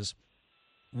differences,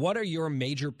 what are your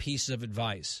major pieces of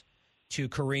advice to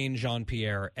Karine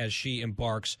Jean-Pierre as she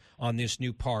embarks on this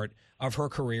new part of her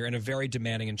career in a very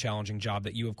demanding and challenging job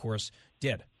that you, of course,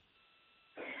 did?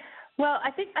 Well,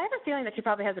 I have a feeling that she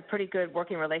probably has a pretty good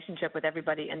working relationship with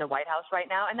everybody in the White House right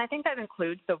now, and I think that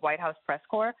includes the White House press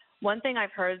corps. One thing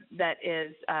I've heard that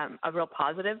is a real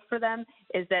positive for them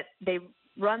is that they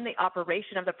run the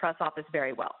operation of the press office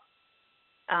very well.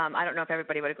 I don't know if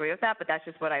everybody would agree with that, but that's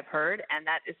just what I've heard, and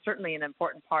that is certainly an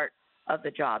important part of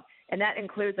the job. And that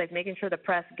includes making sure the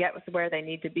press gets where they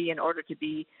need to be in order to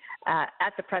be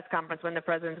at the press conference when the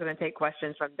president's going to take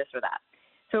questions from this or that.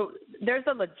 So there's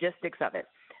the logistics of it.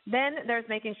 Then there's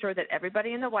making sure that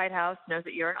everybody in the White House knows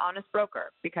that you're an honest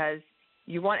broker, because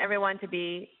you want everyone to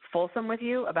be fulsome with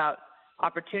you about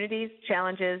opportunities,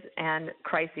 challenges, and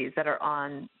crises that are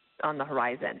on the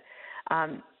horizon.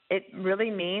 It really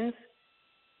means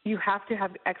you have to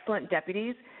have excellent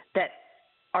deputies that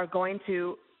are going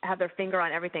to have their finger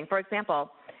on everything. For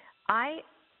example, I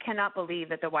cannot believe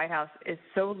that the White House is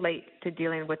so late to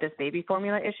dealing with this baby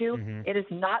formula issue. Mm-hmm. It is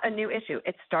not a new issue.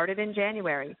 It started in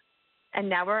January, and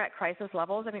now we're at crisis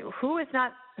levels. I mean, who is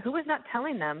not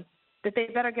telling them that they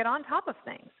better get on top of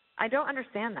things? I don't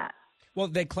understand that. Well,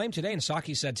 they claim today, and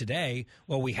Psaki said today,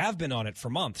 well, we have been on it for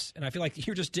months. And I feel like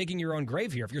you're just digging your own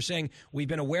grave here. If you're saying we've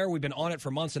been aware, we've been on it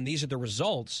for months, and these are the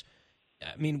results,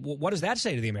 I mean, what does that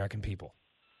say to the American people?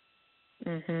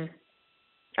 Mm-hmm.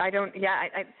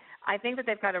 I think that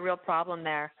they've got a real problem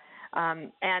there.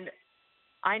 And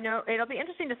I know it'll be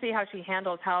interesting to see how she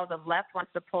handles how the left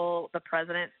wants to pull the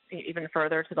president even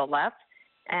further to the left.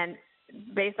 And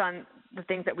based on the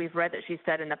things that we've read that she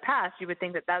said in the past, you would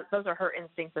think that those are her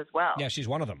instincts as well. Yeah, she's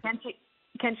one of them.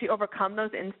 Can she overcome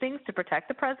those instincts to protect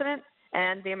the president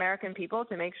and the American people,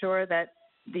 to make sure that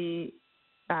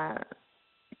I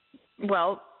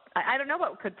don't know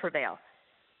what could prevail.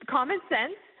 Common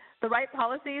sense, the right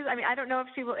policies. I mean, I don't know if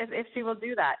she will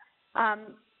do that.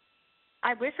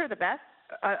 I wish her the best.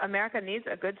 America needs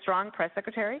a good, strong press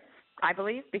secretary, I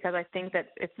believe, because I think that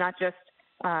it's not just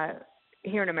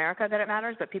here in America that it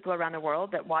matters, but people around the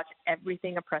world that watch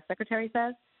everything a press secretary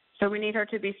says. So we need her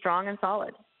to be strong and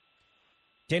solid.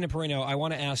 Dana Perino, I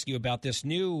want to ask you about this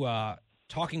new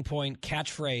talking point,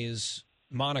 catchphrase,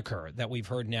 moniker that we've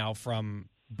heard now from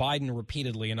Biden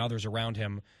repeatedly and others around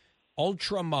him,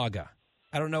 Ultra MAGA.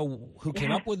 I don't know who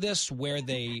came up with this, where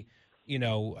they,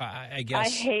 I guess. I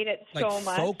hate it so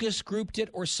much. Focus grouped it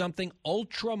or something.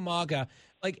 Ultra MAGA.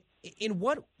 Like, in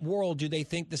what world do they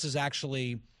think this is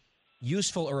actually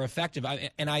useful or effective?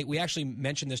 We actually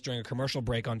mentioned this during a commercial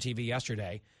break on TV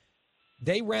yesterday.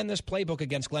 They ran this playbook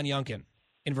against Glenn Youngkin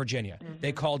in Virginia. Mm-hmm.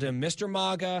 They called him Mr.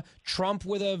 MAGA, Trump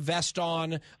with a vest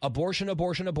on, abortion,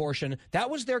 abortion, abortion. That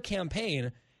was their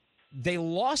campaign. They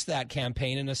lost that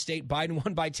campaign in a state Biden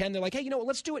won by 10. They're like, hey,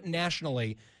 let's do it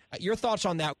nationally. Your thoughts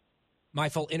on that? My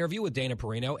full interview with Dana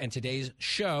Perino and today's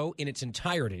show in its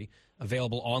entirety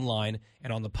available online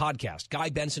and on the podcast.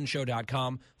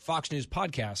 GuyBensonShow.com,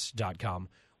 FoxNewsPodcasts.com,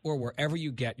 or wherever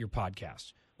you get your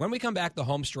podcasts. When we come back, the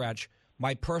home stretch,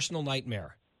 my personal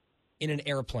nightmare in an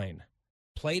airplane,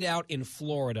 played out in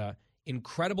Florida,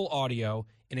 incredible audio,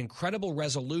 an incredible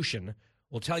resolution.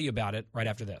 We'll tell you about it right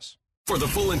after this. For the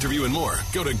full interview and more,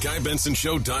 go to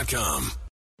GuyBensonShow.com.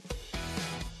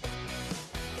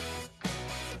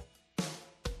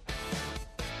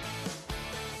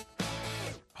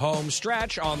 Home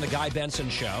stretch on the Guy Benson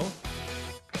Show.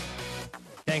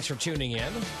 Thanks for tuning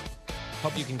in.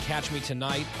 Hope you can catch me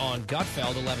tonight on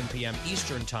Gutfeld, 11 p.m.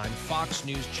 Eastern Time, Fox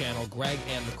News Channel, Greg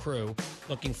and the crew.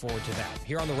 Looking forward to that.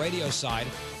 Here on the radio side,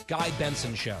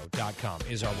 GuyBensonShow.com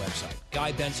is our website.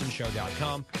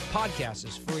 GuyBensonShow.com. Podcast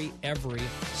is free every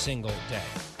single day.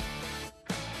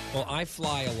 Well, I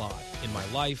fly a lot in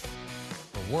my life,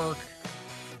 for work,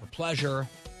 for pleasure,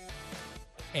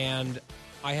 and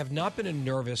I have not been a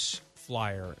nervous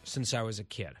flyer since I was a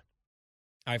kid.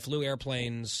 I flew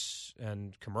airplanes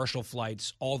and commercial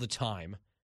flights all the time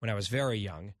when I was very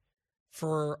young.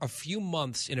 For a few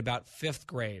months in about 5th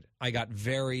grade, I got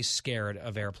very scared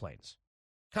of airplanes,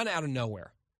 kind of out of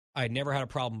nowhere. I had never had a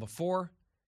problem before.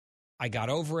 I got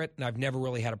over it, and I've never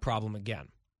really had a problem again.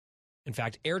 In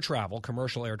fact, air travel,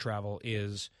 commercial air travel,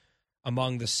 is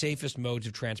among the safest modes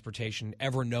of transportation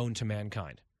ever known to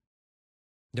mankind.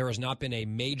 There has not been a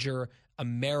major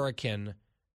American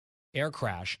air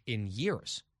crash in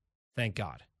years, thank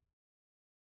God.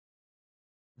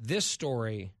 This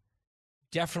story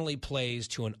definitely plays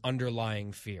to an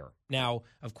underlying fear. Now,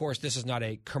 of course, this is not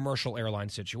a commercial airline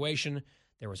situation.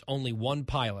 There was only one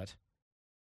pilot.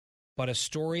 But a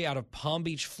story out of Palm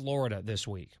Beach, Florida this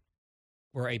week,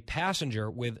 where a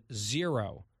passenger with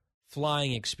 0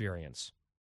 flying experience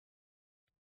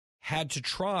had to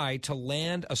try to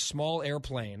land a small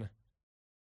airplane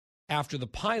after the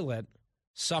pilot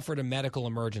suffered a medical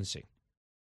emergency.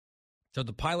 So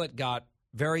the pilot got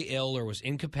very ill or was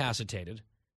incapacitated,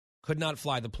 could not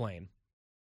fly the plane.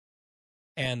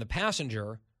 And the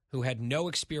passenger, who had no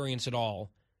experience at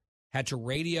all, had to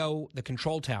radio the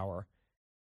control tower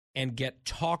and get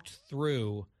talked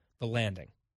through the landing,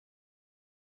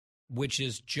 which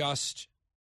is just,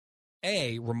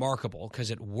 A, remarkable because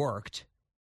it worked,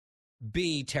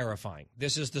 B, terrifying.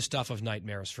 This is the stuff of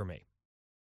nightmares for me.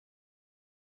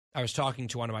 I was talking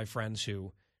to one of my friends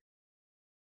who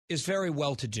is very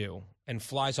well-to-do and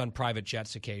flies on private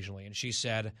jets occasionally, and she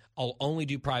said, I'll only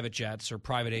do private jets or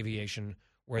private aviation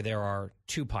where there are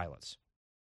 2 pilots.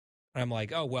 And I'm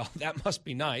like, oh, well, that must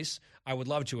be nice. I would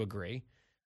love to agree.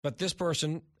 But this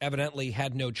person evidently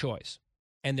had no choice.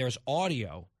 And there's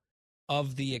audio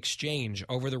of the exchange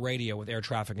over the radio with air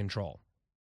traffic control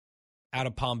out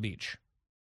of Palm Beach.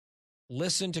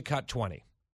 Listen to cut 20.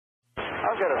 I've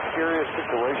got a serious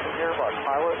situation here. My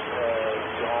pilot has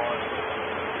gone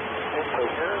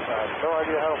incoherent. I have no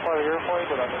idea how to fly the airplane,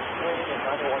 but I'm in training in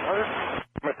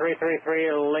 9100. Number 333,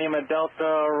 Lima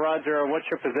Delta, Roger. What's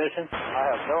your position? I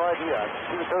have no idea. I can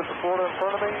see the coast of Florida in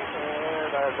front of me,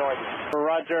 and I have no idea.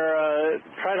 Roger,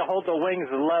 try to hold the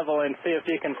wings level and see if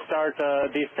you can start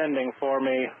descending for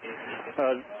me.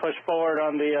 Push forward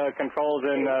on the controls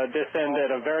and descend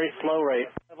at a very slow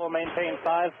rate. We'll maintain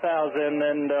 5,000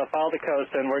 and follow the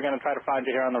coast, and we're going to try to find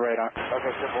you here on the radar.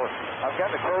 Okay, good boy. I've got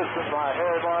the coast in my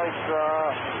headlights.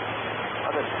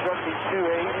 I'm at 7280.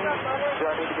 Do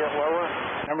I need to get lower?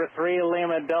 Number 3,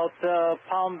 Lima Delta,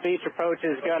 Palm Beach approach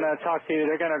is going to talk to you.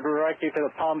 They're going to direct you to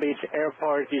the Palm Beach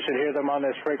airport. You should hear them on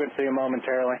this frequency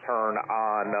momentarily. Turn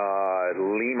on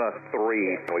Lima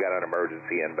 3. We got an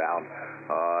emergency inbound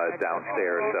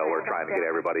downstairs, so we're trying to get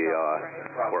everybody,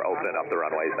 we're opening up the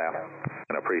runways now.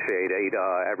 And appreciate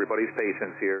everybody's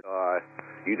patience here.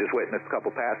 You just witnessed a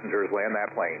couple passengers land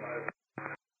that plane.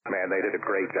 Man, they did a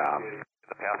great job.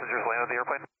 The passengers landed the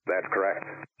airplane? That's correct.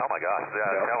 Oh my gosh,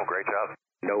 yeah, no, great job.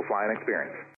 No flying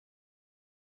experience.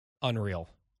 Unreal.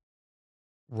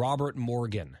 Robert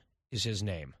Morgan is his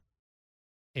name.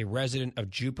 A resident of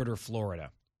Jupiter,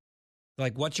 Florida.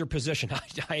 Like, what's your position?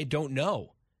 I don't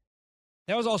know.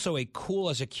 That was also a cool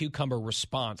as a cucumber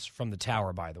response from the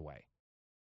tower, by the way,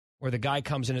 where the guy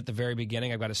comes in at the very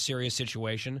beginning. I've got a serious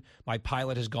situation. My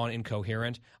pilot has gone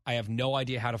incoherent. I have no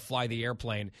idea how to fly the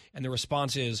airplane. And the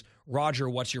response is, Roger,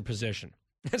 what's your position?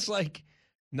 It's like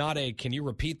not a, can you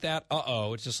repeat that?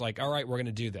 Uh-oh. It's just like, all right, we're going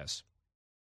to do this.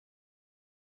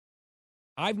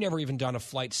 I've never even done a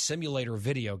flight simulator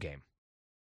video game.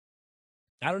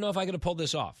 I don't know if I could have pulled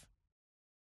this off.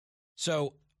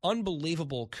 So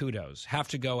unbelievable kudos have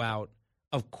to go out,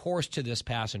 of course, to this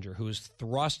passenger who was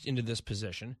thrust into this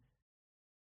position,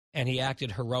 and he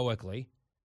acted heroically.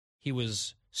 He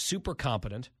was super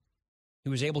competent. He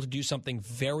was able to do something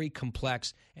very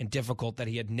complex and difficult that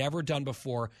he had never done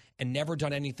before and never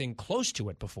done anything close to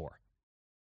it before.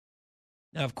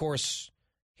 Now, of course,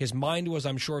 his mind was,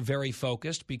 I'm sure, very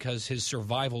focused because his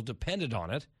survival depended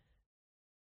on it.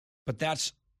 But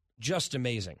that's just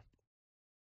amazing.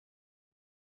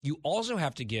 You also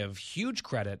have to give huge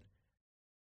credit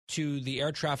to the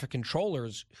air traffic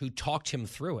controllers who talked him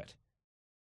through it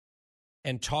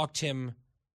and talked him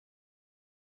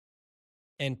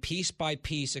and piece by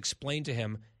piece explained to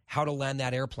him how to land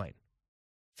that airplane,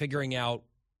 figuring out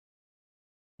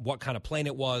what kind of plane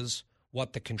it was,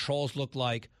 what the controls looked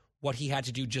like, what he had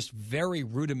to do, just very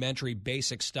rudimentary,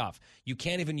 basic stuff. You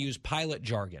can't even use pilot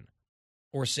jargon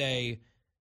or say,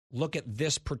 look at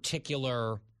this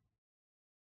particular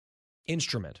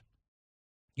instrument.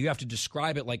 You have to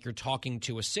describe it like you're talking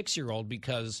to a 6-year-old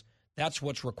because that's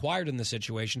what's required in the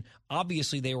situation.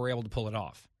 Obviously, they were able to pull it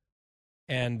off.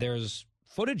 And there's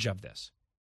footage of this.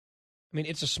 I mean,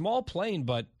 it's a small plane,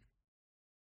 but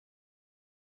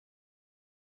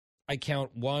I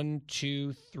count 1,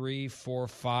 2, 3, 4,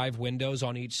 5 windows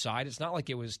on each side. It's not like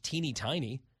it was teeny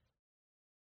tiny.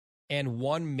 And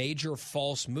one major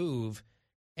false move,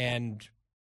 and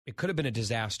it could have been a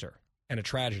disaster and a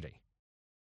tragedy.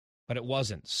 But it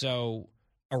wasn't. So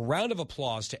a round of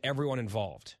applause to everyone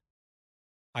involved.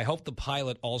 I hope the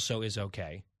pilot also is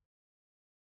okay.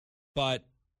 But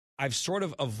I've sort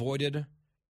of avoided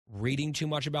reading too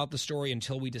much about the story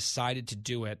until we decided to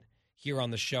do it here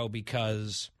on the show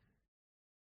because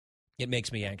it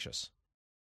makes me anxious.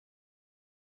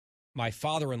 My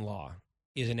father-in-law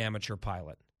is an amateur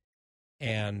pilot,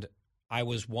 and I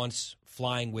was once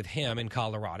flying with him in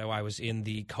Colorado. I was in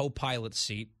the co-pilot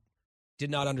seat, did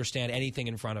not understand anything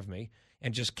in front of me,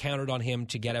 and just counted on him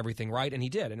to get everything right, and he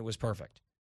did, and it was perfect.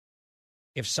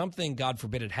 If something, God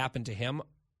forbid, had happened to him,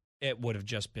 it would have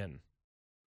just been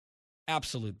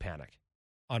absolute panic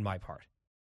on my part.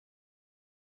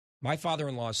 My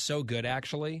father-in-law is so good,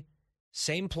 actually.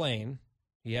 Same plane.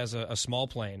 He has a small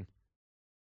plane.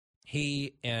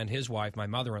 He and his wife, my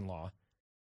mother-in-law,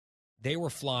 they were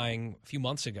flying a few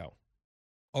months ago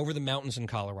over the mountains in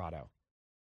Colorado.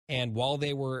 And while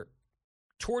they were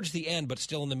towards the end, but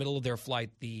still in the middle of their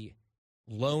flight, the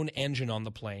lone engine on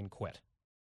the plane quit.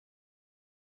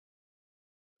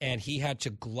 And he had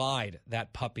to glide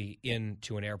that puppy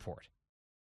into an airport.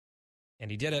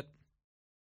 And he did it.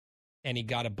 And he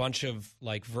got a bunch of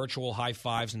like virtual high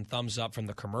fives and thumbs up from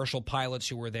the commercial pilots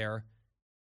who were there.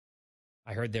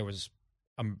 I heard there was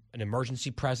an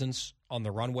emergency presence on the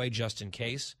runway just in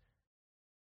case.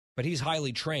 But he's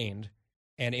highly trained.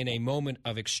 And in a moment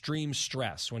of extreme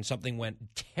stress, when something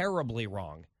went terribly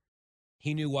wrong,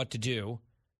 he knew what to do.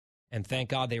 And thank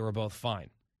God they were both fine.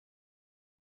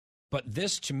 But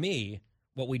this, to me,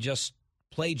 what we just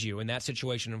played you in that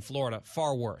situation in Florida,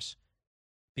 far worse.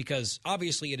 Because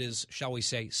obviously it is, shall we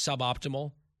say,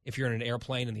 suboptimal if you're in an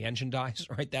airplane and the engine dies,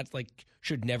 right? That's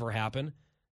should never happen.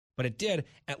 But it did.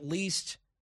 At least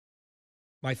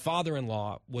my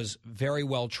father-in-law was very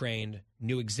well trained,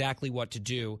 knew exactly what to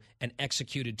do, and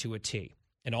executed to a T.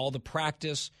 And all the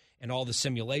practice and all the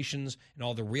simulations and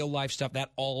all the real-life stuff,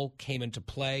 that all came into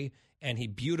play, and he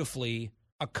beautifully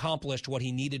accomplished what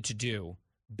he needed to do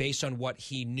based on what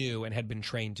he knew and had been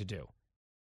trained to do.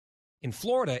 In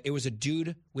Florida, it was a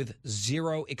dude with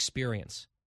zero experience.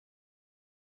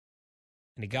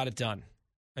 And he got it done.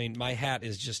 I mean, my hat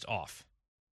is just off.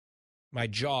 My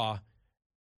jaw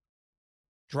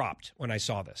dropped when I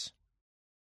saw this.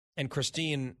 And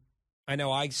Christine, I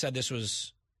know I said this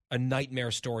was a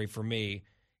nightmare story for me,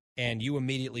 and you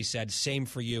immediately said, same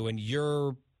for you, and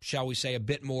you're, shall we say, a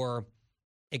bit more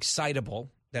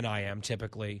excitable than I am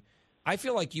typically. I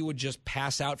feel like you would just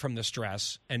pass out from the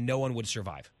stress and no one would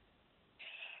survive.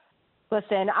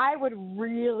 Listen, I was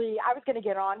going to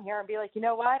get on here and be like, you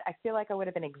know what? I feel like I would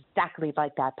have been exactly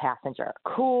like that passenger.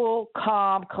 Cool,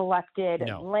 calm, collected,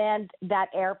 land that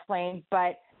airplane.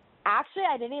 But actually,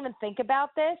 I didn't even think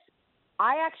about this.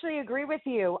 I actually agree with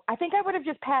you. I think I would have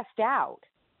just passed out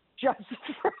just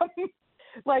from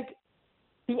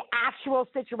the actual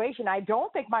situation. I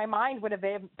don't think my mind would have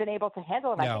been able to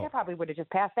handle it. No. I think I probably would have just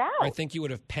passed out. I think you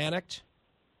would have panicked.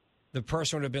 The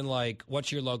person would have been like,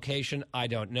 what's your location? I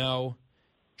don't know.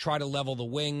 Try to level the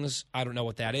wings. I don't know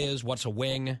what that is. What's a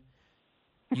wing?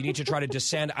 You need to try to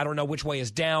descend. I don't know which way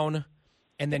is down.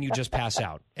 And then you just pass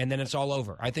out. And then it's all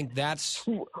over. I think that's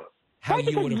how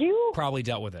you would have probably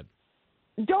dealt with it.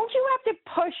 Don't you have to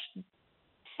push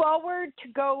forward to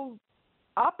go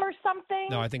up or something?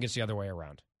 No, I think it's the other way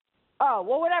around. Oh,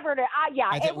 well, whatever it is.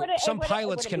 Yeah. Some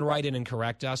pilots can write in and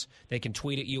correct us. They can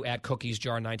tweet at you at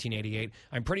cookiesjar1988.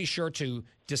 I'm pretty sure to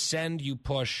descend, you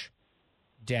push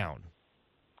down.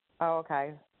 Oh,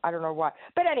 okay. I don't know why.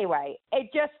 But anyway, it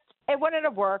wouldn't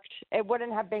have worked. It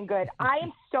wouldn't have been good. I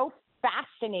am so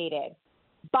fascinated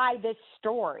by this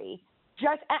story.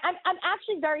 I'm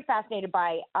actually very fascinated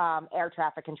by air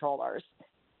traffic controllers,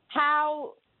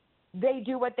 how they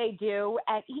do what they do,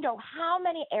 and how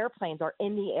many airplanes are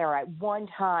in the air at one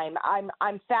time.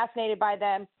 I'm fascinated by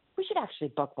them. We should actually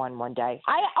book one day.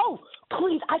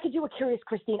 Please, I could do a Curious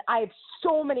Christine. I have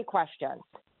so many questions.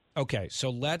 Okay,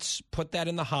 so let's put that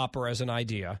in the hopper as an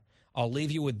idea. I'll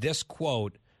leave you with this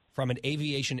quote from an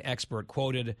aviation expert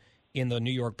quoted in the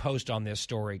New York Post on this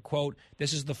story. Quote,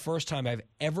 "This is the first time I've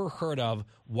ever heard of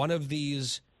one of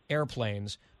these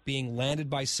airplanes being landed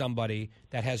by somebody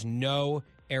that has no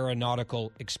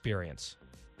aeronautical experience."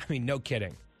 I mean, no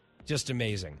kidding. Just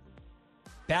amazing.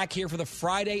 Back here for the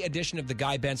Friday edition of The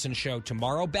Guy Benson Show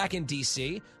tomorrow. Back in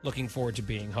D.C. Looking forward to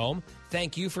being home.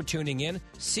 Thank you for tuning in.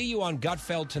 See you on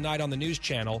Gutfeld tonight on the news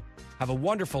channel. Have a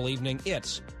wonderful evening.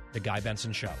 It's The Guy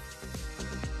Benson Show.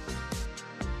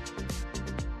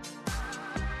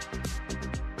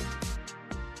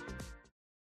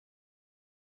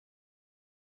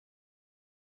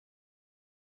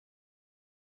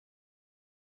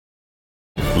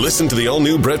 Listen to the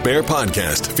all-new Bret Baier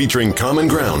podcast featuring Common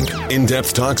Ground,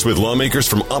 in-depth talks with lawmakers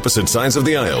from opposite sides of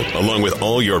the aisle, along with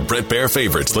all your Bret Baier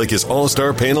favorites like his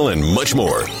all-star panel and much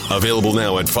more. Available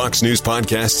now at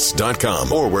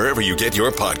foxnewspodcasts.com or wherever you get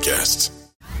your podcasts.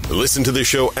 Listen to the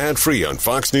show ad-free on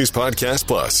Fox News Podcast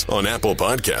Plus, on Apple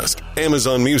Podcast,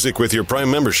 Amazon Music with your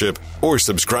Prime membership, or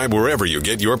subscribe wherever you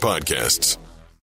get your podcasts.